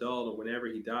that's an adult or whenever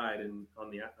he died and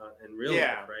in real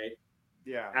life, right?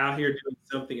 Yeah. Out here doing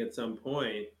something at some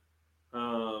point.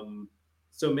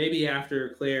 So maybe after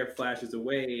Claire flashes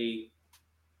away,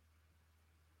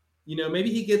 maybe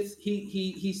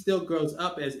he still grows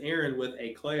up as Aaron with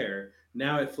a Claire.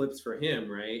 Now it flips for him,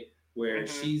 right? Where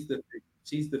she's the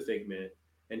figment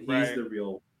and he's the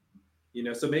real.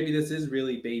 So maybe this is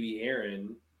really baby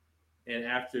Aaron, and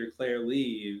after Claire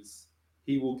leaves,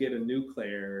 he will get a new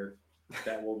Claire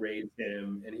that will raise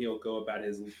him, and he'll go about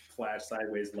his Flash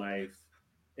sideways life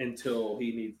until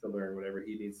he needs to learn whatever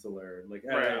he needs to learn. Like,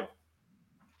 I don't know.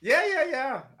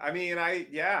 Yeah. I mean, I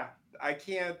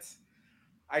can't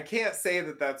say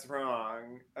that that's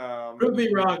wrong. Prove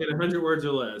me wrong in 100 words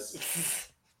or less.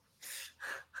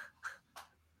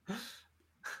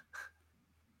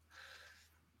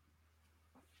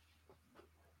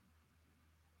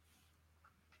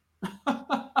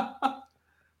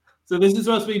 So this is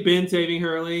supposed to be Ben saving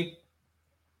Hurley?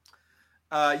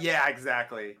 Yeah,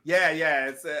 exactly. Yeah.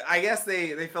 It's I guess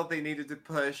they felt they needed to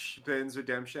push Ben's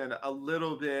redemption a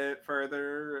little bit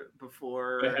further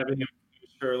before having him push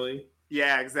Hurley.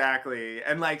 Yeah, exactly.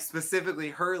 And like specifically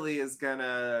Hurley is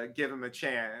gonna give him a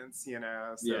chance, so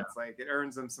it's like it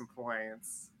earns him some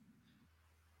points.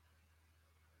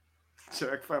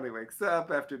 Chuck finally wakes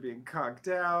up after being conked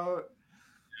out.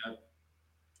 Yeah.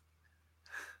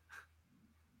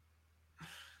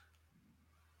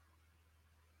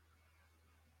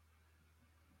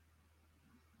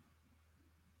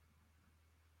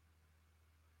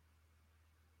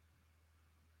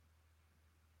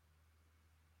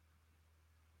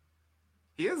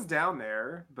 He is down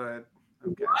there, but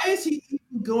okay. Why is he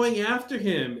even going after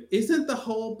him? Isn't the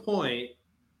whole point?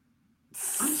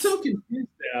 I'm so confused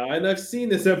now, and I've seen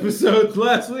this episode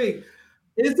last week.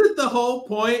 Isn't the whole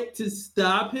point to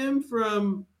stop him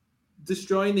from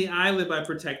destroying the island by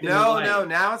protecting the light? No,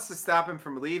 now it's to stop him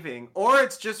from leaving. Or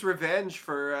it's just revenge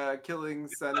for killing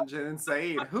Sanjin and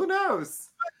Saeed. Who knows?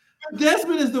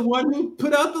 Desmond is the one who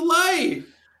put out the light.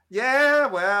 Yeah,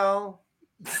 well.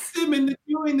 Him into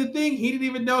doing the thing he didn't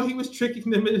even know he was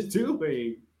tricking them into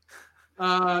doing.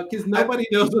 Because nobody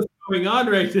knows what's going on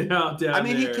right now down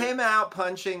there. He came out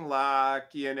punching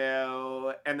Locke, and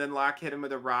then Locke hit him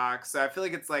with a rock. So I feel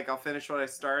like it's like, I'll finish what I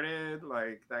started,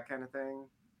 like that kind of thing.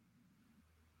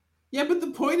 Yeah, but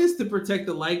the point is to protect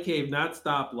the light cave, not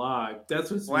stop Locke. That's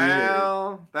what's weird.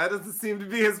 Well, that doesn't seem to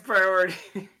be his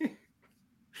priority.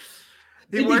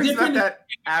 He worries about that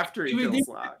after he kills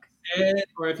Locke.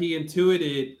 Or if he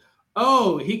intuited,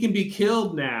 he can be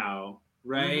killed now,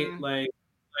 right? Mm-hmm. Like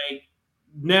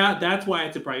now that's why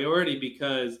it's a priority,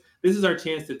 because this is our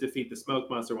chance to defeat the smoke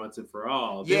monster once and for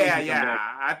all. Yeah.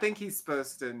 I think he's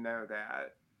supposed to know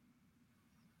that.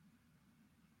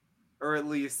 Or at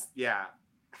least,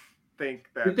 think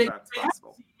that that's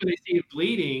possible. When they see him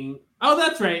bleeding. Oh,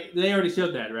 that's right. They already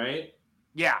showed that, right?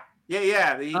 Yeah.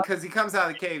 Because he comes out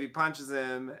of the cave, he punches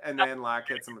him, and then Locke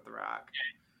hits him with the rock.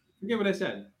 Forget what I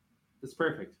said. That's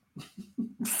perfect.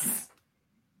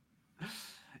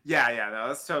 No,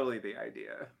 that's totally the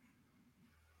idea.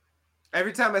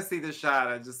 Every time I see this shot,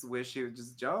 I just wish he would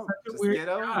just jump. Just get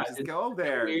over, just go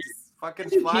there. Just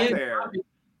fucking fly there.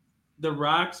 The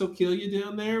rocks will kill you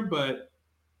down there, but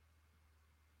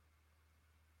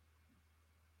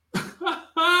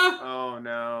oh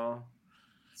no.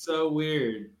 So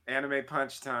weird. Anime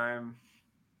punch time.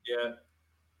 Yeah.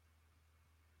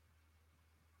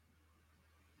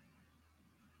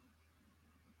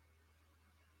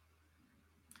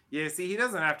 Yeah, see, he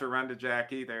doesn't have to run to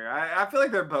Jack either. I feel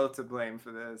like they're both to blame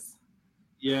for this.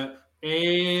 Yeah.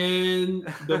 And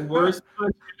the worst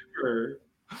punch ever.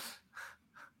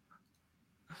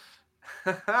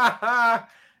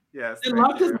 Yes. And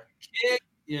Locke doesn't kick.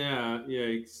 Yeah,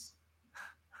 yikes.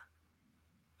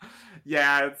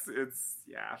 Yeah, it's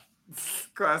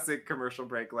classic commercial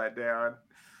break letdown.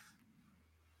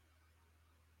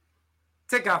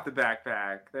 Take off the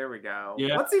backpack. There we go.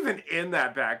 Yeah. What's even in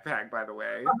that backpack, by the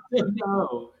way?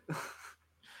 No.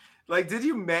 Like, did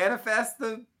you manifest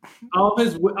all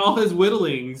his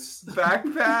whittlings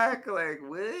backpack? Like,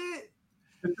 what?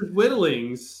 It's his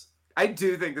whittlings. I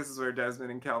do think this is where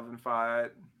Desmond and Kelvin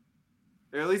fought.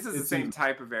 Or at least it's the same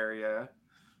type of area.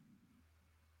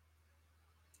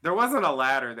 There wasn't a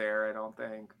ladder there, I don't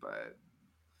think, but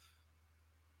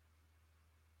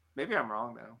maybe I'm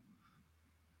wrong though.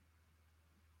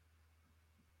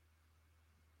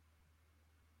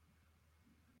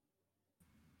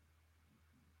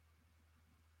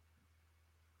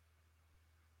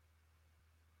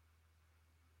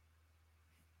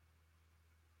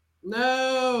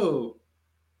 No.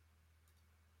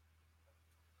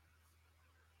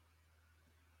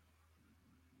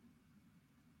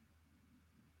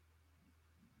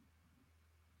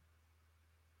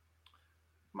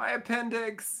 My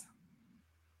appendix.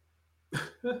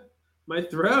 My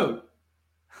throat.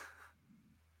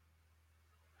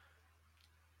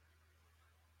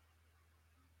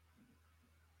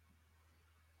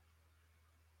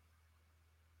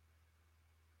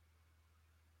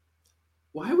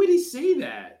 Why would he say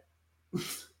that?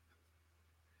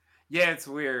 Yeah, it's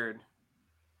weird.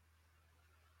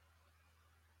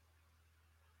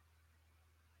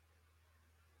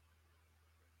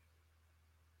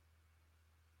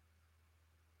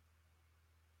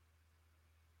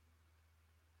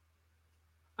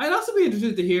 I'd also be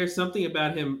interested to hear something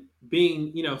about him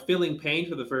being, feeling pain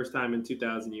for the first time in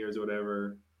 2,000 years or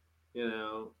whatever.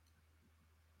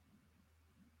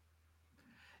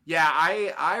 Yeah,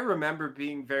 I remember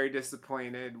being very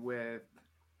disappointed with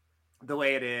the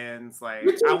way it ends. Like,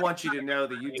 I want you to know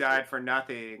that you died for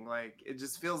nothing. Like, it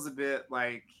just feels a bit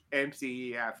like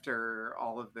empty after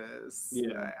all of this.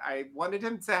 Yeah. I wanted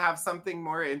him to have something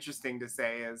more interesting to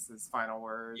say as his final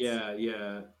words.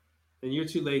 Yeah. And You're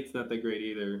Too Late's not that great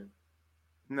either.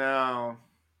 No,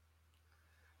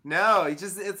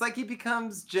 it's like he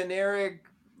becomes generic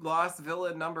lost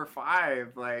villain number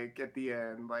 5, like at the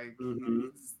end. Like, he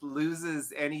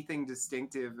loses anything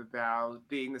distinctive about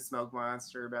being the smoke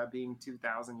monster, about being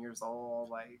 2,000 years old.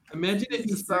 Like, imagine if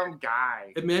he's some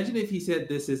guy. Imagine if he said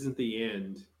this isn't the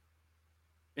end,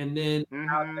 and then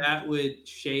how that would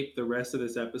shape the rest of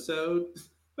this episode.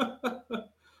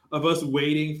 Of us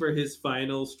waiting for his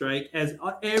final strike, as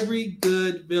every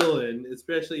good villain,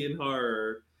 especially in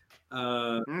horror,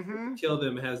 kill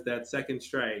them has that second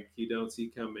strike you don't see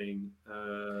coming.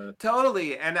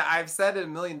 Totally. And I've said it a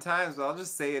million times, but I'll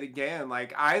just say it again.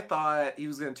 Like, I thought he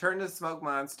was going to turn into a smoke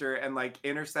monster and like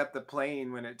intercept the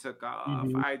plane when it took off.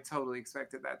 I totally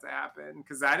expected that to happen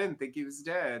because I didn't think he was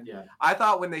dead. Yeah. I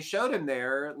thought when they showed him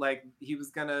there, like, he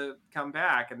was going to come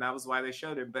back, and that was why they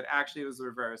showed him. But actually it was the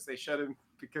reverse. They showed him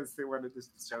because they wanted to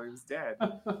show he was dead.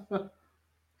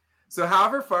 So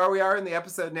however far we are in the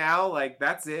episode now, like,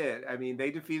 that's it. I mean, they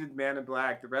defeated Man in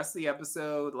Black. The rest of the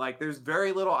episode, like, there's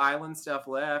very little island stuff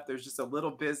left. There's just a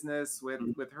little business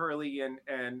with Hurley and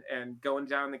going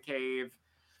down the cave.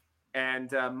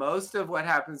 And most of what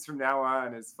happens from now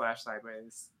on is Flash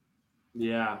Sideways.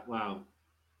 Yeah, wow.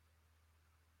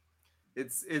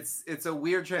 It's a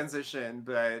weird transition,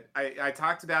 but I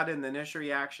talked about it in the initial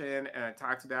reaction, and I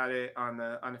talked about it on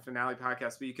the finale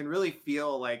podcast, but you can really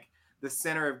feel like the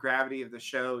center of gravity of the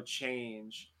show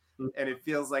change, and it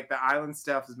feels like the island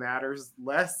stuff matters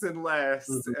less and less,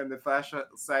 and the Flash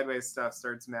Sideways stuff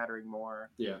starts mattering more.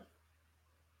 Yeah.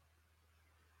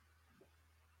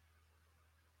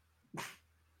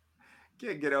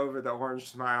 Can't get over the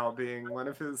orange smile being one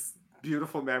of his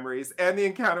beautiful memories, and the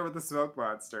encounter with the smoke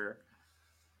monster.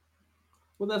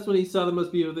 Well, that's when he saw the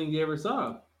most beautiful thing he ever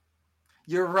saw.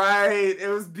 You're right. It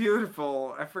was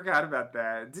beautiful. I forgot about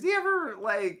that. Did he ever,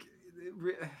 like...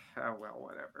 Oh, well,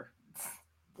 whatever.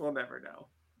 We'll never know.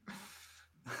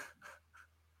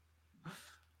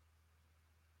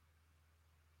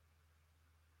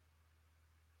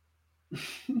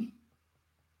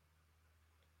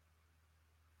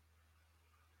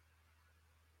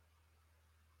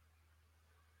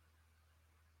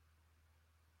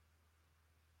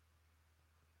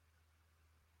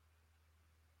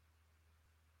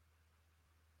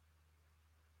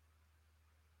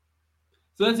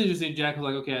 So that's interesting. Jack was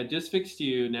like, okay, I just fixed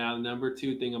you. Now, the number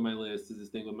 2 thing on my list is this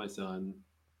thing with my son.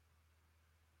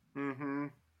 Mm-hmm.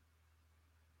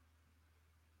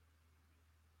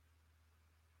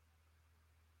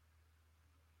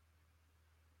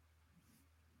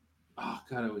 Oh,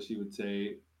 God, I wish he would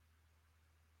say,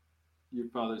 your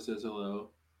father says hello.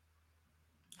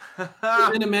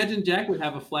 And imagine Jack would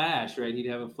have a flash, right? He'd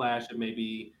have a flash of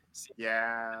maybe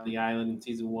the island in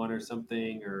season 1 or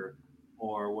something, or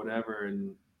whatever,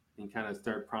 and kind of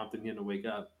start prompting him to wake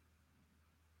up.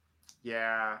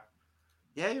 Yeah,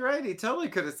 you're right. He totally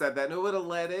could have said that, and it would have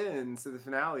led into the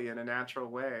finale in a natural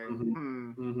way.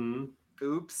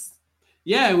 Oops.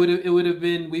 Yeah, it would have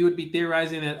been. We would be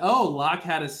theorizing that Locke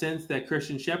had a sense that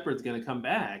Christian Shepherd's going to come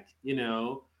back.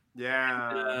 Yeah.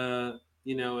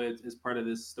 It's part of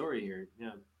this story here.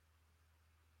 Yeah.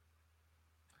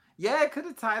 Yeah, it could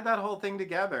have tied that whole thing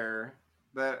together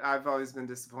that I've always been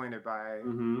disappointed by.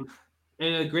 And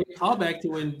a great callback to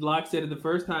when Locke said it the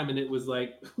first time, and it was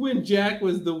like when Jack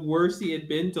was the worst he had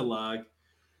been to Locke.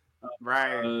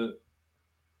 Right.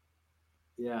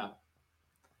 Yeah.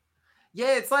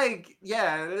 Yeah, it's like,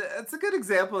 it's a good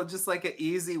example of just like an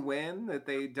easy win that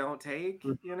they don't take,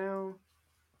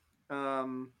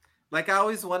 Like, I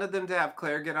always wanted them to have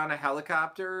Claire get on a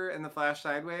helicopter in the Flash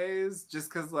Sideways, just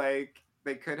because, like,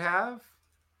 they could have.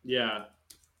 Yeah.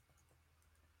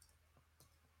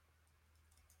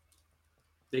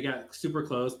 They got super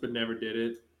close, but never did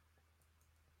it.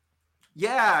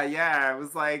 Yeah. It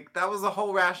was like that was the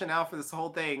whole rationale for this whole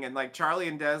thing. And like Charlie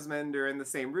and Desmond are in the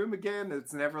same room again.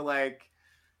 It's never like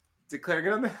declaring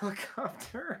it on the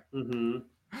helicopter. Mm-hmm.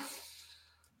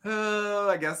 Oh,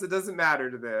 I guess it doesn't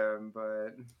matter to them,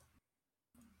 but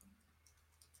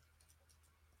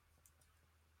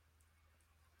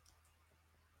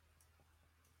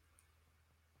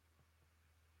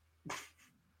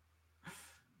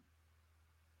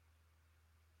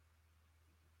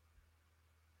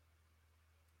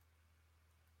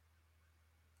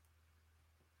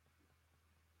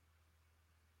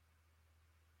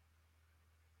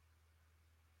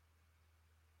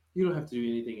You don't have to do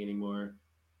anything anymore.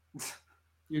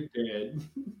 You're dead.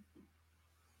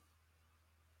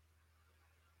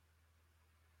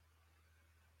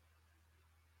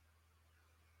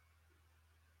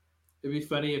 It'd be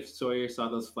funny if Sawyer saw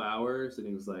those flowers and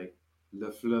he was like,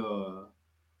 "Le fleur."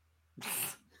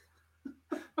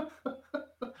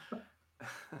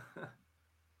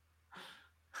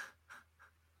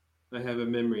 I have a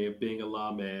memory of being a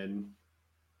lawman.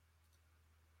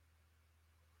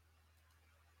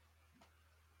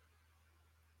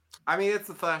 I mean, it's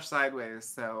the Flash sideways,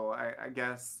 so I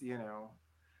guess, you know,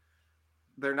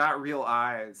 they're not real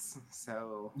eyes.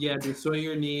 So Yeah, does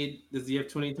Sawyer does he have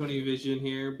 20/20 vision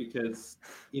here? Because,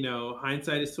 you know,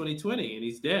 hindsight is 20/20 and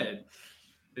he's dead.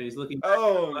 And he's looking back.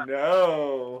 Oh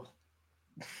no.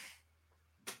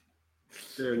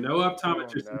 There are no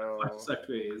optometrists Oh, in the no. Flash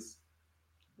sideways.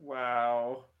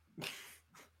 Wow.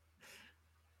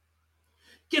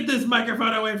 Get this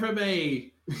microphone away from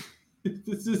me!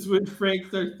 This is when Frank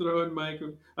starts throwing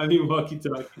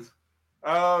walkie-talkies.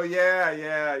 Oh yeah.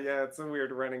 It's a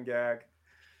weird running gag.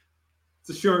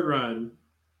 It's a short run.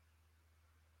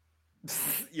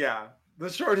 Yeah,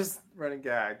 the shortest running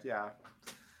gag. Yeah.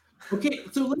 Okay,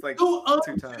 so let's like go up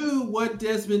 2 times. to what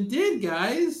Desmond did,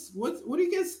 guys. What are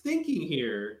you guys thinking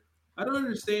here? I don't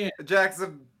understand. Jack's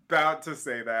about to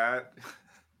say that.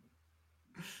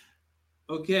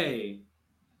 Okay.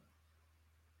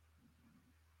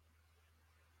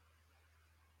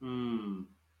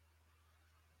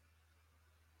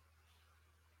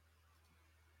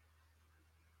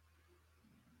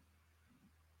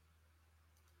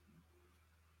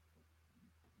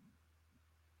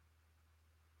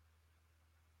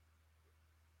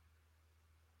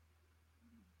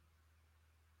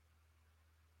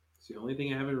 It's the only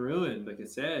thing I haven't ruined, like I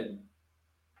said.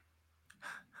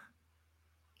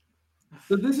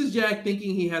 So this is Jack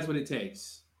thinking he has what it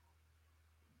takes.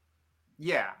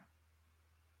 Yeah.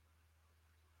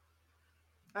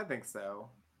 I think so.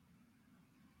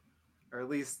 Or at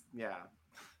least, yeah.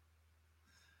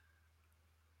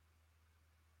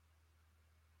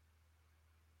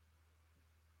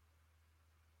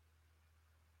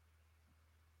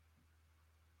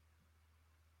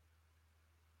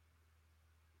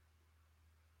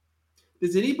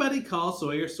 Does anybody call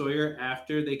Sawyer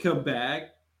after they come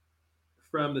back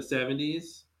from the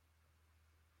 70s?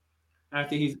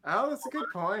 After he's Oh, that's a good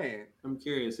point. I'm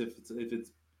curious if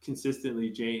it's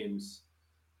consistently James.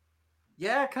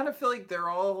 Yeah, I kind of feel like they're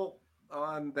all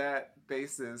on that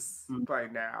basis by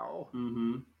now.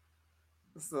 Mm-hmm.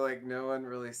 So like no one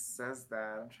really says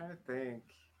that. I'm trying to think.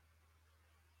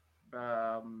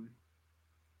 I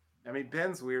mean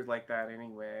Ben's weird like that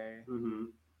anyway. Mm-hmm.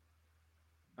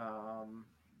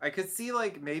 I could see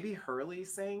like maybe Hurley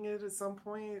saying it at some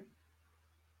point.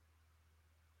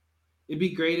 It'd be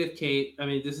great if Kate, I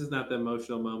mean, this is not the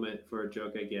emotional moment for a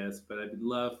joke, I guess, but I'd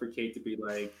love for Kate to be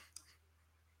like,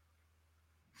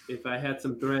 if I had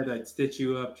some thread, I'd stitch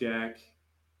you up, Jack.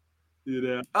 You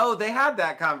know? Oh, they had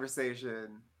that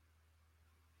conversation.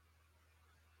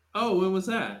 Oh, when was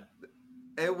that?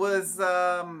 It was,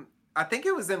 I think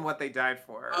it was in What They Died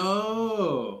For.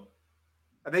 Oh.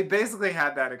 They basically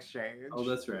had that exchange. Oh,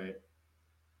 that's right.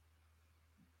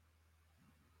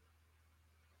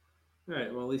 All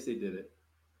right, well, at least they did it.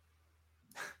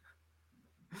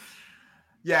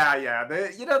 Yeah.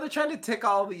 They're trying to tick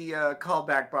all the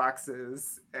callback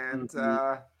boxes, and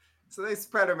so they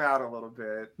spread them out a little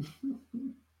bit.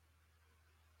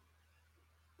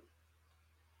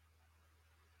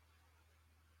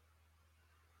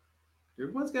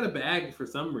 Everyone's got a bag for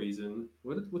some reason.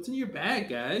 What's in your bag,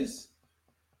 guys?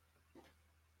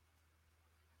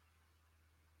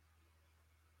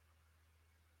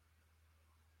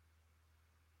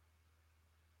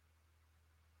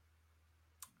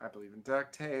 I believe in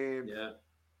duct tape. Yeah.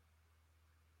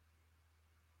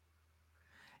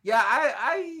 Yeah,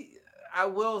 I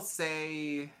will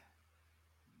say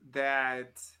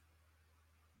that,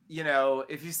 you know,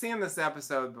 if you've seen this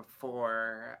episode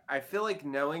before, I feel like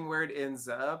knowing where it ends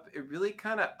up, it really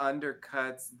kind of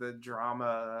undercuts the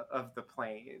drama of the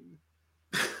plane.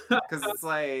 Because it's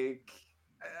like,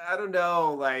 I don't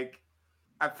know, like,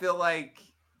 I feel like,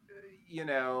 you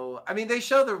know, I mean, they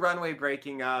show the runway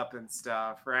breaking up and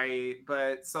stuff, right?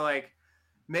 But so, like,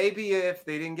 maybe if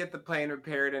they didn't get the plane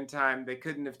repaired in time, they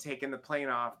couldn't have taken the plane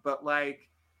off. But, like,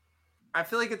 I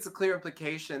feel like it's a clear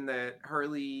implication that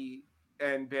Hurley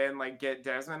and Ben like get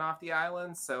Desmond off the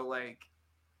island, so like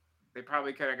they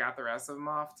probably could have got the rest of them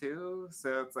off too.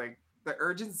 So it's like the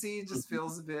urgency just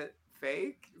feels a bit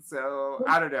fake. So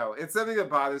I don't know. It's something that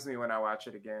bothers me when I watch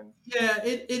it again. Yeah,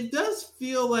 it does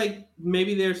feel like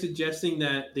maybe they're suggesting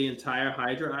that the entire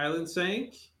Hydra Island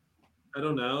sank. I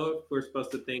don't know if we're supposed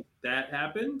to think that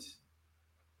happened.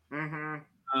 Mm-hmm.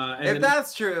 And if then-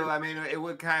 that's true, I mean, it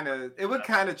would kind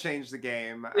of change the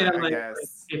game. Yeah, I like,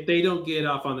 guess. if they don't get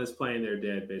off on this plane, they're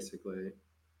dead, basically.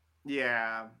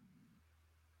 Yeah.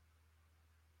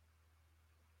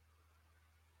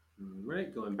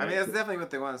 Right, going I back. mean, that's definitely what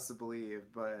they want us to believe,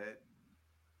 but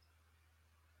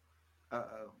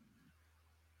uh-oh.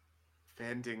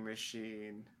 Vending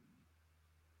machine.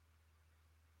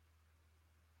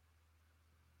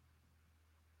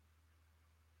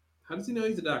 How does he know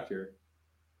he's a doctor?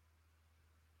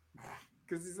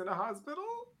 Because he's in a hospital?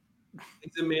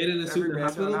 He's a man in a suit in a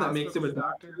hospital that makes him a hospital's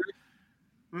doctor.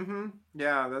 Mm-hmm.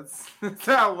 Yeah, that's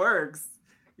how it works.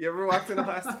 You ever walked in a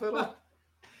hospital?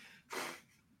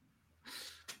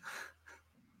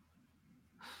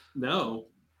 No.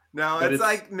 No, But it's it's-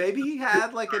 like maybe he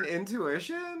had like an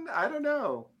intuition. I don't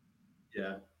know.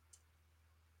 Yeah.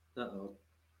 Uh-oh.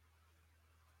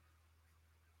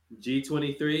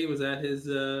 G23, was that his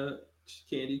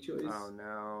candy choice? Oh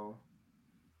no.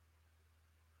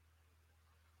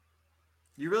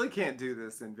 You really can't do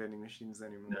this in vending machines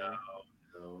anymore.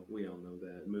 No, we all know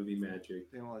that. Movie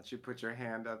magic. They won't let you put your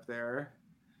hand up there.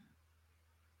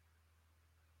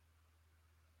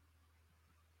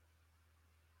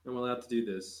 I'm allowed to do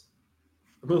this.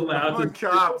 I'm allowed I'm a to.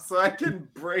 cop, so I can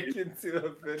break into a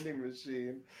vending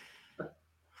machine.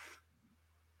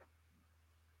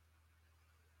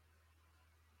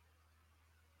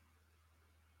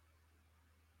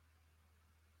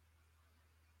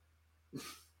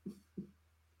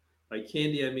 By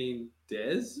candy, I mean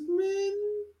Desmond.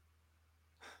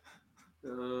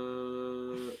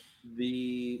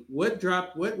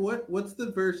 What's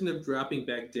the version of dropping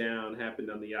back down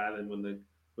happened on the island when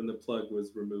the plug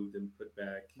was removed and put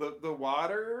back? The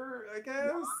water, I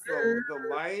guess. Water. The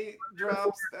light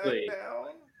drops back Wait. down.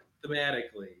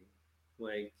 Thematically,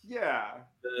 like Yeah.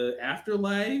 the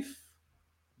afterlife,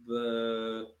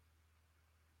 the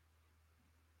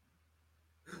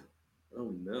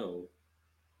oh no.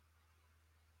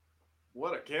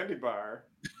 What a candy bar.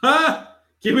 Ha!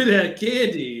 Give me that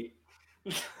candy.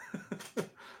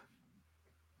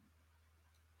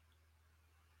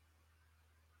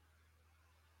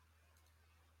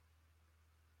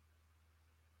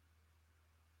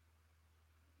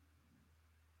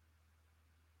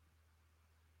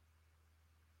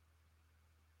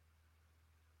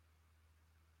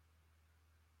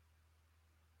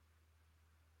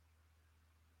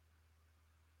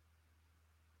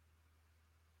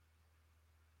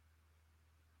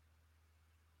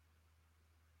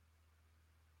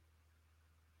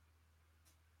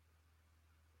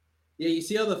 Yeah, you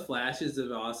see all the flashes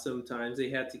of awesome times they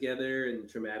had together and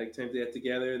traumatic times they had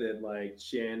together that like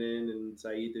Shannon and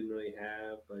Saeed didn't really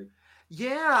have. Like,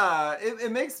 Yeah,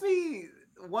 it makes me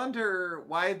wonder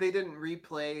why they didn't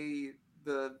replay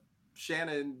the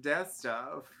Shannon death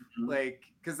stuff. Mhm. Like,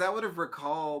 because that would have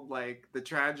recalled like the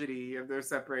tragedy of their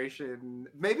separation.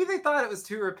 Maybe they thought it was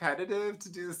too repetitive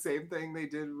to do the same thing they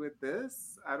did with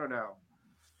this. I don't know.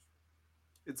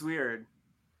 It's weird.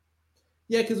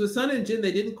 yeah, because with Sun and Jin,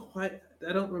 they didn't quite.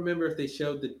 I don't remember if they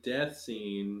showed the death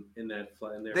scene in that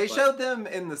in their They flight. showed them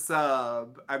in the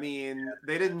sub. I mean,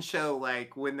 they didn't show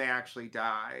like when they actually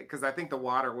die because I think the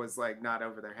water was like not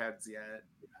over their heads yet.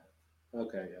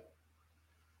 Okay, yeah.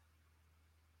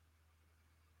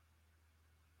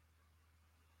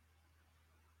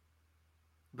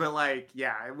 But like,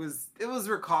 yeah, it was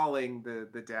recalling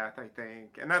the death, I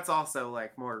think, and that's also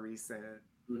like more recent.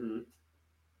 Mm-hmm.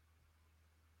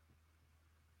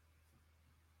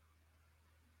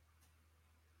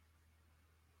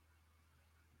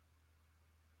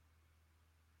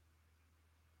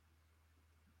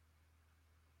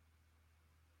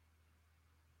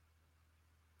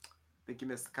 I think you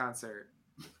missed the concert.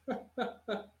 A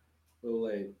little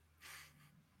late.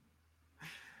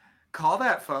 Call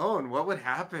that phone. What would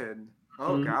happen?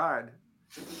 Oh Mhm. God.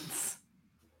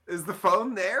 Is the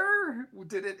phone there?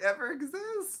 Did it ever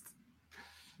exist?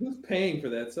 Who's paying for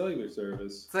that cellular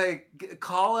service? It's like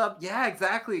call up. Yeah,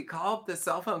 exactly. Call up the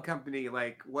cell phone company.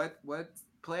 Like, what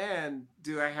plan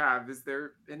do I have? Is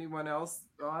there anyone else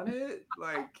on it?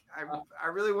 Like, I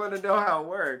really want to know how it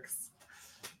works.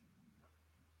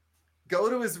 Go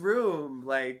to his room.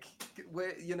 Like,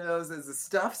 is the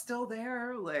stuff still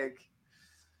there? Like,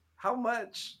 how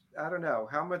much? I don't know.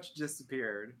 How much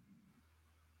disappeared?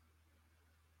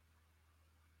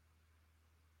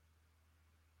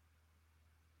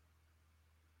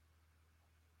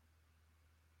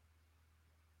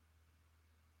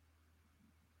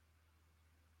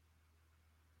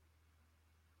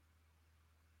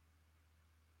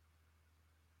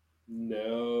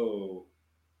 No.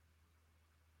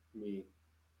 Me.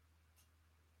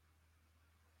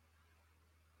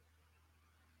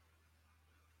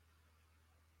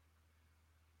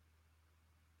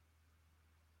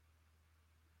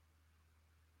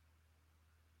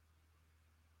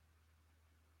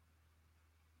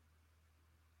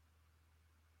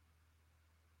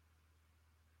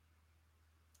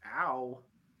 Ow.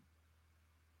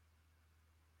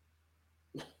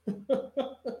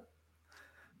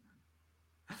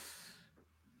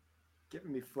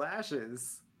 Giving me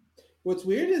flashes. What's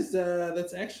weird is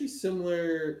that's actually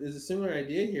similar. There's a similar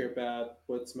idea here about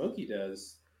what Smokey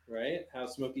does, right? How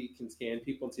Smokey can scan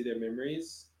people and see their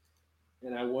memories,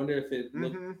 and I wonder if it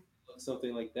looks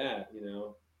something like that.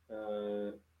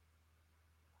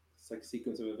 It's like a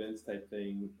sequence of events type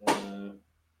thing.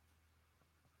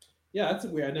 Yeah, that's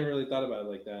weird. I never really thought about it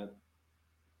like that.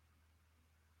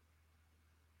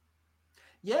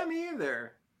 Yeah, me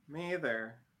either. Me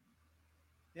either.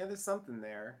 Yeah, there's something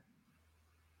there.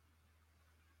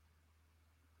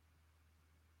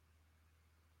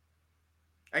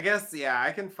 I guess, yeah,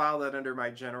 I can file that under my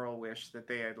general wish that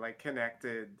they had like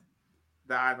connected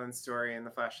the island story and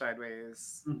the Flash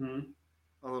Sideways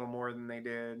a little more than they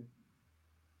did.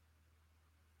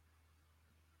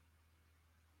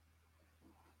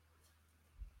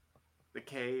 The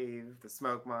cave, the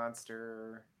smoke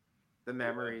monster, the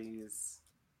memories.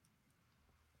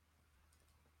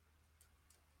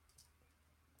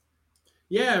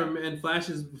 Yeah, and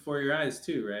flashes before your eyes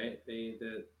too, right?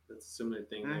 That's a similar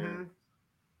thing there.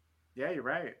 Yeah, you're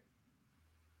right.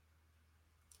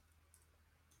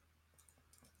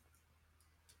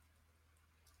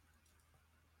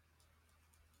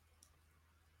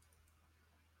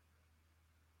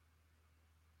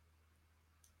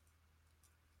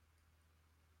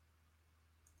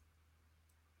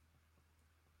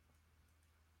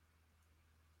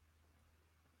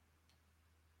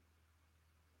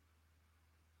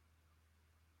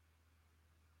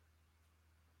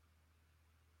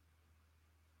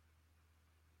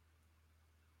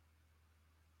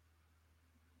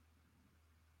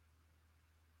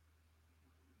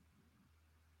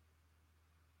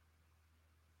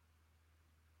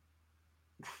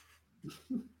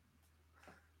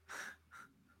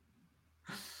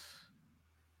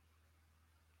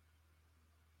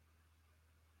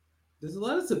 There's a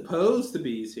lot of supposed to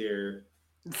be's here.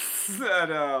 I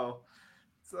know.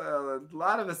 It's a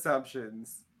lot of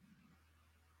assumptions.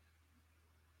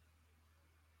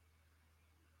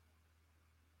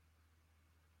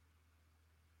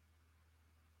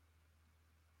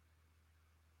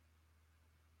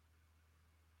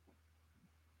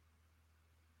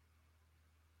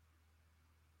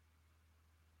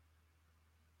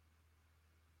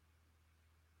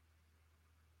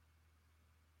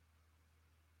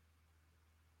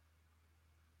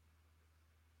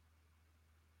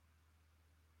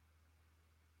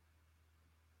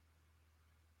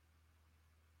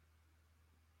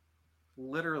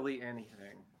 Literally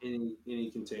anything. Any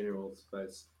container will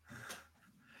suffice.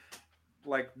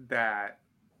 Like that.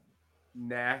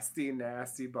 Nasty,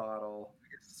 nasty bottle.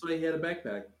 I guess that's why he had a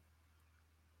backpack.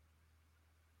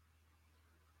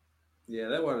 Yeah,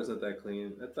 that water's not that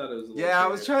clean. I thought it was a little Yeah, I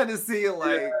was trying to see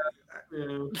like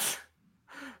Yeah.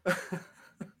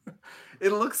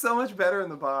 it looks so much better in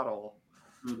the bottle.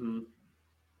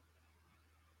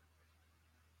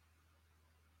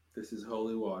 This is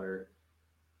holy water.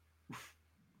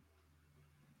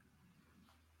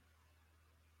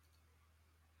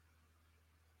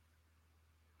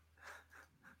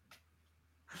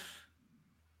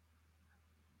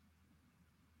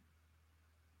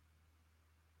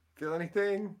 Feel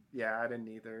anything? Yeah, I didn't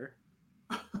either.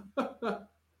 I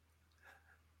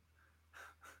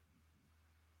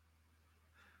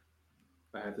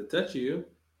have to touch you.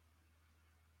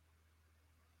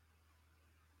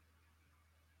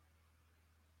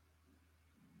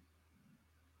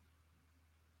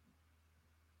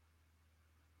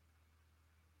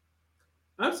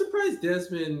 I'm surprised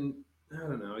Desmond. I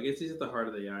don't know. I guess he's at the heart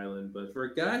of the island, but for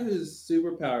a guy whose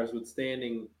superpowers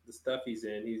withstanding the stuff he's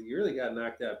in, he really got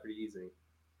knocked out pretty easy.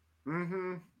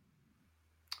 Mm-hmm.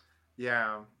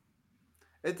 Yeah.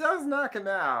 It does knock him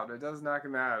out. It does knock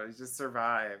him out. He just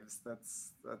survives.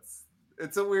 That's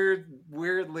it's a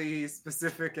weirdly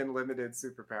specific and limited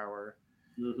superpower.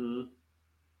 Mm-hmm.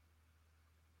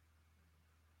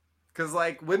 Because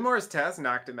like Widmore's test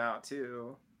knocked him out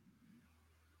too.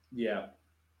 Yeah.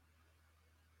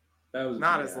 That was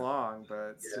not as long,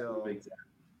 but yeah, still. Big time.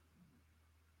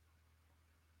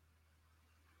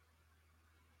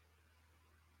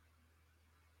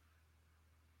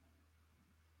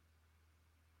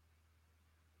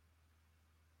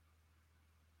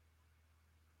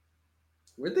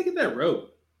 Where'd they get that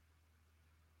rope?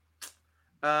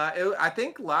 I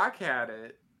think Locke had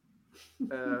it.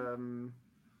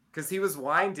 Because he was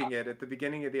winding it at the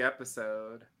beginning of the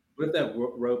episode. What if that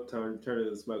rope turned into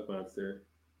the smoke monster?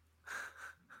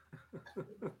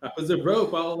 That was a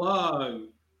rope all along.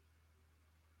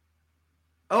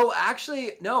 Oh,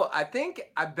 actually, no. I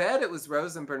bet it was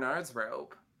Rose and Bernard's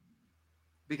rope.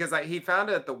 Because he found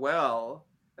it at the well.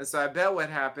 And so I bet what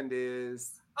happened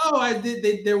is... Oh, I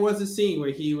did. There was a scene where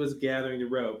he was gathering the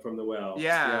rope from the well.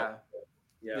 Yeah.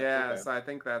 Okay. So I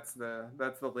think that's the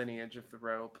lineage of the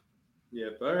rope.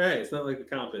 Yep. All right. It's not like the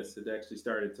compass. It actually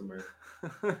started somewhere.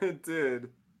 It did.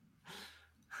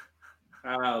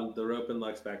 The rope in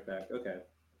Luck's backpack. Okay.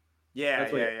 Yeah.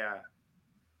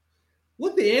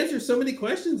 Look, they answer so many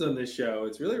questions on this show.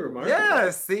 It's really remarkable.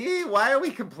 Yeah, see? Why are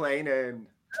we complaining?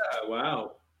 Yeah,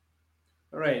 wow.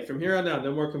 All right. From here on out,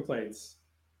 no more complaints.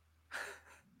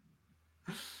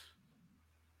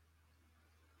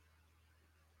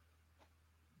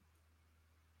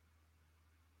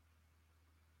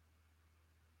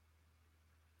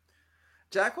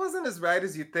 Jack wasn't as right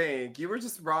as you think. You were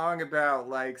just wrong about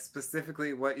like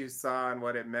specifically what you saw and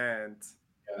what it meant.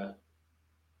 Yeah.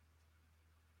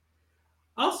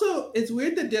 Also, it's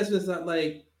weird that Desmond's not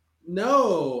like,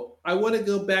 no, I want to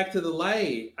go back to the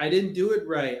light. I didn't do it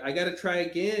right. I got to try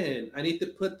again. I need to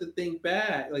put the thing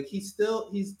back. Like he's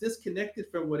disconnected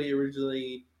from what he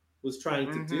originally was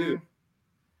trying to do.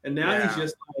 And now he's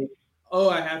just like, oh,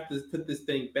 I have to put this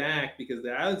thing back because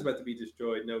the island's about to be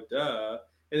destroyed. No, duh.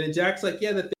 And then Jack's like,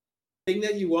 yeah, the thing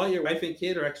that you want, your wife and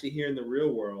kid are actually here in the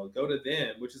real world. Go to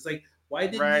them, which is like, why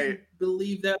didn't you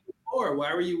believe that before?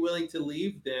 Why were you willing to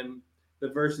leave them the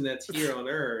version that's here on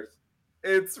Earth?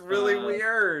 It's really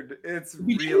weird. It's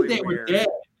really weird. Were dead.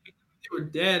 They were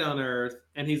dead on Earth,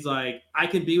 and he's like, I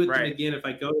can be with them again if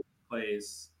I go to this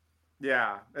place.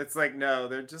 Yeah, it's like, no,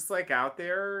 they're just like out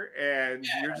there, and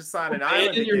you're just on an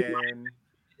island again.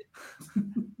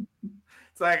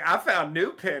 It's like, I found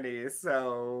new pennies,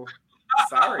 so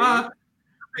sorry.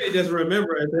 It doesn't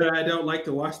remember that I don't like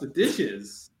to wash the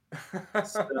dishes.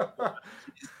 So,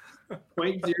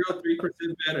 0.03%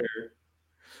 better.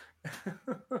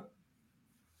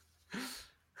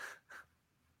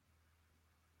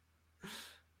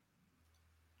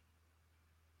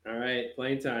 All right,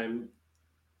 playing time.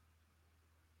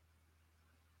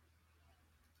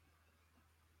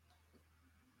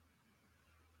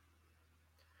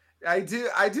 I do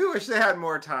wish they had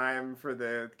more time for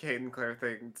the Kate and Claire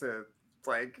thing to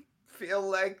like feel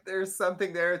like there's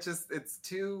something there. It's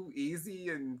too easy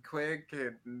and quick,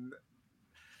 and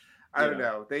I don't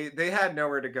know. They had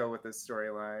nowhere to go with this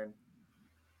storyline.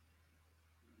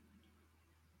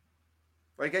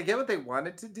 Like, I get what they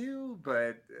wanted to do,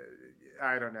 but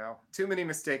I don't know. Too many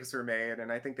mistakes were made,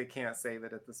 and I think they can't save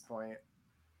it at this point.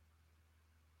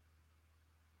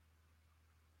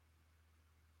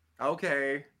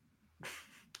 Okay.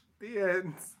 The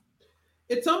end.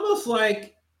 It's almost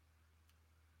like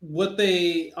what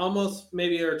they almost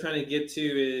maybe are trying to get to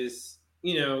is,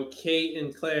 Kate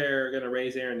and Claire are going to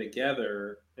raise Aaron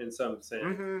together in some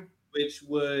sense, which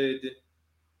would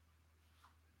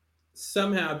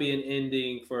somehow be an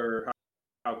ending for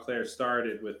how Claire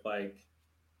started with, like,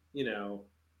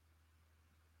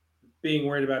 being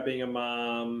worried about being a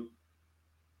mom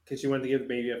because she wanted to give the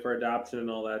baby up for adoption and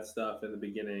all that stuff in the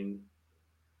beginning.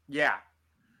 Yeah.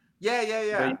 But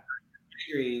I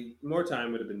agree. More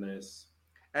time would have been nice.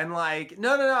 And like,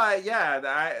 no,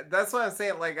 that's what I'm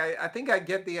saying. Like, I think I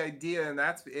get the idea, and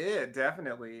that's it.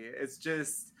 Definitely, it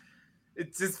just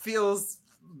feels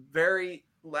very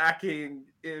lacking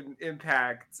in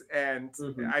impact, and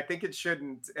I think it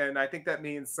shouldn't. And I think that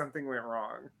means something went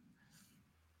wrong.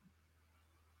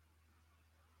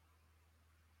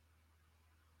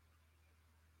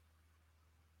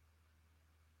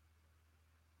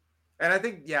 And I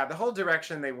think, the whole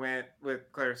direction they went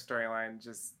with Claire's storyline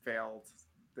just failed.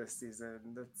 this season.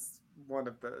 That's one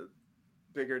of the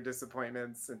bigger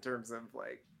disappointments in terms of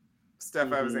like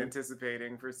stuff I was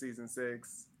anticipating for season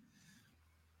 6.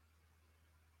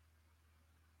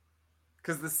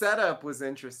 Because the setup was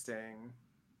interesting,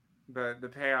 but the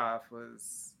payoff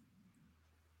was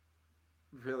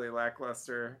really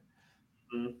lackluster.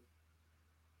 Mm-hmm.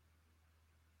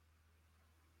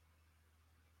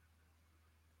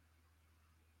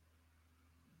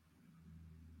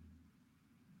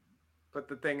 Put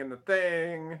the thing in the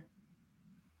thing.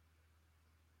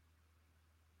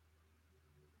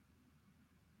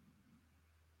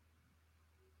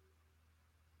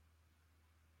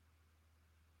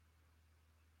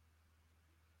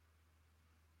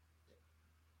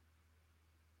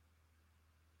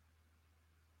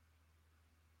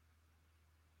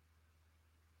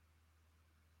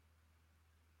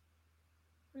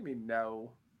 What do you mean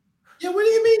no? Yeah, what do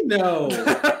you mean no?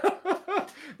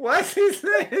 Why is he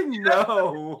saying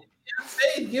no?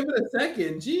 Hey, give it a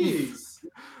second. Jeez.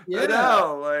 Yeah. I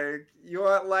know, like you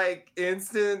want like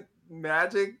instant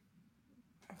magic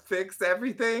fix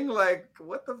everything? Like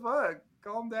what the fuck?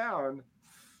 Calm down.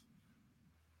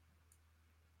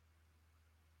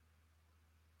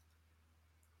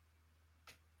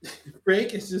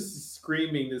 Frank is just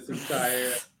screaming this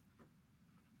entire.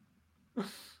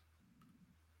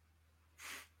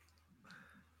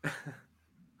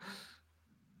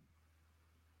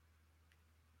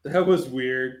 That was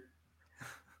weird.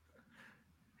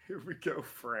 Here we go,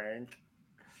 Frank.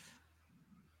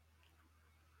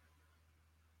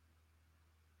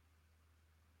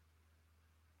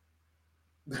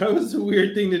 That was a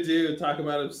weird thing to do. Talk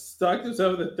about him, talk to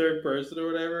himself in the third person or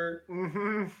whatever.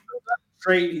 Mm-hmm.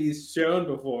 Trait he's shown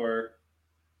before.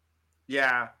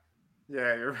 Yeah,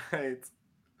 you're right.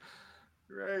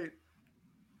 Right.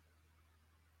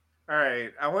 All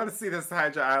right, I want to see this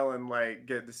Hydra Island like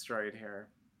get destroyed here.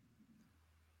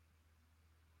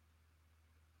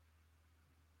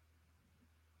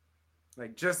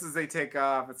 Like just as they take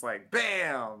off, it's like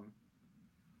bam.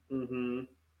 Mm-hmm.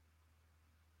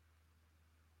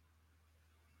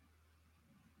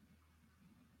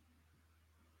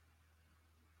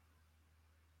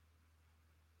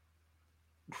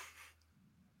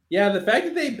 Yeah, the fact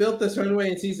that they built this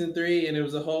runway in season 3 and it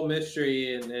was a whole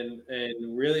mystery and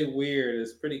really weird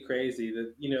is pretty crazy.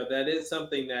 That that is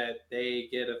something that they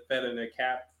get a feather in their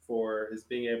cap for, is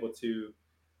being able to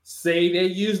say they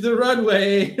used the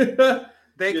runway.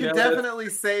 They can definitely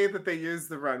say that they used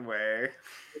the runway.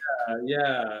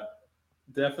 Yeah,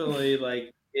 definitely.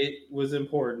 Like it was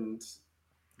important.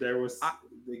 There was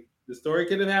the story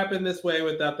could have happened this way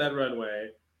without that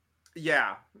runway.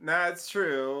 Yeah, that's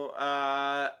true.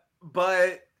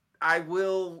 But I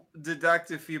will deduct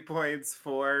a few points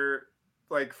for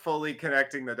like fully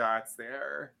connecting the dots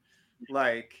there.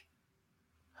 Like,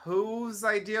 whose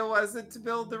idea was it to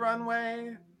build the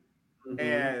runway? Mm-hmm.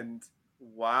 And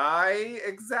why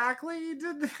exactly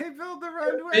did they build the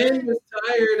runway? Ben was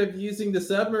tired of using the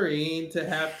submarine to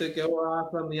have to go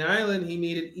off on the island. He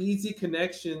needed easy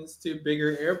connections to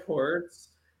bigger airports,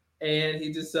 and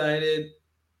he decided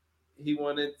he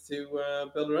wanted to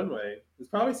build a runway. It's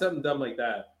probably something dumb like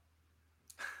that.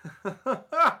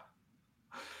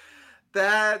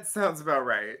 That sounds about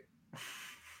right.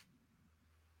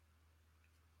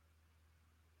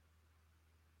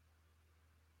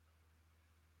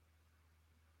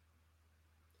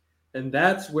 And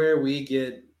that's where we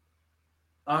get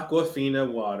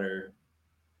Aquafina water.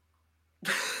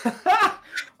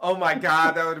 Oh my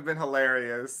god, that would have been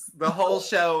hilarious. The whole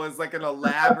show was like an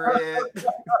elaborate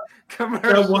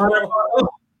commercial.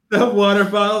 The water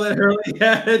bottle that Hurley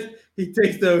had, he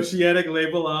takes the Oceanic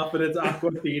label off and it's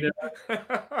Aquafina.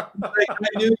 Like, I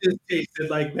knew this tasted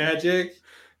like magic.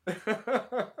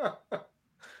 The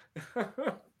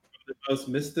most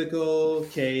mystical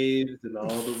caves in all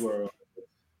the world.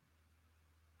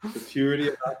 The purity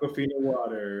of Aquafina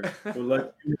water will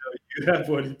let you know you have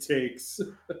what it takes.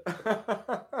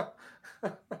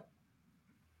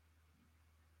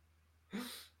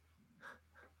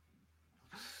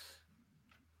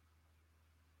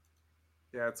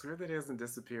 Yeah, it's weird that he hasn't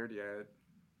disappeared yet.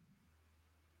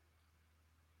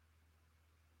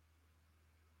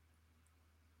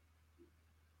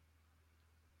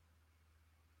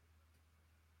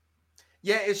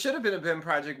 Yeah, it should have been a Ben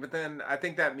project, but then I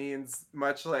think that means,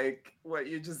 much like what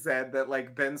you just said, that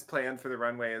like Ben's plan for the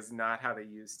runway is not how they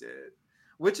used it,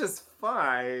 which is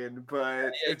fine,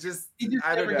 but it just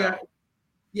I don't know.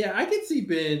 Yeah, I could see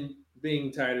Ben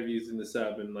being tired of using the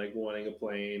sub and like wanting a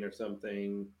plane or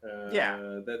something.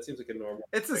 Yeah, that seems like a normal.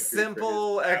 It's a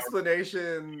simple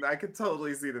explanation. I could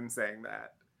totally see them saying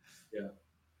that. Yeah.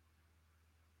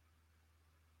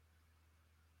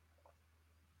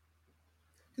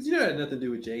 Because it had nothing to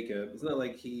do with Jacob. It's not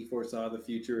like he foresaw the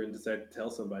future and decided to tell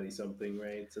somebody something,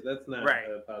 right? So that's not Right.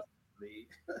 a possibility.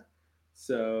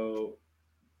 So,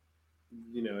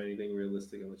 anything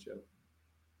realistic on the show.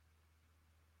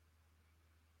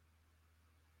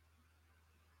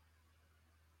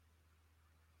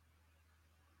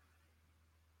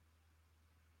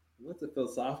 That's a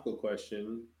philosophical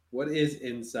question. What is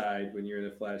inside when you're in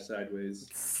a flash sideways?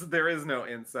 There is no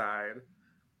inside.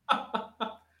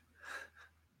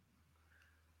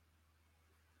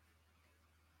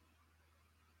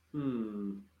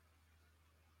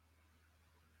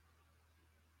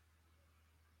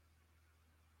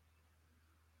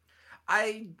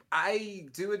 I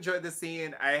do enjoy the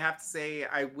scene. I have to say,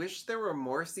 I wish there were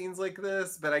more scenes like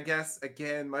this, but I guess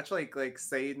again, much like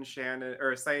Said and Shannon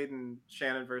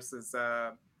versus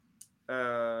Sawyer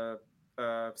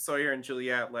and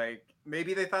Juliet, like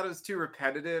maybe they thought it was too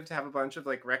repetitive to have a bunch of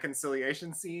like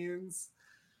reconciliation scenes.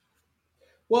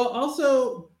 Well,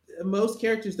 also, most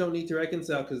characters don't need to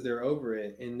reconcile because they're over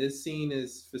it, and this scene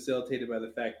is facilitated by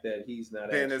the fact that he's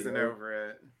not. Ben isn't over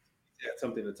it. He's got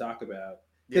something to talk about.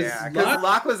 Yeah, because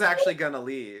Locke was actually gonna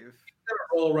leave. He's gonna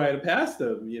roll right past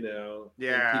him,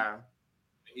 Yeah.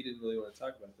 He didn't really want to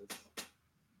talk about this.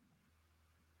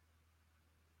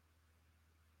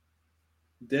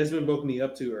 Desmond woke me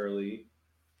up too early.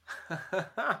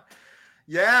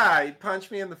 Yeah, he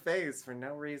punched me in the face for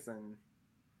no reason.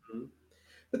 Mm-hmm.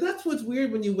 But that's what's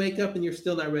weird when you wake up and you're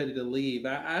still not ready to leave.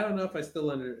 I don't know if I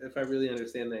really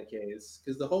understand that case,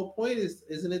 because the whole point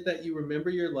isn't it that you remember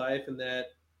your life and that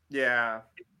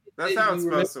that's how it's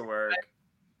supposed to work.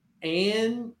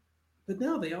 But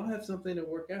no, they all have something to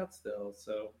work out still.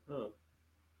 So,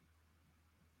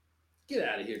 get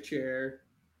out of here, chair.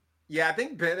 Yeah, I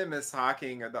think Ben and Miss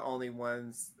Hawking are the only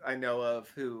ones I know of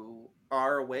who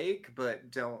are awake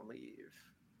but don't leave.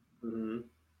 Mm-hmm.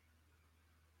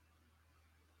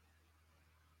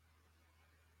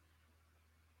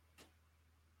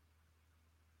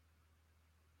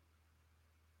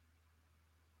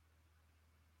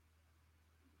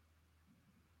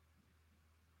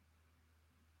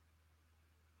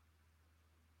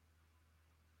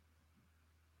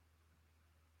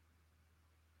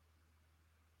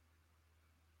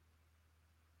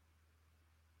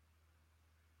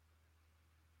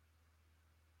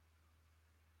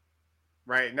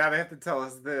 Right, now they have to tell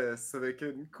us this so they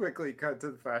can quickly cut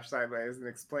to the flash sideways and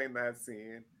explain that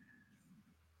scene.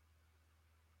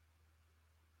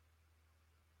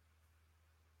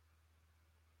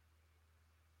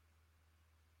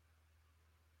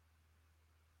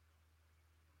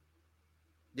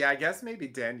 Yeah, I guess maybe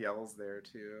Danielle's there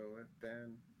too with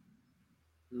Ben.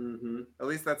 Mm-hmm. At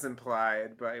least that's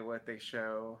implied by what they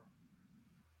show.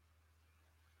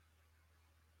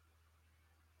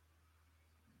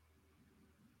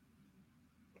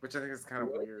 Which I think is kind of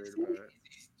weird. But...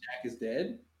 Jack is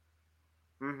dead?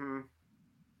 Mm-hmm.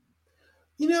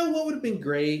 What would have been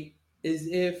great is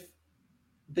if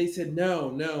they said,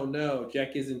 no,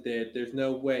 Jack isn't dead. There's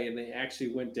no way. And they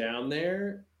actually went down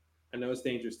there. I know it's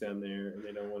dangerous down there, and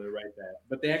they don't want to write that.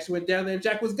 But they actually went down there, and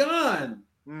Jack was gone.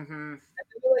 Mm-hmm.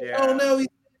 Like, oh, no, he's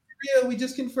real. We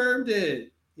just confirmed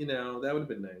it. That would have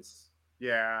been nice.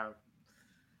 Yeah.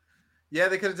 Yeah,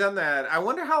 they could have done that. I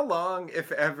wonder how long,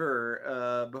 if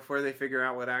ever, before they figure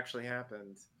out what actually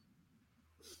happened.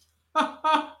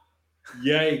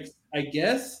 Yikes.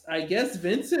 I guess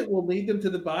Vincent will lead them to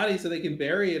the body so they can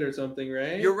bury it or something,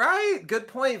 right? You're right. Good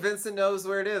point. Vincent knows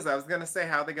where it is. I was going to say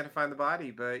how they're going to find the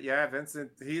body, but yeah,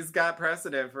 Vincent, he's got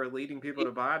precedent for leading people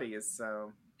to bodies,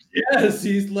 so. Yes,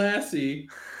 he's Lassie.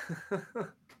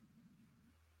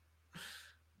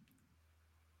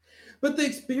 But the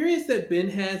experience that Ben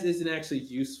has isn't actually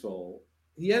useful.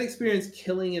 He had experience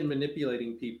killing and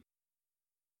manipulating people.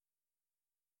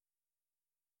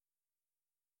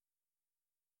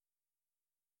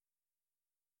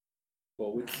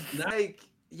 Which is not like,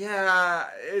 yeah,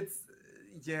 it's,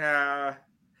 yeah.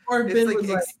 Or it's Ben like, was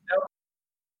like,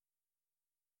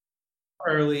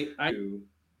 early. I do.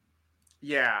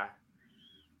 Yeah.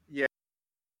 Yeah.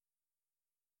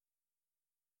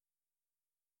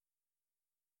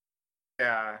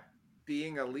 Yeah.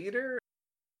 Being a leader.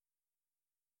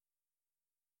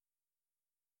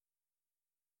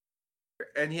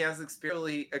 And he has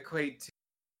experience equate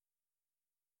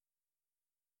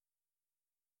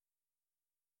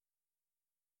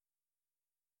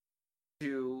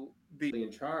to be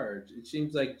in charge. It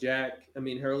seems like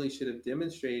Hurley should have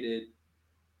demonstrated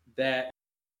that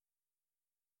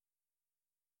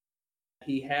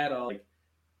he had all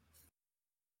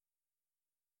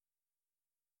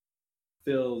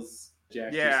Phil's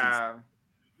Jack. Yeah.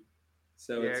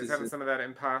 So yeah, he's having some of that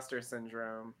imposter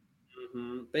syndrome.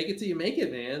 Fake it till you make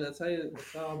it, man. That's how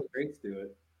all the greats do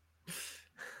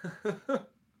it.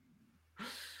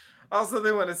 Also,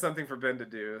 they wanted something for Ben to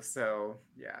do, so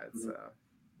yeah, it's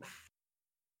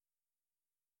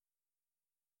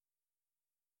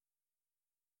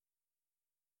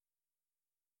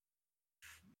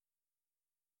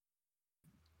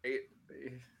 8.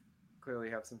 They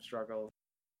clearly have some struggles.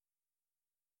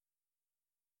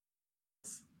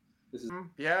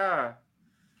 Yeah,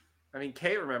 I mean,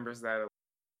 Kate remembers that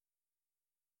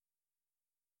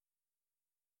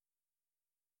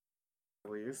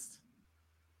at least.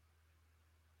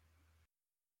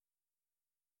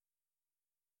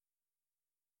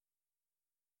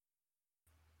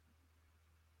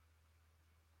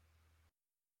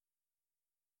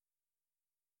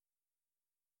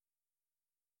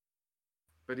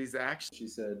 But he's actually, she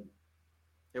said.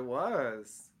 It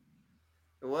was.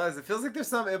 It feels like there's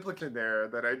some implicant there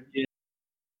that I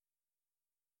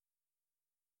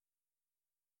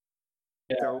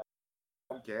don't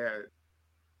get.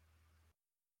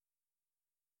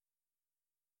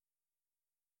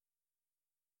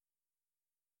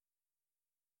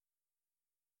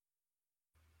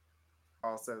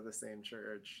 Also the same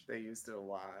church. They used it a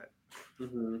lot.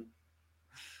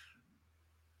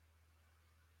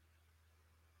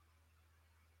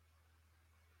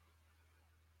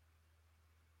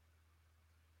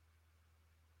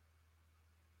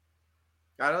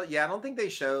 I don't think they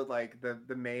showed like the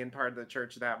main part of the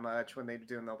church that much when they were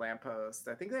doing the lamppost.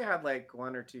 I think they had like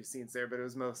 1 or 2 scenes there, but it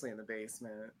was mostly in the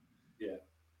basement. Yeah.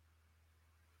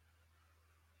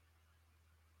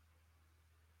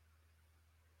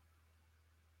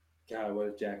 God, what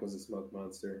if Jack was a smoke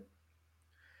monster?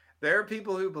 There are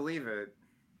people who believe it.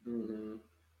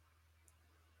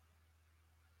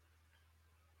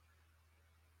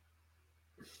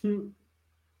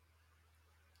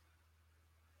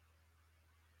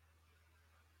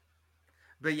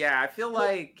 But yeah, I feel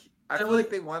like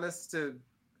they want us to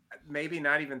maybe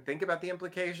not even think about the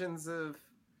implications of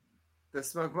the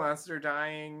smoke monster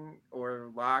dying or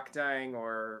Locke dying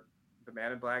or the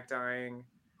Man in Black dying.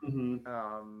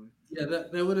 Yeah,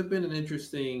 that would have been an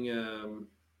interesting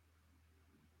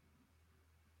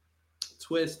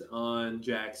twist on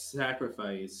Jack's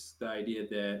sacrifice. The idea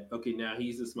that, okay, now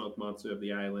he's the smoke monster of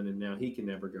the island and now he can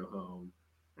never go home,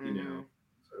 you know,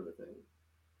 sort of a thing.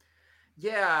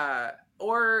 Yeah,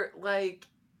 or like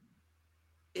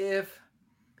if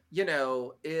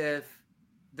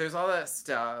there's all that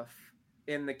stuff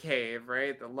in the cave,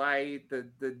 right? The light, the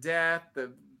death,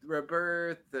 the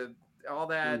rebirth, all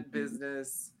that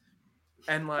business.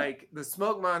 And like the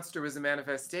smoke monster was a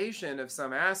manifestation of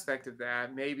some aspect of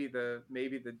that, maybe the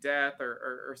death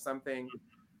or something.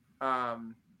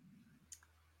 The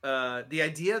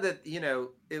idea that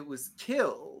it was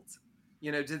killed,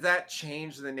 did that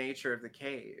change the nature of the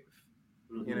cave?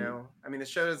 I mean, the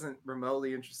show isn't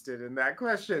remotely interested in that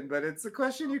question, but it's a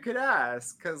question you could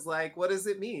ask, because like, what does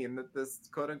it mean that this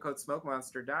quote unquote smoke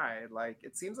monster died? Like,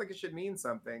 it seems like it should mean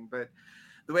something, but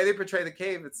the way they portray the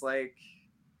cave, it's like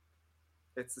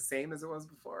it's the same as it was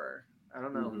before. I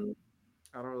don't know.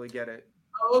 I don't really get it.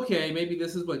 Oh, okay, maybe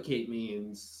this is what Kate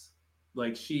means.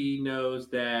 Like, she knows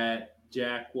that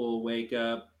Jack will wake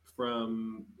up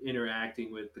from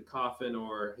interacting with the coffin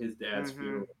or his dad's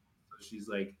funeral. So she's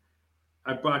like,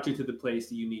 I brought you to the place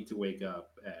that you need to wake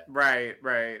up at. Right.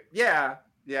 Yeah.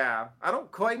 I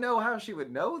don't quite know how she would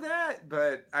know that,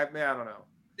 but I don't know.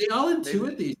 They all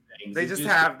intuit these things. They just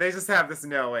have this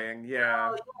knowing.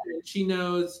 Yeah. She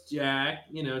knows Jack,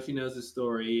 she knows his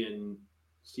story, and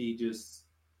she just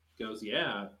goes,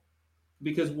 yeah.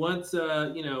 Because once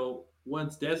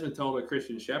Desmond told her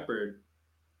Christian Shepherd,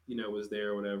 was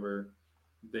there or whatever,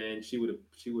 then she would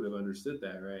have understood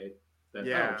that, right? That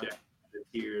Jack is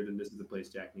here, then this is the place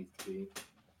Jack needs to be.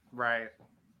 Right.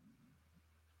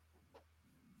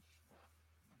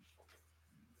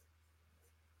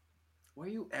 Were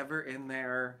you ever in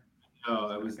there? No,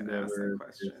 I was never. Ask that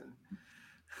question.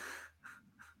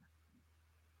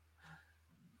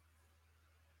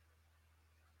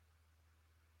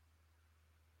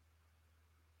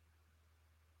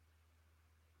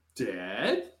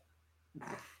 Dad?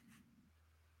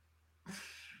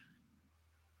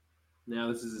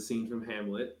 Now this is a scene from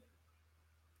Hamlet.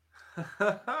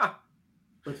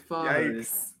 But father,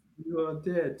 yikes. You are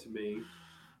dead to me.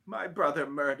 My brother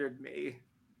murdered me.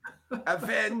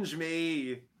 Avenge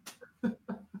me.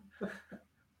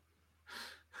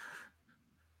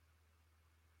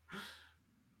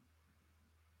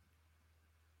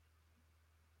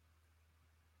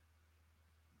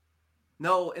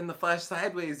 No, in the Flash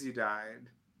Sideways you died.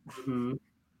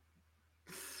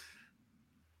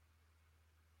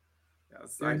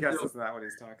 Yes, I guess that's not what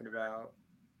he's talking about.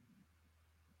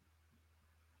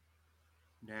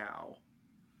 Now.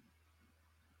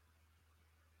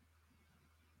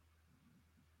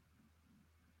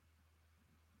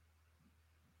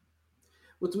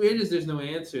 What's weird is there's no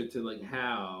answer to like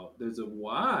how. There's a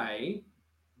why,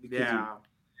 Yeah.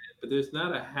 but there's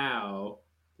not a how.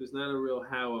 There's not a real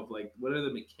how of like what are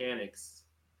the mechanics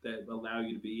that allow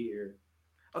you to be here.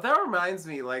 Oh, that reminds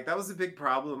me, like, that was a big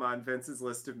problem on Vince's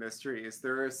list of mysteries.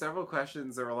 There were several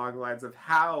questions that were along the lines of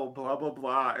how, blah, blah,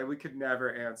 blah, and we could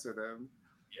never answer them.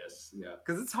 Yes, yeah.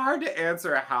 Because it's hard to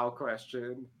answer a how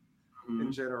question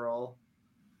in general.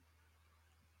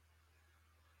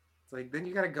 It's like, then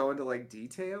you gotta go into, like,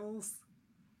 details?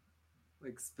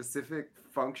 Like, specific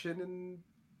function and,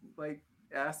 like,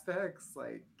 aspects?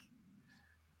 Like,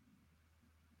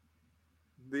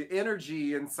 the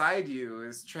energy inside you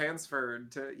is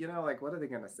transferred to, like, what are they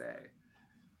gonna say?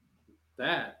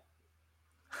 That.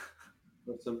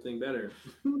 Or something better.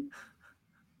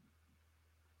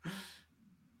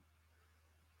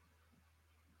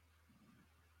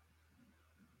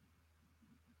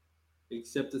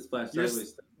 Except this flash sideways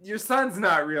stuff. Your son's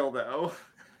not real, though.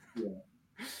 Yeah.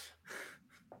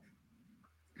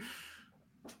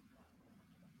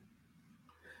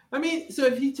 I mean, so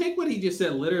if you take what he just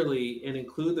said literally and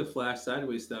include the flash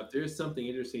sideways stuff, there's something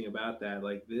interesting about that.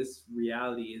 Like this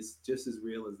reality is just as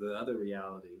real as the other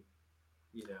reality.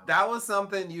 That was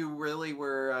something you really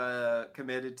were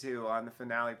committed to on the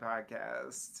finale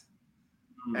podcast.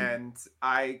 Mm-hmm. And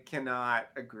I cannot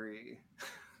agree.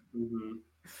 Mm-hmm.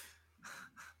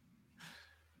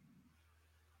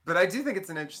 But I do think it's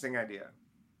an interesting idea.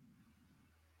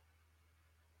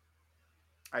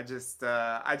 I just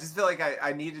feel like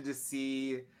I needed to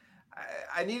see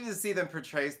them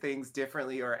portray things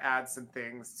differently or add some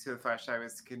things to the Flash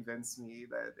Sideways to convince me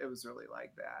that it was really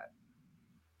like that.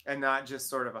 And not just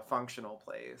sort of a functional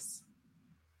place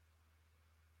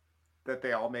that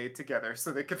they all made together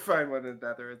so they could find one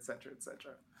another, etc.,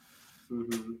 etc.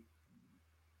 Mm-hmm.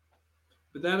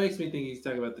 But that makes me think he's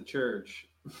talking about the church.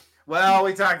 Well,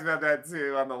 we talked about that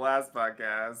too on the last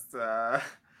podcast.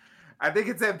 I think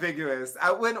it's ambiguous.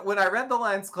 When I read the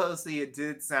lines closely, it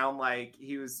did sound like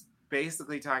he was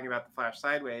basically talking about the Flash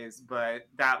Sideways, but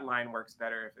that line works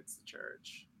better if it's the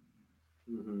church.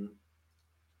 Mm-hmm.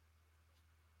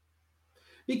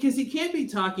 Because he can't be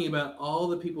talking about all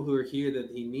the people who are here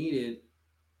that he needed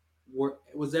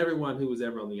was everyone who was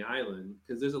ever on the island.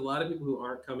 Because there's a lot of people who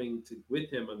aren't coming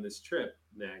with him on this trip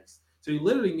next. So he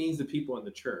literally needs the people in the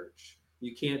church.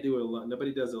 You can't do it alone.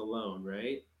 Nobody does it alone,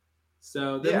 right?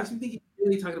 So that makes me think he's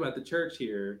really talking about the church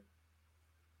here,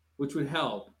 which would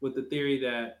help with the theory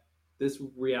that this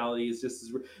reality is just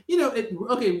as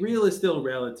real is still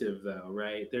relative though,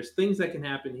 right? There's things that can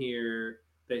happen here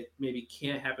that maybe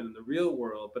can't happen in the real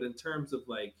world, but in terms of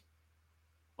like,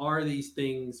 are these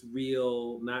things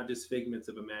real, not just figments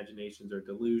of imaginations or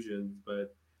delusions,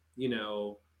 but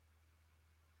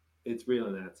it's real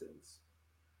in that sense.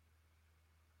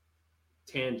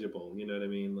 Tangible, you know what I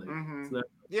mean? Like It's not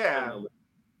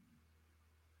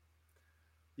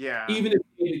even if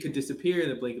it could disappear in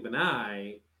the blink of an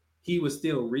eye, he was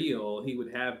still real. He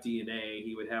would have DNA,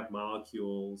 he would have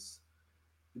molecules.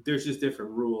 There's just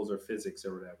different rules or physics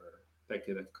or whatever that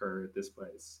could occur at this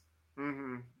place.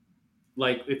 Mm-hmm.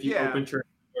 Like if you open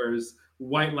doors,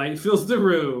 white light fills the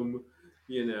room.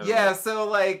 Yeah, so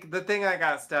like the thing I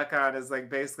got stuck on is like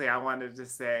basically I wanted to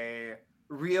say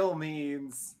real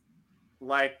means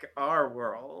like our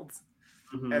world.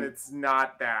 Mm-hmm. And it's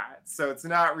not that. So it's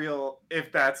not real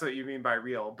if that's what you mean by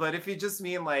real. But if you just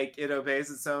mean like it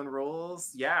obeys its own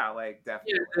rules, yeah, like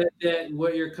definitely. Yeah, that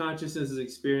what your consciousness is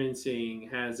experiencing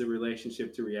has a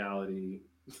relationship to reality.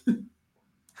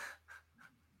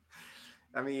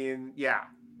 I mean, yeah,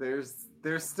 there's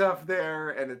stuff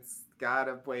there and it's got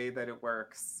a way that it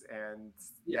works. And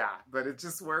but it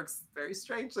just works very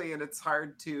strangely and it's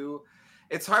hard to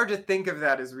think of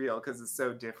that as real because it's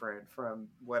so different from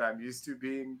what I'm used to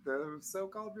being the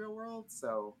so-called real world.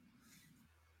 So,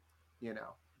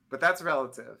 but that's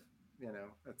relative,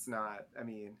 it's not, I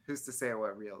mean, who's to say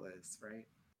what real is, right?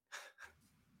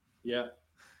 Yeah.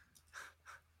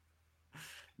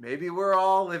 Maybe we're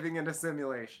all living in a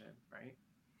simulation, right?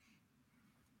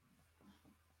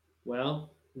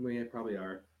 Well, we probably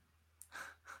are.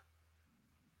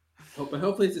 But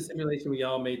hopefully it's a simulation we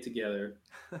all made together.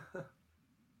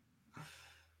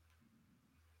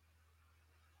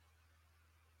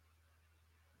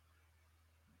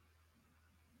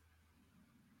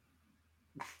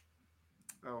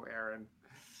 Oh, Aaron.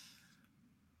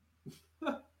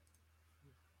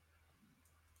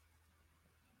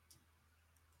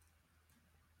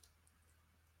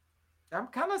 I'm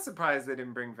kind of surprised they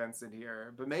didn't bring Vincent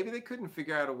here, but maybe they couldn't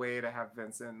figure out a way to have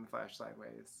Vincent flash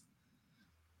sideways.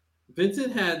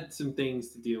 Vincent had some things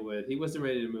to deal with. He wasn't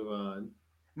ready to move on.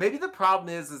 Maybe the problem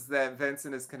is that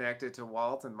Vincent is connected to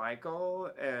Walt and Michael,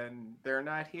 and they're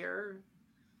not here.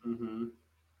 Mm-hmm.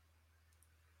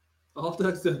 All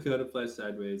ducks don't go to flash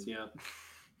sideways. Yeah.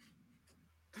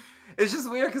 It's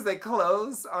just weird because they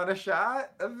close on a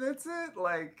shot of Vincent.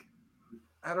 Like,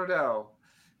 I don't know.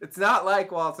 It's not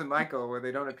like Walt and Michael where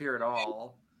they don't appear at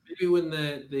all. Maybe when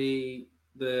the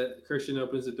Christian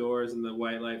opens the doors and the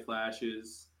white light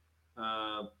flashes,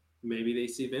 maybe they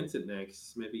see Vincent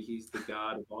next. Maybe he's the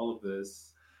god of all of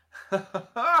this.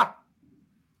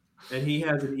 And he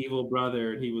has an evil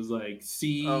brother, and he was like,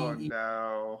 "See, oh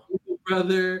no, evil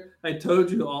brother, I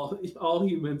told you all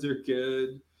humans are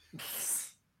good."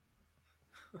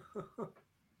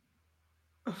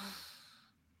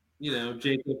 You know,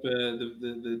 Jacob,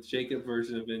 the Jacob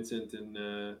version of Vincent, and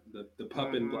the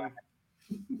pup in black.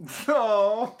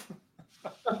 Oh,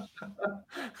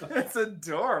 it's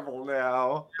adorable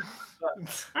now.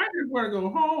 I just want to go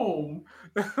home.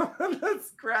 Let's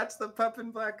scratch the pup in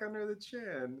black under the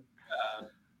chin.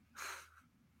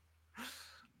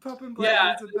 Pup in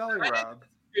black needs a belly rub.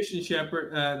 Christian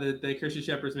Shepherd, the Christian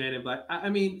Shepherd's Man in Black. I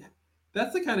mean,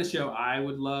 that's the kind of show I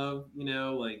would love. You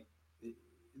know, like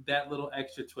that little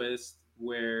extra twist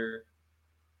where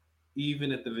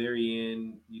even at the very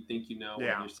end, you think you know what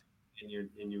you're saying,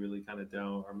 and you really kind of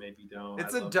don't, or maybe don't.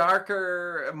 It's a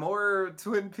darker, more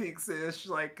Twin Peaks-ish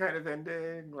like kind of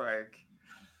ending, like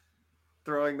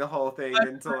throwing the whole thing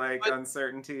into like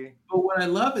uncertainty. But what I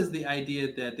love is the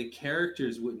idea that the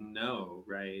characters wouldn't know,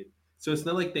 right? So it's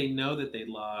not like they know that they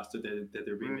lost or that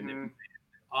they're being manipulated.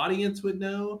 The audience would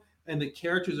know, and the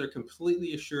characters are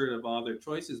completely assured of all their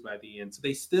choices by the end. So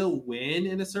they still win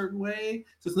in a certain way.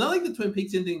 So it's not like the Twin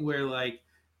Peaks ending where like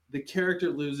the character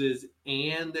loses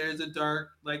and there's a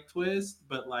dark like twist,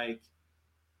 but like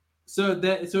so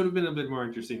that it would have been a bit more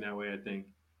interesting that way, I think.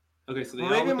 Okay, so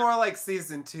maybe more like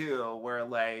season 2, where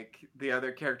like the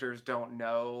other characters don't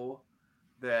know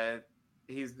that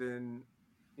he's been,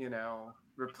 you know,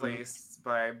 replaced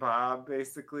by Bob,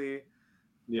 basically.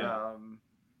 Yeah.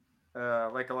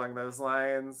 Like along those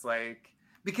lines, like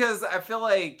because I feel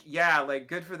like like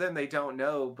good for them they don't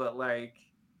know, but like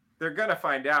they're gonna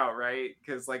find out, right?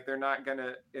 Because like they're not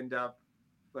gonna end up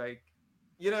like,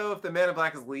 you know, if the Man in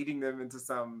Black is leading them into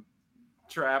some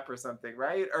trap or something,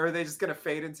 right? Or are they just gonna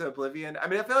fade into oblivion? I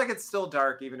mean, I feel like it's still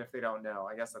dark even if they don't know.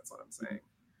 I guess that's what I'm saying.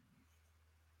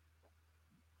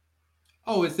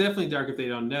 Oh, it's definitely dark if they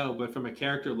don't know, but from a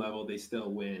character level, they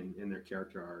still win in their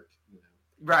character arc. You know?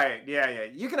 Right? Yeah.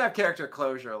 You can have character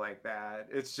closure like that.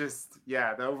 It's just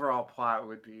the overall plot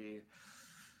would be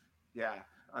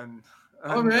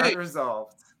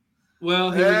unresolved.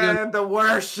 Well, and the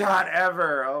worst shot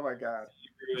ever. Oh my god.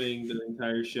 Ruining the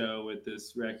entire show with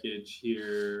this wreckage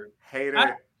here. Hate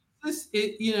it.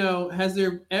 You know, has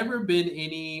there ever been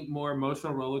any more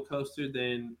emotional roller coaster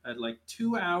than a like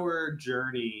 2-hour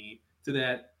journey to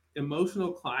that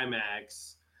emotional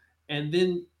climax, and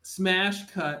then smash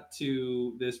cut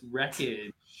to this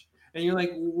wreckage, and you're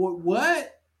like,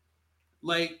 what?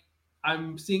 Like,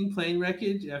 I'm seeing plane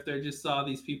wreckage after I just saw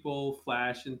these people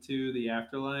flash into the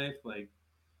afterlife. Like,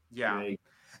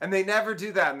 and they never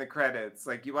do that in the credits.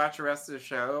 Like, you watch the rest of the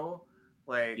show,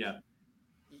 like,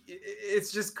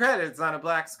 it's just credits on a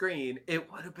black screen.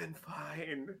 It would have been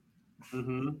fine.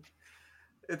 Mm-hmm.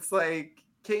 It's like,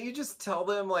 can't you just tell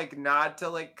them like not to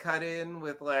like cut in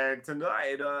with like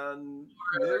tonight on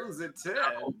News at 10?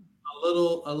 A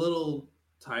little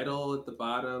title at the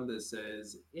bottom that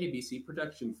says ABC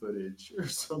production footage or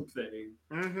something.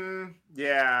 Mm-hmm.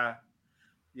 Yeah.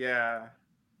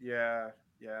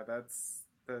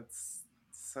 That's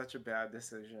such a bad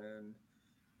decision.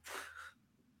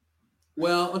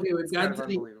 Well, okay, we've got to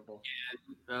unbelievable.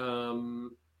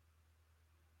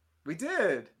 We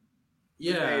did.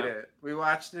 Yeah, we made it. We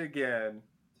watched it again.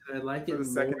 Did I like it for the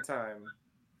second time?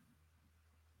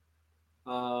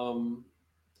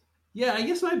 Yeah, I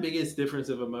guess my biggest difference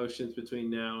of emotions between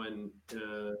now and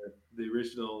the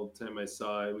original time I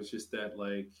saw it was just that,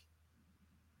 like,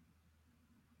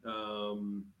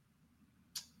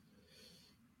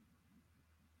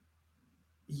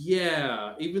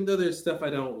 yeah, even though there's stuff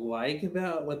I don't like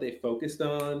about what they focused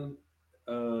on,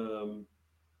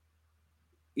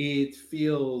 it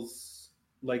feels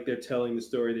like they're telling the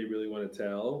story they really want to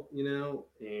tell, you know?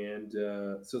 And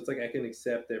so it's like I can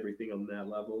accept everything on that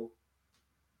level,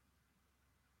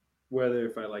 whether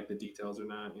if I like the details or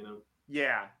not, you know?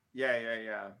 Yeah.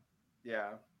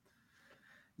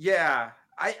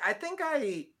 I think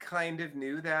I kind of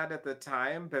knew that at the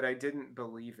time, but I didn't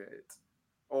believe it.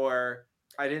 Or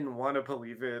I didn't want to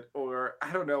believe it, or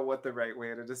I don't know what the right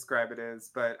way to describe it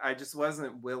is, but I just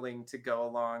wasn't willing to go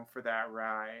along for that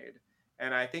ride.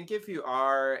 And I think if you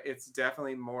are, it's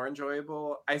definitely more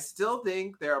enjoyable. I still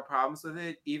think there are problems with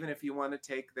it, even if you want to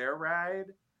take their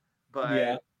ride, Yeah.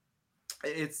 but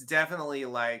it's definitely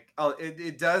like, oh,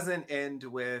 it doesn't end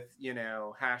with,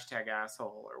 hashtag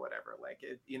asshole or whatever. Like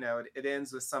it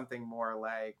ends with something more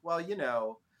like, well,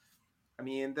 I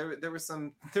mean, there was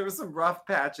some there was some rough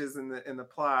patches in the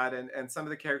plot, and some of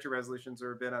the character resolutions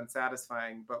were a bit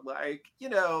unsatisfying, but like,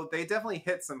 they definitely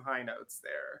hit some high notes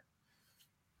there.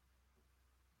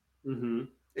 Mm-hmm.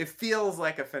 It feels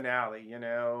like a finale.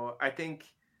 I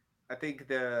think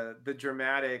the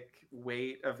dramatic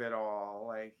weight of it all,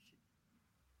 like,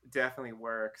 definitely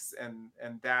works, and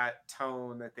that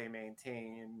tone that they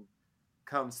maintain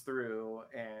comes through.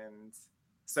 And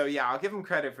so yeah, I'll give them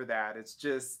credit for that. It's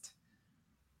just,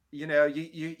 you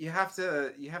have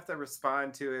to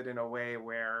respond to it in a way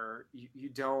where you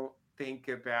don't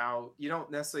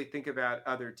necessarily think about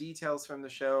other details from the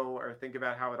show, or think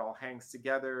about how it all hangs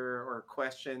together, or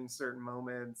question certain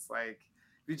moments. Like,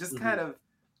 you just kind of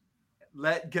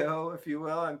let go, if you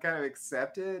will, and kind of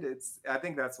accept it. I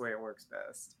think that's the way it works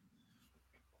best.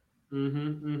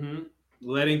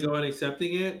 Letting go and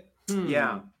accepting it.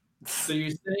 Yeah. So you're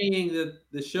saying that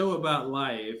the show about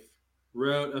life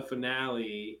wrote a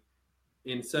finale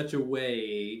in such a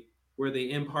way where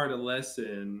they impart a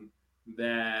lesson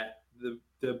that the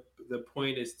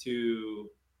point is to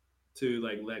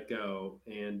like let go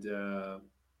and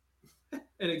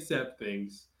and accept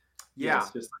things. Yeah.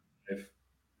 Yes, just like life.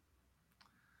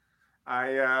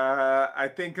 I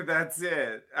think that's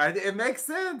it. It makes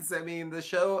sense. I mean, the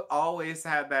show always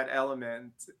had that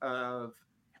element of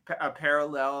a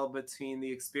parallel between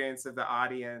the experience of the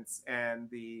audience and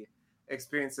the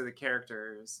experience of the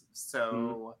characters.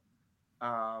 So,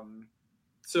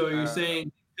 So you're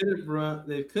saying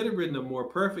they could have written a more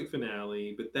perfect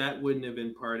finale, but that wouldn't have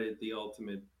imparted the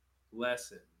ultimate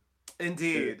lesson.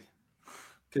 Indeed.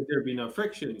 Because there'd be no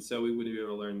friction, so we wouldn't be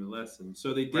able to learn the lesson.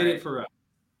 So they did Right. it for us.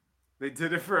 They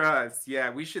did it for us. Yeah,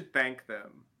 we should thank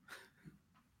them.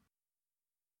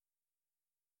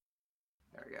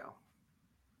 There we go.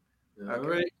 All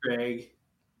right, Craig.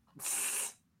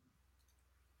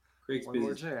 Craig's One busy.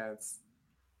 more chance.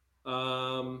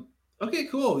 Okay,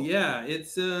 cool. Yeah,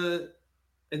 it's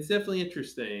definitely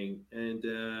interesting, and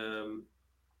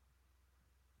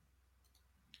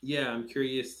yeah, I'm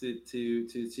curious to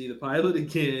see the pilot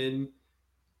again,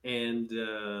 and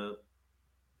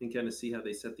kind of see how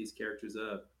they set these characters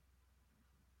up.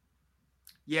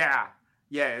 Yeah,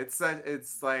 it's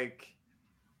like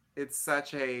it's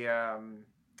such a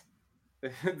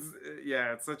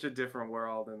it's such a different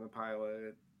world in the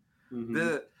pilot.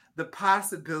 The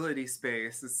possibility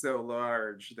space is so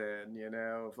large then,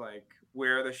 of like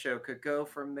where the show could go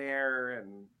from there,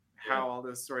 and how all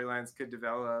those storylines could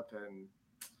develop. And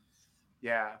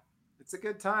yeah, it's a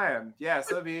good time. Yeah,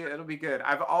 so it'll be good.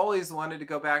 I've always wanted to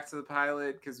go back to the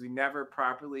pilot because we never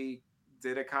properly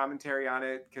did a commentary on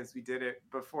it, because we did it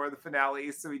before the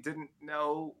finale, so we didn't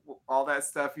know all that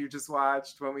stuff you just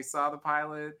watched when we saw the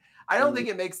pilot. I don't think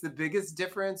it makes the biggest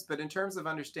difference, but in terms of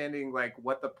understanding like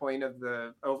what the point of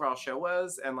the overall show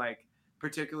was, and like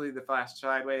particularly the Flash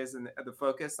Sideways and the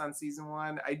focus on season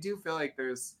 1, I do feel like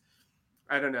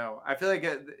I don't know. I feel like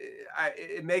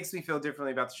it makes me feel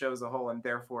differently about the show as a whole, and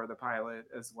therefore the pilot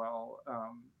as well,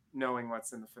 knowing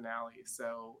what's in the finale.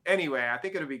 So anyway, I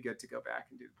think it'll be good to go back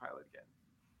and do the pilot again.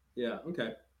 Yeah,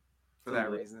 okay. For that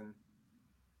reason.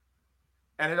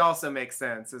 And it also makes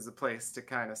sense as a place to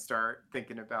kind of start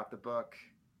thinking about the book.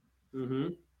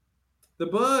 The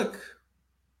book.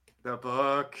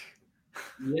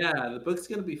 Yeah, the book's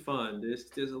gonna be fun.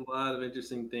 There's a lot of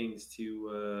interesting things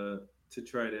to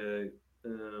try to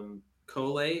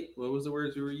collate. What was the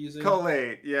words we were using?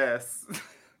 Collate, yes.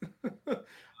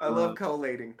 I love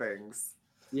collating things.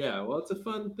 Yeah, well, it's a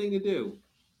fun thing to do.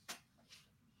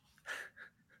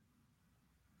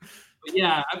 But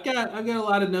yeah, I've got a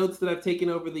lot of notes that I've taken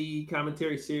over the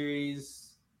commentary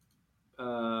series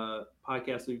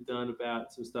podcast we've done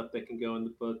about some stuff that can go in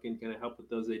the book and kind of help with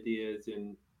those ideas.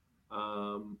 And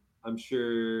I'm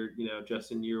sure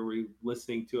Justin, you're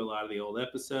listening to a lot of the old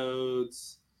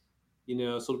episodes. So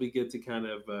it'll be good to kind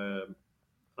of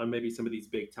on maybe some of these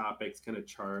big topics, kind of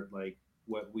chart like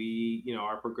what we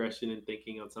our progression in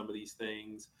thinking on some of these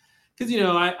things. Because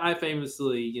I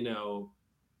famously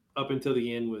up until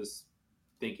the end was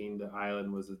thinking the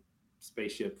island was a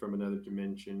spaceship from another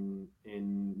dimension,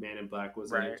 and Man in Black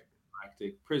was an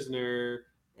intergalactic prisoner.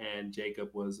 and Jacob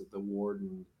was the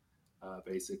warden,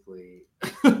 basically.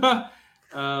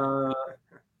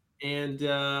 And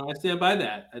I stand by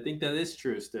that. I think that is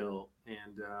true still,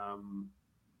 and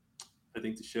I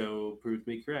think the show proved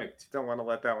me correct. Don't want to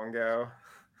let that one go.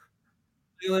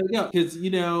 Because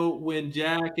when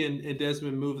Jack and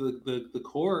Desmond move the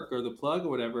cork or the plug or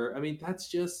whatever, I mean that's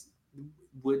just,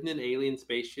 wouldn't an alien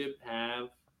spaceship have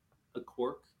a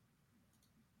cork,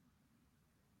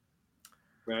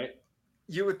 right?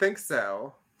 You would think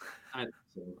so. I think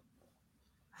so.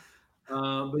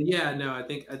 But yeah, no, I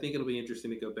think it'll be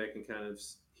interesting to go back and kind of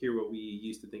hear what we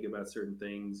used to think about certain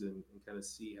things and kind of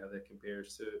see how that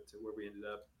compares to where we ended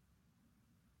up.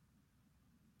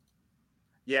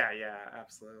 Yeah,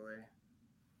 absolutely.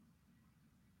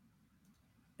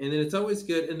 And then it's always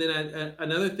good. And then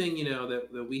another thing,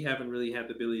 that we haven't really had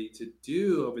the ability to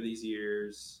do over these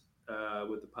years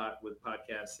with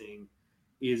podcasting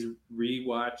is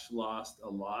rewatch Lost a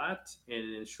lot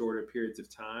and in shorter periods of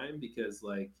time, because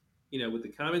with the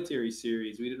commentary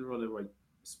series, we didn't want to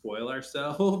spoil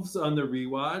ourselves on the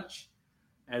rewatch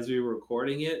as we were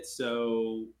recording it.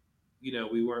 So,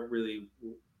 we weren't really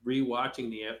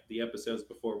rewatching the episodes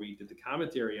before we did the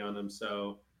commentary on them.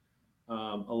 So,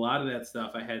 a lot of that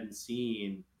stuff I hadn't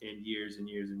seen in years and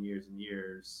years and years and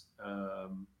years.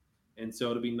 And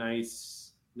so it'll be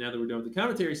nice now that we're done with the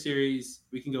commentary series,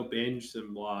 we can go binge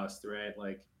some Lost, right?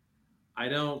 I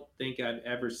don't think I've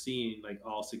ever seen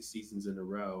all 6 seasons in a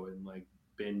row in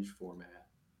binge format.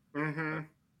 Mm-hmm.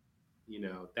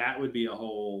 That would be a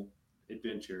whole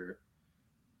adventure.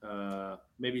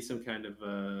 Maybe some kind of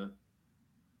a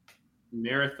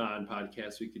marathon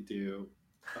podcast we could do.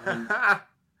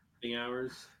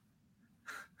 Hours.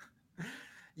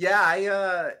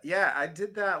 I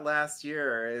did that last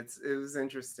year. It was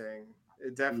interesting.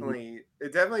 It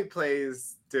definitely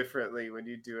plays differently when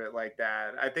you do it like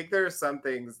that. I think there are some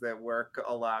things that work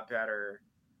a lot better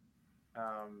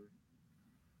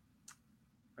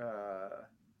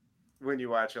when you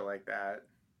watch it like that.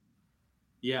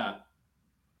 Yeah,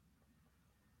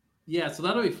 so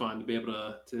that'll be fun to be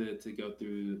able to go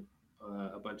through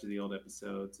a bunch of the old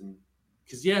episodes, and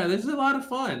because this is a lot of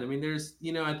fun. I mean, there's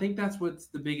I think that's what's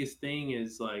the biggest thing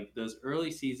is those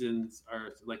early seasons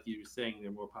are, like you were saying,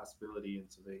 they're more possibility,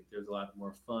 and so there's a lot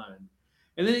more fun.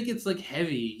 And then it gets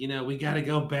heavy. We got to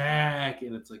go back,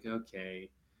 and it's okay, okay,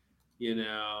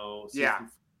 now it's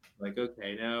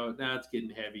getting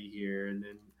heavy here, and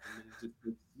then it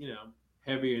just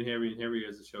heavier and heavier and heavier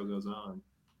as the show goes on.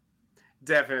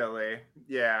 Definitely,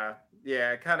 yeah.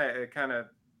 It kind of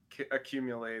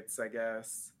accumulates, I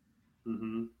guess.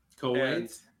 Mm-hmm.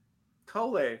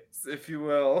 Collates, if you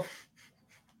will.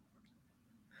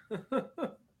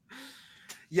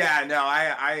 Yeah, no,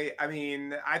 I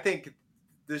mean, I think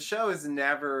the show is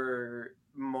never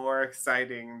more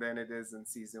exciting than it is in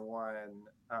season 1.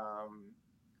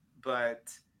 But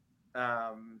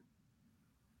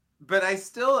I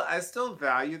still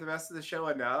value the rest of the show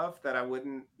enough that I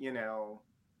wouldn't, I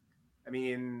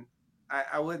mean,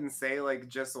 I wouldn't say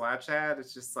just watch that.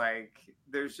 It's just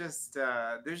there's just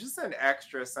an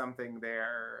extra something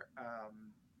there.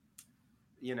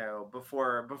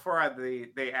 Before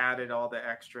they added all the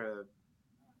extra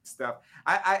stuff.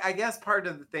 I guess part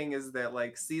of the thing is that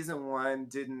season 1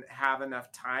 didn't have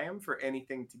enough time for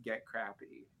anything to get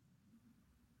crappy.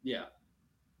 Yeah,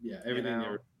 everything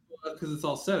there, because it's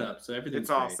all set up, so everything's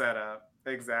all set up.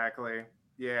 Exactly.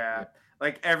 Yeah.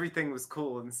 Everything was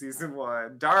cool in season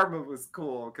 1. Dharma was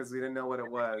cool because we didn't know what it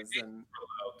was, and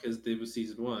because it was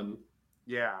season 1.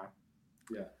 Yeah.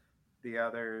 The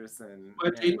others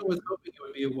But Jacob was hoping it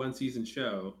would be a 1-season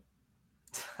show,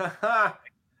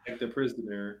 like The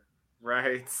Prisoner,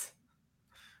 right?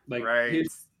 Right.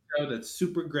 His show that's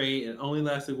super great and only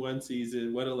lasted 1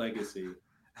 season. What a legacy!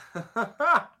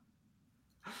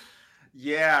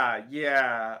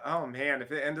 Yeah. Oh man,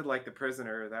 if it ended like The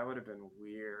Prisoner, that would have been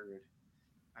weird.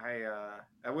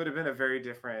 That would have been a very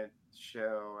different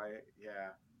show. I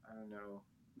don't know.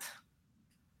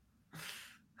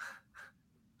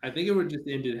 I think it would just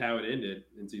ended how it ended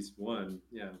in season 1.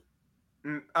 Yeah.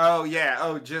 Oh yeah.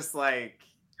 Oh, just wouldn't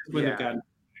have gotten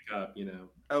back up,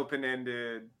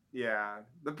 open-ended. Yeah.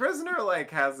 The Prisoner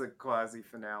has a quasi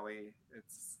finale.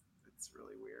 It's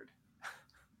really weird.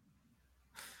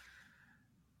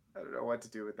 I don't know what to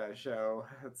do with that show.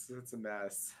 It's a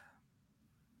mess.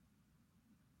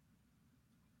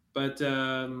 But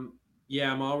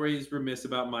I'm always remiss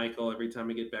about Michael every time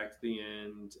I get back to the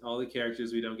end. All the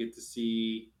characters we don't get to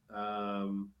see. I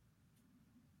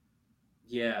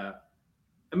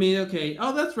mean, okay.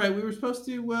 Oh, that's right. We were supposed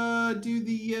to do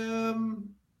the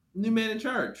New Man in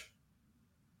Charge.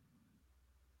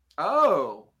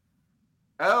 Oh.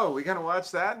 Oh, we gonna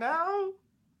watch that now?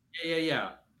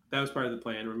 Yeah. That was part of the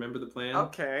plan. Remember the plan?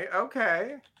 Okay.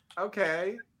 Bad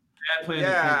plan.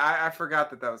 Yeah, I forgot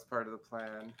that was part of the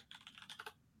plan.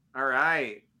 All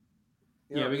right.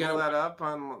 Yeah, we pull gotta that up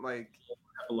on like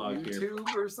epilogue here.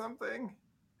 YouTube or something.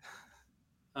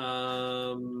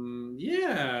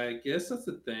 Yeah, I guess that's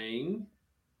a thing.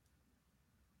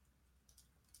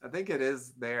 I think it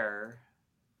is there,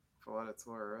 for what it's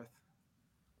worth.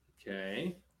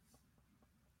 Okay.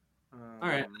 All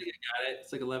right, I think I got it.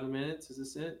 It's like 11 minutes. Is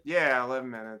this it? Yeah, 11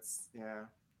 minutes. Yeah,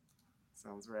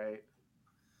 sounds right.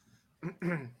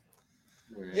 Right.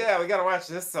 Yeah, we gotta watch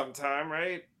this sometime,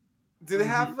 right? Do they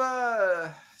have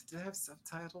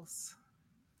subtitles?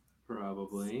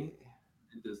 Probably.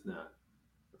 It does not.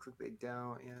 Looks like they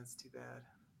don't. Yeah, it's too bad.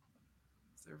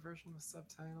 Is there a version with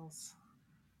subtitles?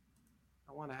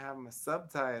 I want to have them with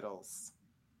subtitles.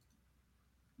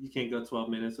 You can't go 12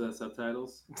 minutes without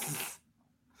subtitles.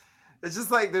 It's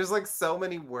just like there's like so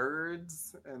many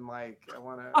words, and like I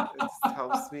want to. It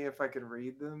helps me if I can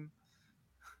read them.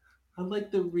 I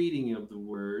like the reading of the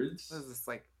words. What is this,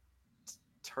 like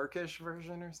Turkish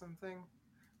version or something?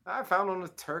 I found one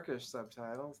with Turkish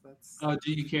subtitles. That's. Oh,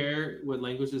 do you care what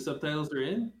language the subtitles are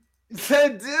in? I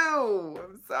do.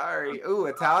 I'm sorry. Ooh,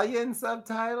 Italian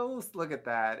subtitles. Look at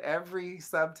that. Every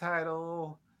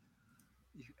subtitle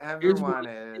you ever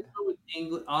wanted.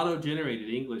 Auto-generated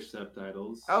English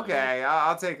subtitles. Okay,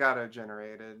 I'll take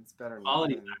auto-generated. It's better.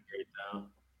 Quality's not great though.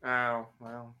 Oh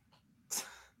well.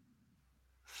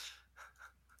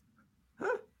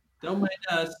 Don't mind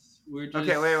us. We're just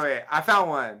Okay, wait. I found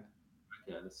one.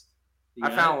 I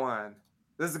found one.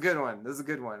 This is a good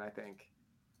one. I think.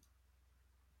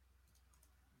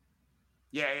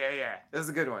 Yeah. This is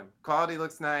a good one. Quality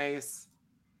looks nice.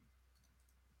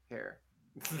 Here.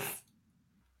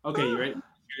 Okay, you ready?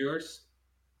 Share yours?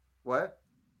 What?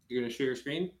 You're gonna share your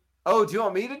screen? Oh, do you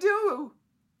want me to do?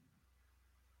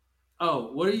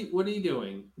 Oh, what are you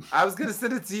doing? I was gonna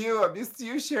send it to you. I'm used to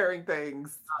you sharing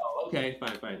things. Oh, okay,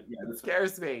 fine. Yeah, it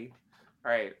scares me.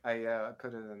 All right, I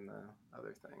put it in the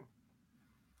other thing.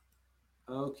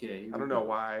 Okay. I don't know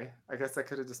why. I guess I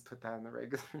could have just put that in the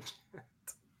regular chat.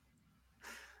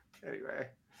 Anyway.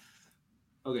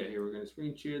 Okay, here we're gonna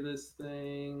screen share this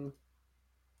thing.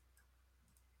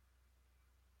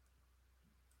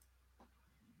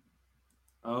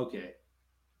 Okay.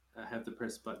 I have to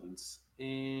press buttons.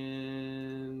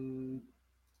 And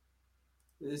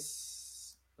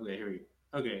this. Okay, here we go.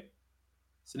 Okay.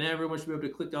 So now everyone should be able to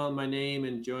click on my name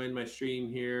and join my stream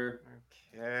here.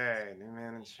 Okay, new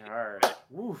man in charge.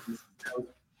 Woof. I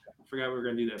forgot we were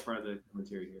going to do that part of the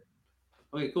commentary here.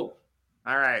 Okay, cool.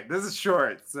 All right, this is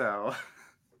short, so.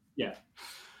 Yeah.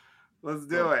 Let's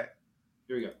do it.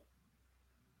 Here we go.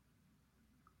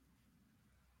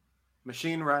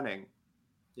 Machine running.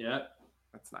 Yeah.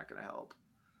 That's not going to help.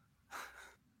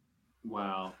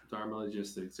 Wow. Dharma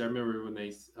Logistics. I remember when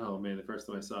they, oh man, the first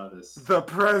time I saw this. The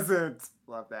present.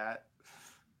 Love that.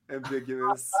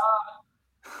 Ambiguous.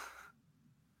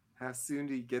 How soon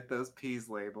do you get those P's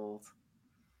labeled?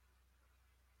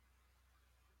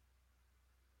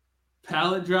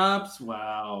 Pallet drops?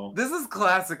 Wow. This is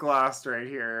classic Lost right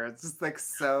here. It's just like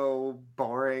so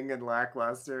boring and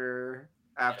lackluster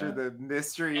after the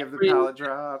mystery of the pallet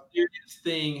drop. This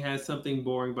thing has something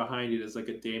boring behind it as like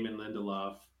a Damon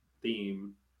Lindelof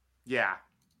theme. Yeah.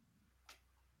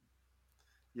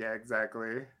 Yeah,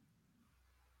 exactly.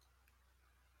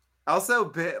 Also,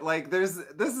 bit like this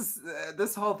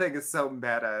whole thing is so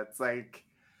meta. It's like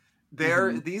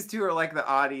these two are like the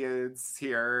audience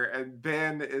here, and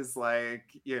Ben is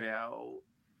like,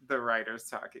 the writers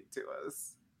talking to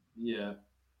us. Yeah.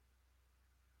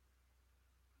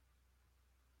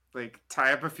 Like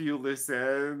tie up a few loose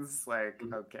ends. Like,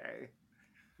 okay.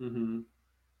 Mm-hmm.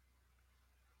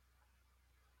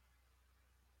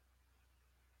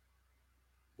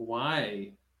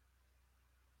 Why?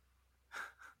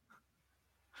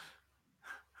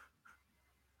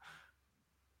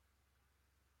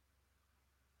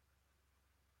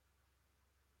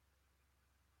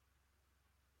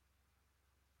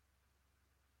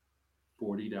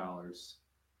 $40.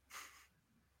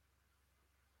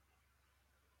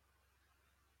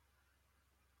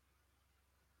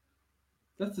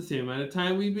 That's the same amount of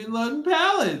time we've been loading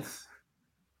pallets.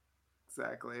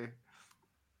 Exactly.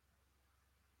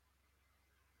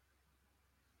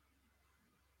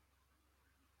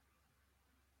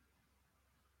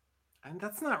 And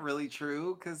that's not really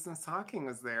true because Miss Hawking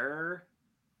was there.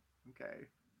 Okay.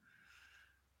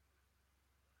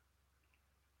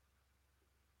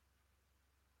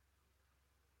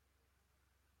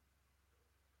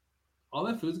 All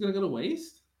that food's gonna go to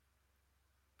waste?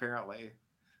 apparently.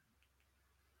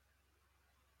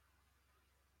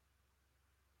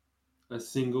 A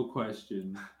single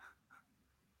question.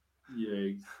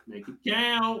 Yikes. Make it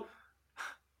count.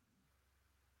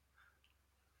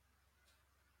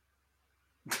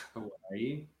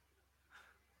 Hawaii.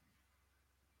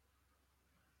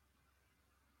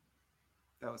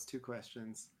 That was 2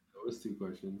 questions. That was 2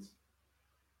 questions.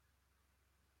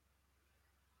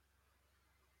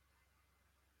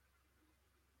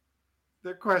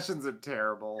 Their questions are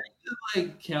terrible.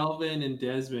 Like Kelvin and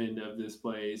Desmond of this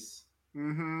place.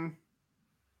 Mm-hmm.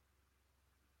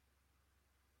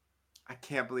 I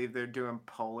can't believe they're doing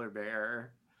polar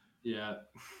bear. Yeah.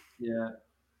 Yeah.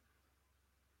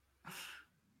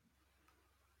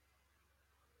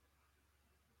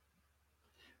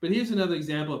 But here's another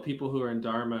example of people who are in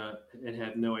Dharma and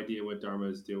have no idea what Dharma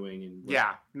is doing. And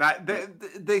yeah, not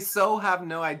they so have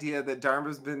no idea that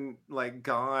Dharma's been like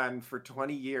gone for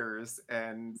 20 years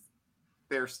and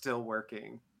they're still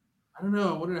working. I don't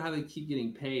know. I wonder how they keep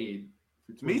getting paid.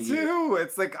 For 20 Me too. years.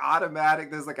 It's like automatic.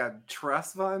 There's like a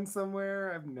trust fund somewhere.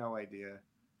 I have no idea.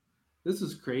 This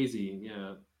is crazy.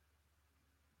 Yeah.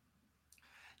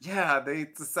 Yeah, they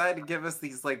decided to give us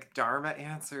these like Dharma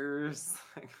answers.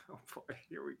 Oh boy,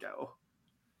 here we go.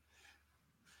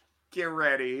 Get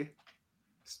ready.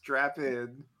 Strap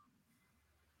in.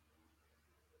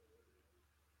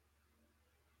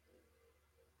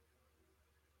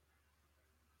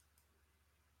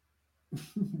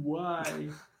 Why?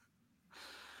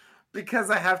 Because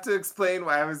I have to explain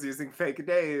why I was using fake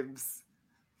names.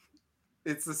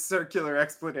 It's a circular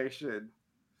explanation.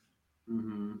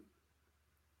 Mm-hmm.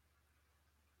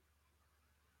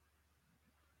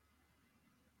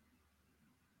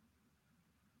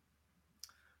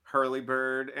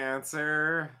 Hurlybird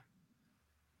answer.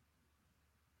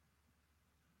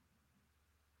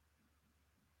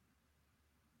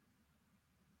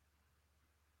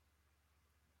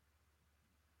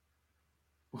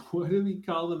 What do we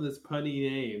call them this punny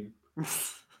name?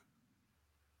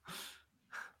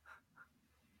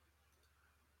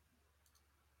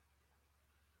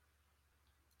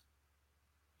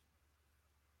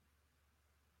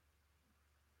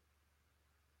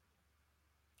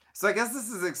 So I guess this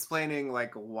is explaining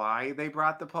like why they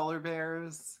brought the polar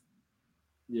bears.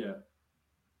 Yeah.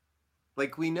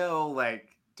 Like we know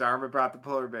like Dharma brought the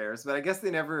polar bears, but I guess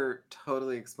they never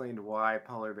totally explained why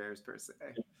polar bears per se.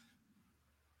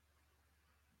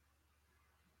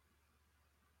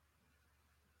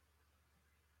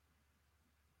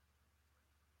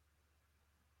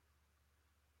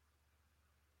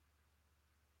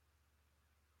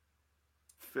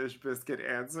 Fish biscuit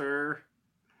answer.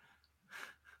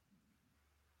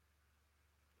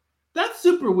 That's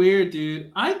super weird,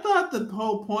 dude. I thought the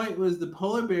whole point was the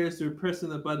polar bears were pressing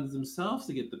the buttons themselves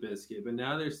to get the biscuit, but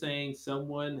now they're saying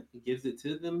someone gives it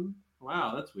to them.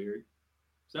 Wow, that's weird.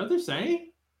 Is that what they're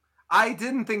saying? I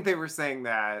didn't think they were saying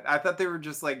that. I thought they were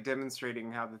just like demonstrating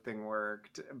how the thing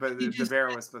worked, but the bear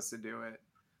was supposed to do it.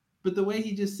 But the way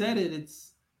he just said it,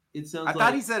 it sounds like... I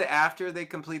thought he said after they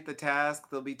complete the task,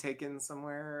 they'll be taken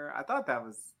somewhere. I thought that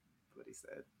was what he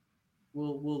said.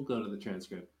 We'll go to the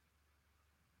transcript.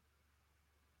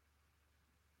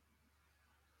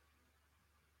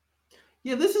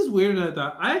 Yeah, this is weirder than I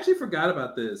thought. I actually forgot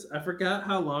about this. I forgot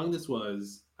how long this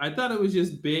was. I thought it was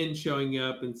just Ben showing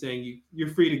up and saying, you're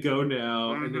free to go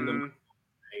now, and then the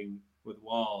thing with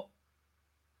Walt.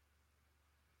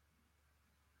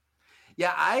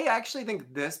 Yeah, I actually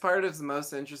think this part is the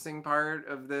most interesting part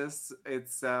of this.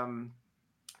 It's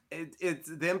it's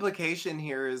the implication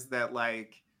here is that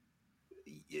like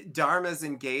Dharma's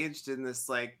engaged in this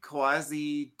like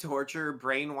quasi torture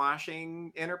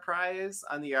brainwashing enterprise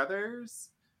on the others.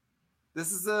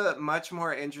 This is a much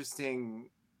more interesting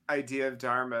idea of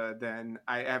Dharma than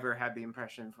I ever had the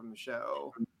impression from the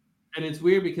show. And it's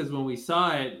weird because when we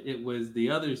saw it, it was the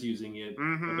others using it,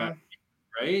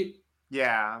 right?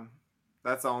 Yeah,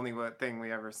 that's the only thing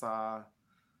we ever saw.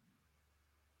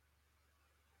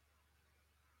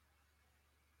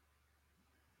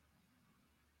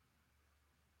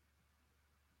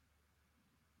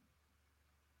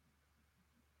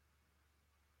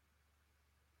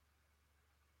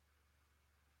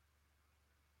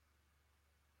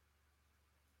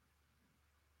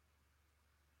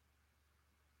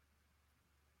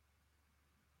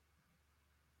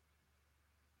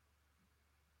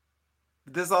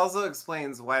 This also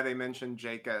explains why they mentioned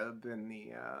Jacob in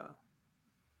the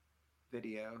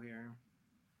video here.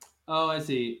 Oh, I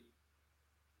see.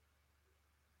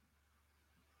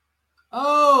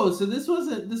 Oh, so this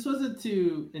wasn't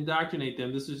to indoctrinate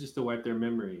them. This was just to wipe their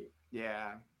memory.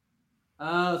 Yeah.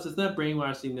 Oh, so it's not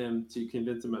brainwashing them to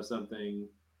convince them of something.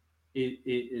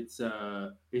 it's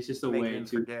just a Making way him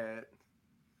to. forget.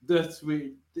 That's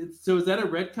weird. So is that a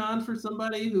retcon for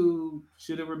somebody who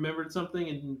should have remembered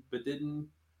something but didn't?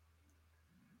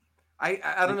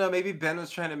 I don't know. Maybe Ben was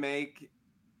trying to make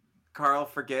Carl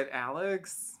forget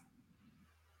Alex.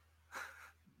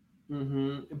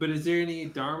 Mm-hmm. But is there any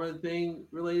Dharma thing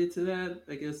related to that?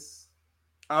 I guess.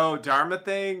 Oh, Dharma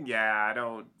thing? Yeah, I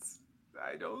don't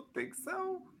think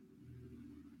so.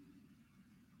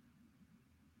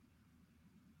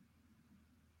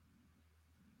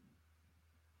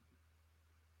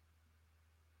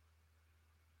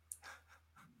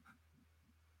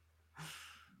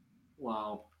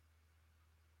 Wow.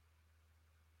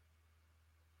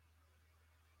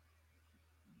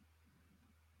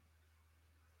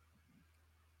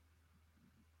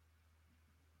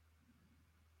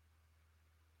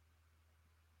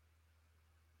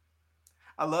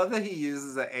 I love that he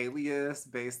uses an alias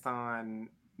based on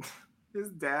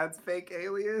his dad's fake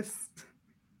alias.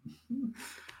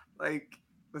 Like,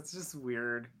 that's just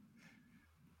weird.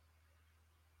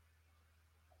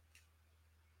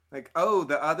 Like, oh,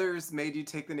 the others made you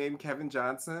take the name Kevin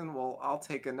Johnson? Well, I'll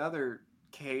take another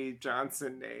K.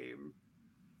 Johnson name.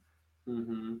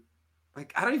 Mm-hmm.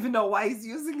 Like, I don't even know why he's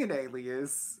using an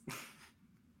alias.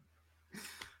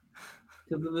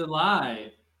 Because of the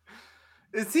lie.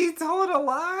 Is he telling a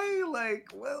lie? Like,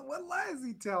 what lie is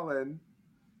he telling?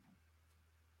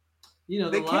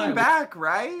 They came back,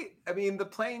 right? I mean, the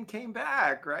plane came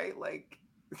back, right? Like,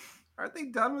 aren't they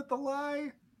done with the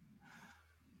lie?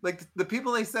 Like, the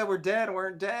people they said were dead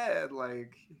weren't dead.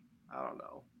 Like, I don't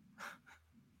know.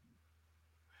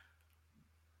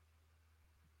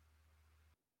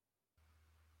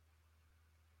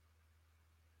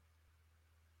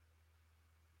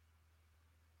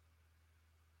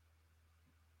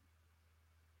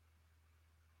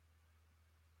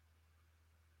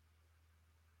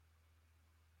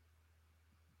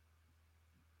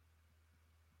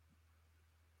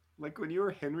 Like when you were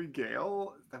Henry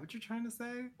Gale, is that what you're trying to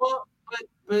say? Well,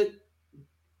 but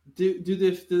do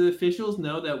the officials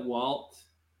know that Walt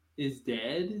is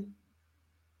dead?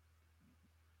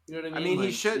 You know what I mean? I mean,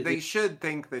 Like, they should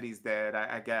think that he's dead,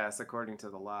 I guess, according to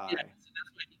the lie. Yeah, so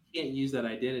that's why he can't use that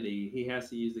identity. He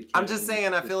has to use the. I'm just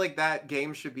saying, I feel like that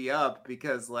game should be up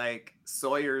because like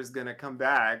Sawyer's gonna come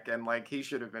back and like he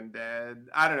should have been dead.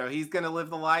 I don't know. He's gonna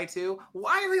live the lie too.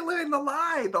 Why are they living the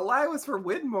lie? The lie was for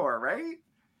Widmore, right?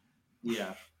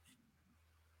 Yeah.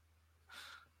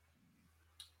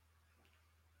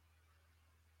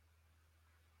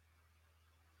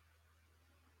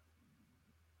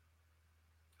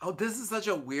 Oh, this is such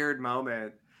a weird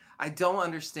moment. I don't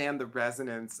understand the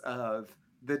resonance of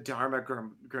the Dharma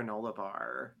granola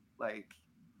bar. Like,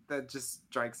 that just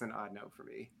strikes an odd note for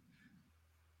me.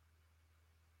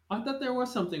 I thought there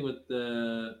was something with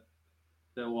that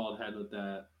Walt had with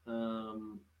that.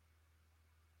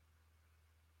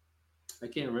 I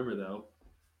can't remember though.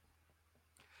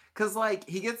 Because, like,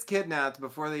 he gets kidnapped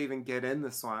before they even get in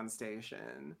the Swan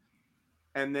Station.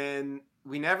 And then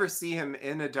we never see him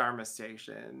in a Dharma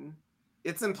station.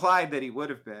 It's implied that he would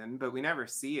have been, but we never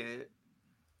see it.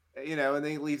 You know, and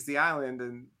then he leaves the island,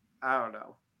 and I don't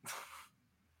know.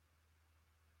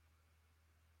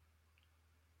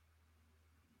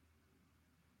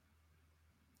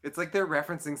 It's like they're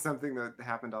referencing something that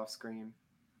happened off screen.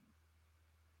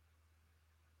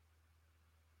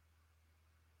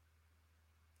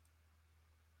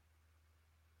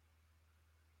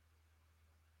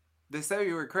 They say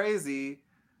you were crazy.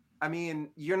 I mean,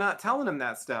 you're not telling him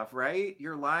that stuff, right?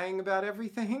 You're lying about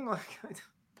everything. Like,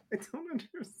 I don't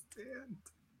understand.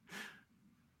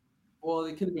 Well,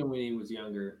 it could have been when he was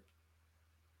younger.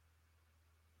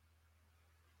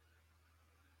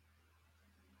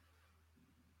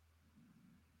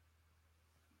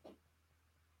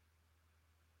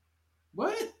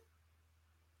 What?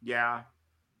 Yeah.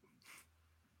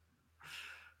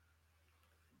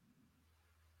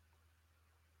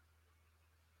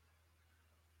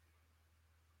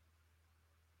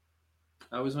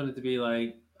 I always wanted to be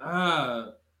like,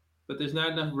 but there's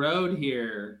not enough road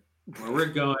here. Where we're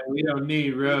going, we don't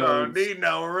need roads. We don't need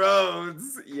no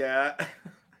roads. Yeah.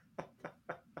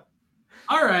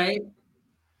 All right.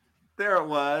 There it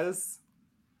was.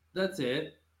 That's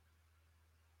it.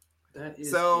 That is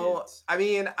so it. I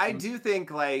mean, I do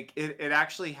think like it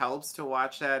actually helps to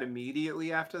watch that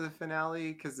immediately after the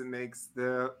finale because it makes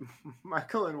the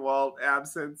Michael and Walt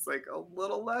absence like a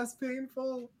little less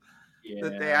painful. Yeah.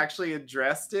 That they actually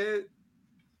addressed it.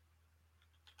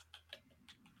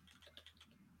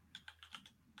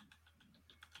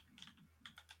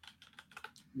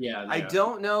 Yeah, I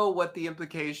don't know what the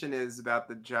implication is about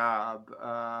the job.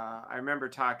 I remember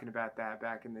talking about that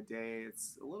back in the day.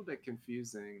 It's a little bit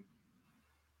confusing.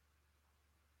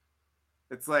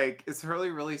 It's like, is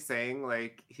Hurley really saying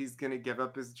like he's gonna give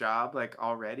up his job like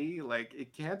already? Like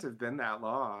it can't have been that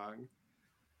long.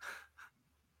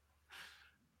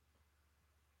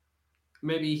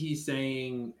 Maybe he's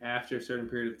saying after a certain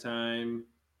period of time,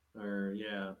 or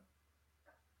yeah.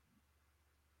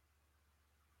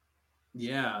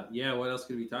 What else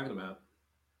could we be talking about?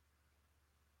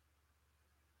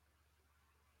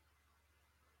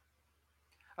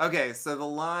 Okay, so the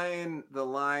line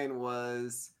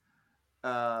was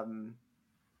oh,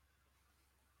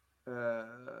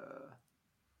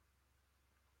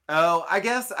 I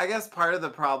guess part of the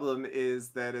problem is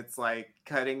that it's like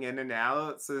cutting in and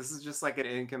out. So this is just like an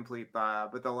incomplete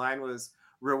thought. But the line was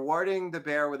rewarding the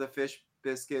bear with a fish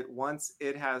biscuit once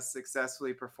it has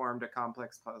successfully performed a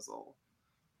complex puzzle.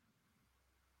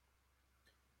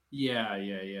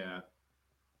 Yeah.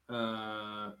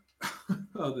 Oh,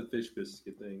 the fish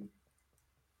biscuit thing.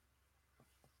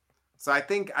 So I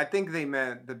think they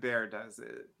meant the bear does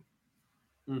it.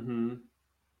 Mm-hmm.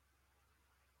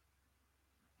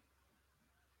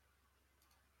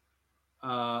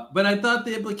 But I thought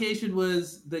the implication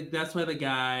was that that's why the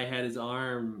guy had his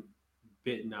arm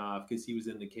bitten off because he was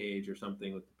in the cage or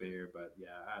something with the bear. But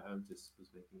yeah, I just was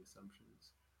making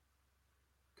assumptions.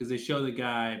 Because they show the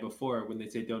guy before when they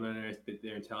say don't underestimate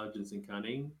their intelligence and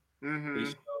cunning. Mm-hmm.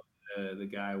 They show the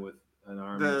guy with an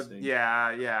arm missing.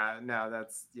 Yeah. No,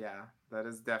 that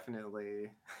is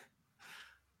definitely.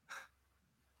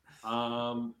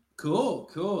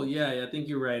 Cool. Yeah, I think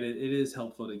you're right. It is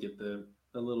helpful to get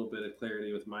a little bit of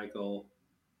clarity with Michael.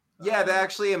 Yeah, they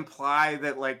actually imply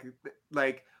that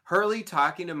like Hurley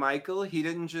talking to Michael, he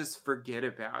didn't just forget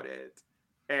about it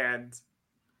and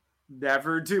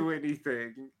never do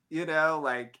anything. You know,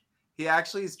 like he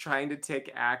actually is trying to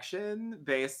take action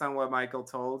based on what Michael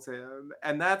told him,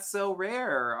 and that's so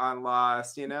rare on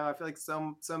Lost. You know, I feel like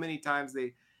so many times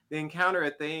they encounter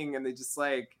a thing and they just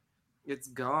like it's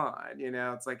gone. You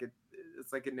know, it's like it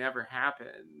never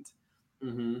happened.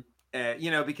 Mm-hmm.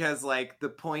 You know, because like the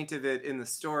point of it in the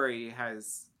story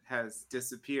has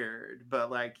disappeared,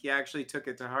 but like he actually took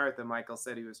it to heart that Michael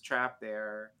said he was trapped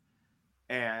there,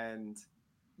 and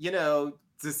you know,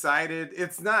 decided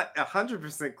it's not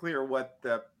 100% clear what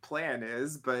the plan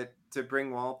is, but to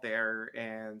bring Walt there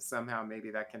and somehow maybe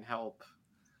that can help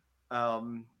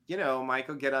you know,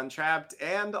 Michael get untrapped.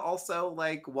 And also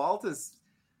like Walt is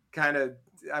kind of,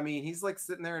 I mean, he's like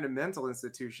sitting there in a mental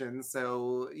institution,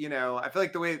 so you know, I feel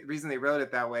like the reason they wrote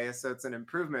it that way is so it's an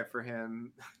improvement for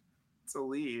him to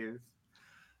leave.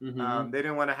 Mm-hmm. They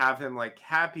didn't want to have him like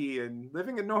happy and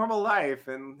living a normal life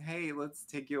and hey, let's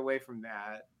take you away from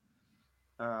that.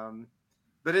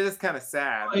 But it is kind of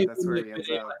sad that that's where he ends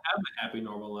up. Have a happy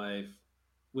normal life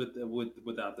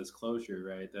without this closure,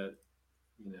 right? That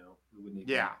you know it wouldn't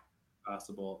even be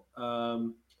possible.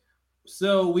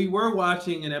 So we were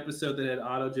watching an episode that had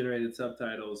auto-generated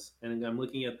subtitles, and I'm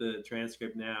looking at the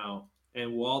transcript now.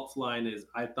 And Walt's line is,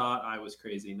 "I thought I was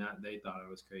crazy, not they thought I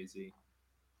was crazy."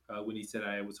 When he said,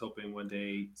 "I was hoping one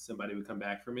day somebody would come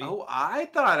back for me." Oh, I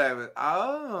thought I was.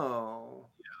 Oh.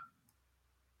 Yeah.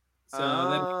 So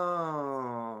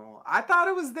I thought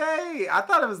it was they. I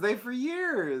thought it was they for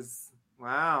years.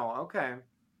 Wow. Okay.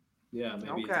 Yeah.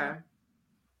 Maybe. Okay.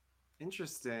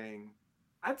 Interesting.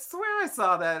 I swear I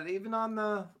saw that even on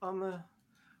the.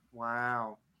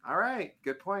 Wow. All right.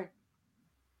 Good point.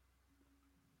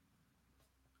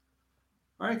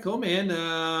 All right. Cool,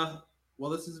 man. Well,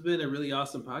 this has been a really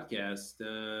awesome podcast.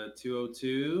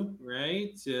 202,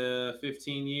 right?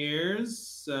 15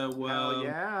 years. Well, hell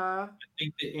yeah. I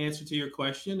think the answer to your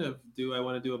question of do I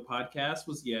want to do a podcast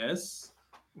was yes.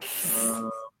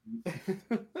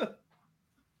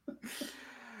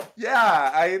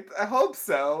 Yeah, I hope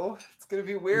so. It's gonna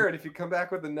be weird if you come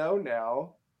back with a no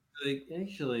now. Like,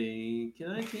 actually,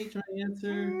 can I change my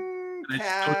answer?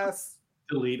 Pass.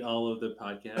 Delete all of the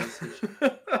podcasts.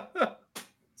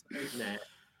 Nah.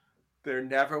 There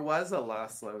never was a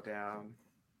Lost Slowdown.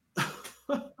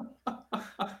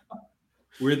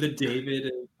 We're the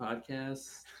David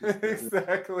podcast.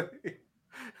 Exactly.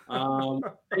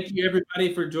 Thank you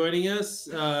everybody for joining us,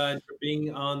 for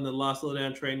being on the Lost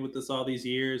Slowdown train with us all these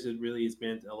years. It really has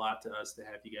meant a lot to us to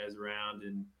have you guys around,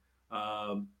 and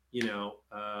you know,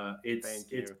 it's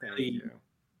really,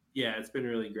 yeah, it's been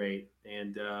really great,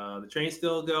 and the train's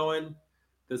still going.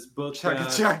 This book,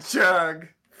 chug.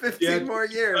 15 more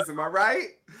years, am I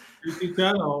right?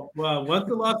 Tunnel. Well, once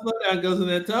the Lost Slowdown goes in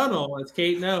that tunnel, as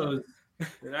Kate knows,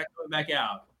 they're not coming back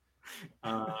out.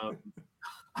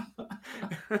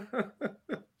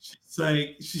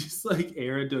 She's like,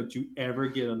 Aaron, don't you ever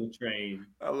get on the train.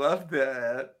 I love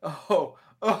that. Oh,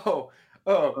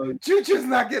 Choo-Choo's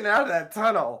not getting out of that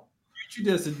tunnel. Choo-Choo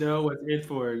doesn't know what's in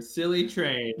for it. Silly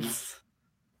trains.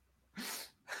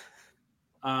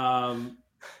 But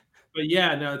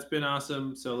yeah, no, it's been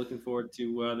awesome. So looking forward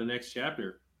to the next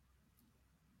chapter.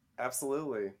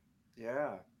 Absolutely.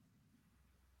 Yeah.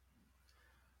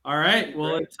 All right.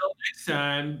 Well, until next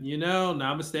time,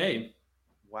 namaste.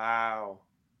 Wow.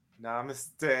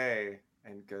 Namaste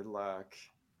and good luck.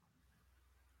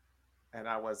 And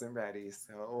I wasn't ready,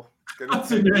 so it's gonna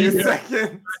take me a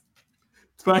second.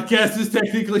 This podcast is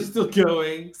technically still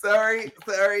going. Sorry.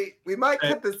 We might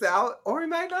cut this out, or we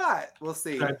might not. We'll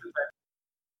see.